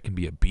 RJ Barrett can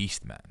be a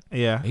beast, man.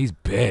 Yeah, he's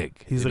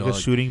big. He's like a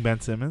shooting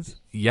Ben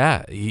Simmons.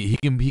 Yeah, he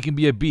can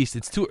be a beast.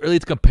 It's too early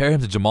to compare him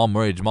to Jamal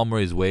Murray. Jamal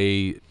Murray is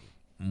way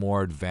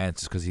more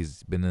advanced because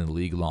he's been in the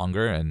league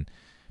longer and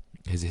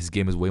his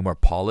game is way more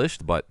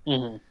polished. But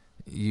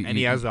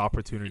he has the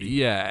opportunity.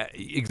 Yeah,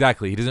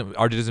 exactly.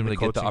 RJ doesn't really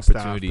get the Staff,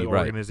 opportunity. the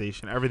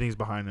organization, everything's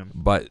behind him.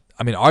 But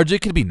I mean,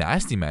 RJ could be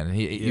nasty, man.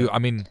 I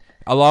mean,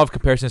 a lot of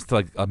comparisons to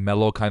like a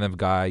mellow kind of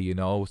guy,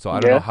 So I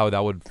don't know how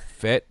that would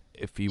fit.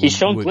 He's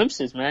shown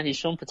glimpses, man. He's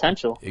shown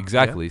potential.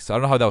 Exactly. So I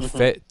don't know how that would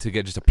fit to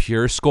get just a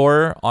pure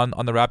scorer on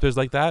the Raptors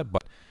like that.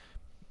 But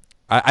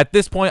at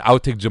this point, I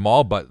would take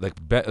Jamal. But like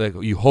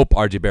you hope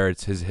RJ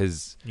Barrett's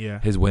his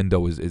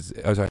window is his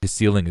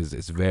ceiling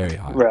is very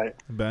high. Right.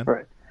 Ben.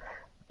 Right.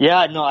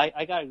 Yeah. No,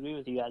 I gotta agree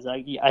with you guys.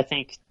 I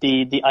think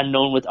the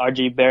unknown with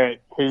RJ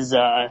Barrett,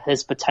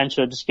 his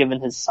potential, just given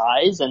his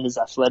size and his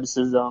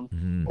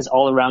athleticism, his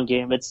all around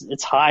game,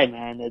 it's high,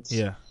 man.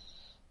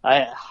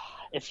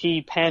 If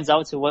he pans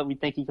out to what we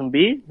think he can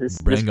be, this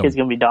kid's going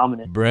to be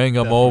dominant. Bring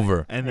him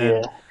over. And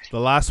then the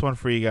last one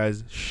for you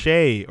guys,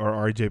 Shea or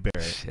RJ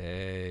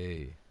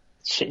Barrett?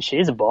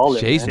 Shay's a baller.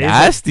 Shay's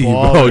nasty,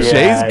 bro.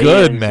 Shay's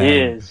good,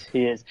 man.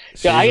 He is.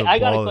 Yeah, I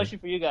got a question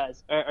for you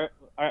guys.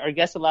 Are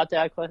guests allowed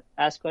to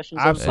ask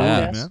questions?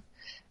 Absolutely, man.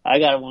 I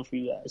got one for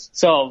you guys.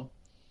 So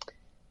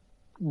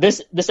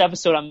this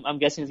episode, I'm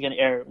guessing, is going to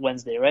air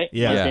Wednesday, right?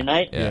 Yeah. Wednesday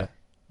night? Yeah.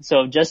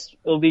 So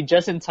it'll be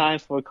just in time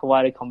for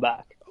Kawhi to come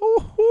back.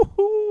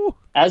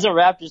 As a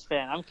Raptors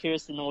fan, I'm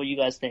curious to know what you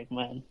guys think,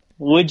 man.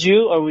 Would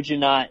you or would you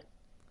not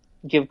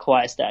give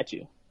Kawhi a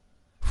statue?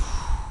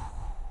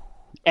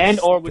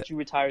 Or would you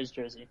retire his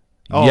jersey?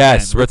 Oh,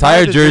 yes, man.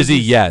 Retire jersey,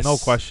 yes. No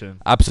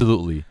question.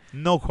 Absolutely.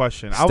 No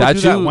question. I would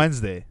do that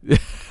Wednesday.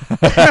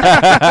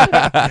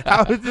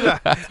 I would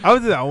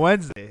do that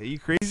Wednesday. Are you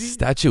crazy?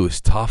 Statue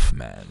is tough,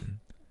 man.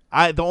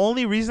 The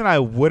only reason I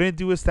wouldn't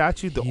do a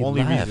statue,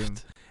 reason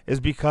is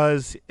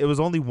because it was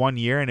only 1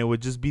 year and it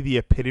would just be the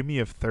epitome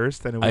of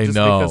thirst and it would make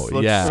us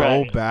look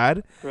so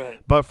bad. Right.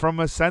 But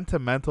from a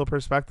sentimental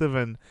perspective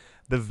and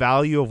the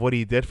value of what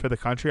he did for the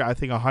country, I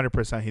think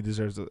 100% he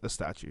deserves a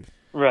statue.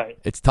 Right.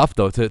 It's tough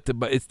though,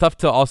 but it's tough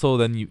to also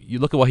then you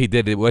look at what he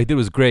did. What he did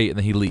was great, and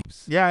then he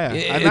leaves. Yeah.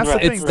 And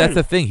that's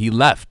the thing. He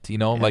left.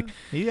 Like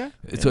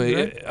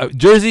so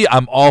Jersey.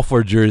 I'm all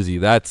for Jersey.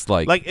 That's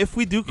like if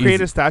we do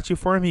create a statue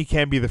for him, he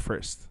can't be the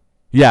first.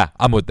 Yeah,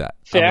 I'm with that.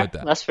 Fair. I'm with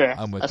that. That's fair.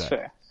 I'm with That's that.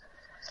 fair.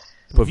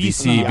 Put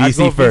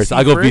VC first.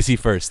 I go VC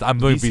first. I'm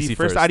doing VC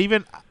first. I'd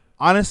even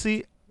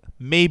honestly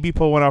maybe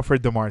put one out for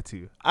DeMar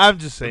too. I'm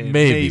just saying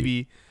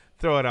maybe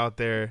throw it out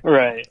there.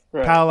 Right.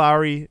 Kyle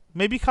Lowry.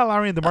 Maybe Kyle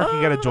Lowry and DeMar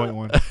can get a joint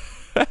one.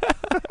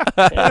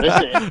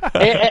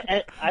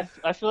 I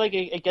feel like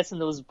it gets in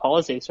those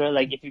politics, right?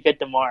 Like if you get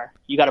DeMar,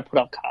 you got to put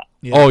up Kyle.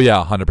 Yeah. Oh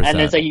yeah, 100%. And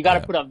it's like you got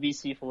to put up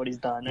VC for what he's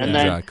done. And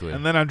exactly.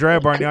 Then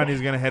Andrea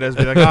Bargnani's gonna hit us,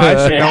 be like, "Oh,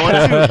 I should know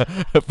one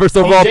too." First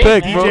of all,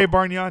 pick DJ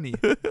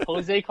Bargnani.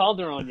 Jose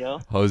Calderon, yo.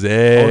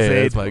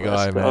 Jose, that's my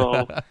guy,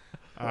 man.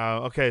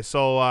 Okay,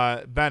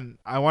 so Ben,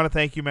 I want to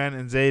thank you, man,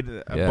 and Zaid.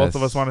 Both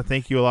of us want to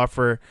thank you a lot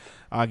for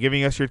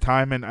giving us your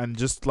time and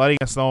just letting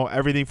us know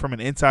everything from an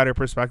insider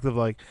perspective.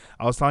 Like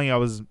I was telling you, I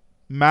was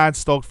mad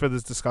stoked for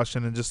this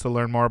discussion and just to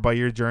learn more about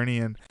your journey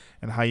and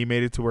how you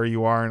made it to where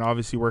you are, and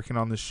obviously working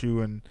on the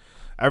shoe and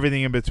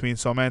everything in between.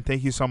 So, man,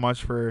 thank you so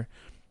much for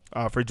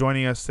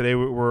joining us today.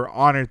 We're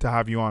honored to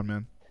have you on,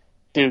 man.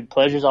 Dude,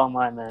 pleasure's all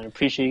mine, man.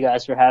 Appreciate you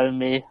guys for having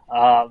me.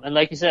 And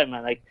like you said,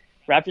 man, like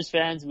Raptors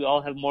fans, we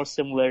all have more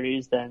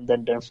similarities than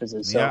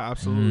differences. So. Yeah,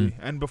 absolutely.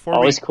 And before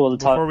always cool to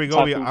talk. Before we go,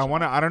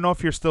 I don't know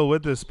if you're still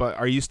with us, but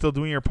are you still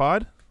doing your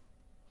pod?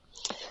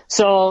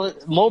 So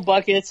Mo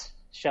Buckets,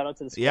 shout out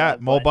to the squad. Yeah,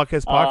 Mo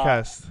Buckets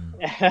podcast.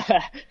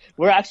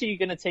 We're actually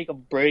gonna take a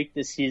break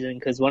this season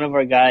because one of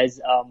our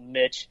guys,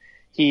 Mitch,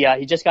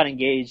 he just got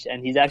engaged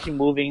and he's actually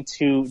moving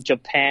to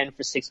Japan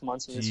for 6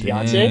 months with his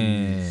fiance.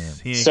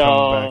 He ain't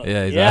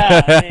coming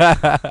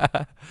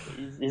back.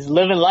 He's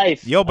living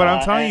life. Yo, but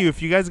I'm telling you,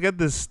 if you guys get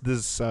this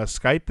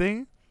Skype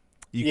thing,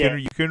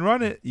 you can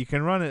run it. You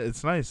can run it.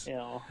 It's nice.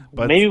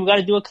 But maybe we got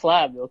to do a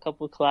collab, a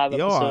couple of collab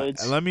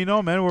episodes. Let me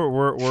know, man.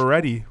 We're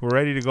ready. We're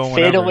ready to go.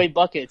 Fadeaway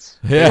buckets.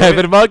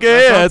 Fade bucket.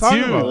 Yeah, that's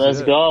huge.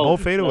 Let's go. No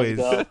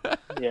fadeaways.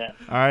 Yeah.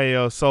 All right,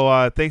 yo.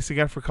 So thanks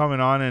again for coming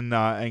on,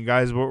 and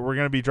guys, we're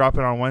gonna be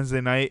dropping on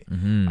Wednesday night.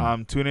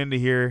 Tune in to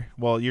hear.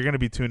 Well, you're gonna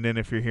be tuned in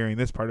if you're hearing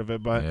this part of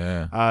it.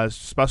 But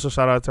special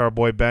shout out to our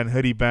boy Ben,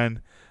 Hoodie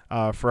Ben,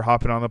 for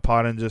hopping on the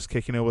pod and just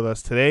kicking it with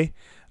us today.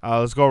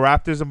 Let's go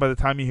Raptors, and by the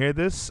time you hear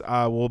this,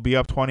 we'll be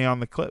up 20 on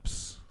the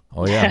Clips.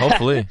 Oh yeah,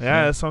 hopefully.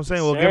 Yeah, that's what I'm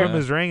saying. We'll give him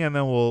his ring, and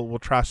then we'll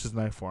trash his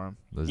knife for him.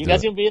 You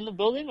guys gonna be in the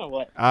building or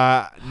what?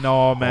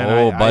 No,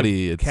 man.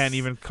 Buddy, I can't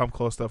even come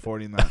close to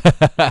affording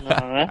that.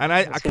 And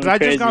I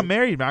just got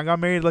married, man. I got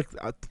married like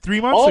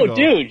 3 months ago. Oh,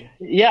 dude.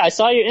 Yeah, I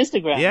saw your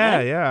Instagram.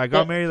 Yeah. I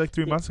got married like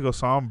 3 months ago,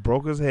 so I'm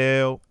broke as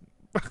hell.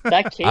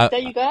 That cake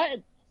that you got?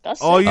 You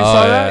saw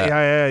that?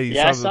 Yeah.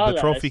 You saw the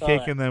trophy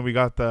cake, and then we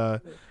got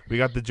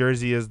the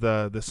jersey as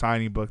the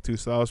signing book too.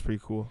 So that was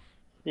pretty cool.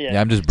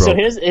 Yeah, I'm just broke. So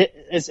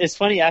it's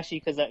funny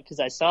actually because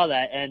I saw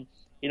that, and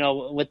you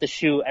know, with the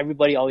shoe,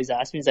 everybody always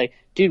asks me, it's like,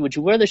 dude, would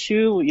you wear the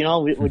shoe? You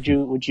know, would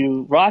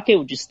you rock it?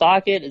 Would you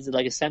stock it? Is it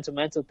like a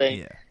sentimental thing?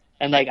 Yeah.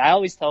 And like I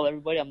always tell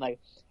everybody, I'm like,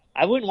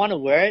 I wouldn't want to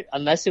wear it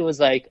unless it was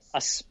like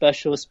a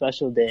special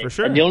day. For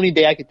sure. And the only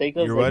day I could think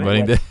of your was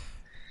wedding day.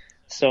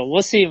 So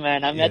we'll see,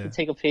 man. I'm going to have to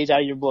take a page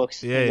out of your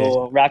books. And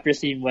go Raptors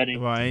team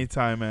wedding. Well,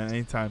 anytime, man.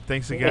 Anytime.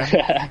 Thanks again.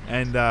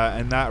 and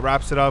that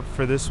wraps it up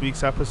for this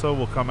week's episode.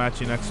 We'll come at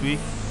you next week.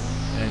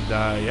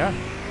 And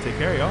take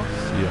care, y'all.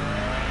 See ya.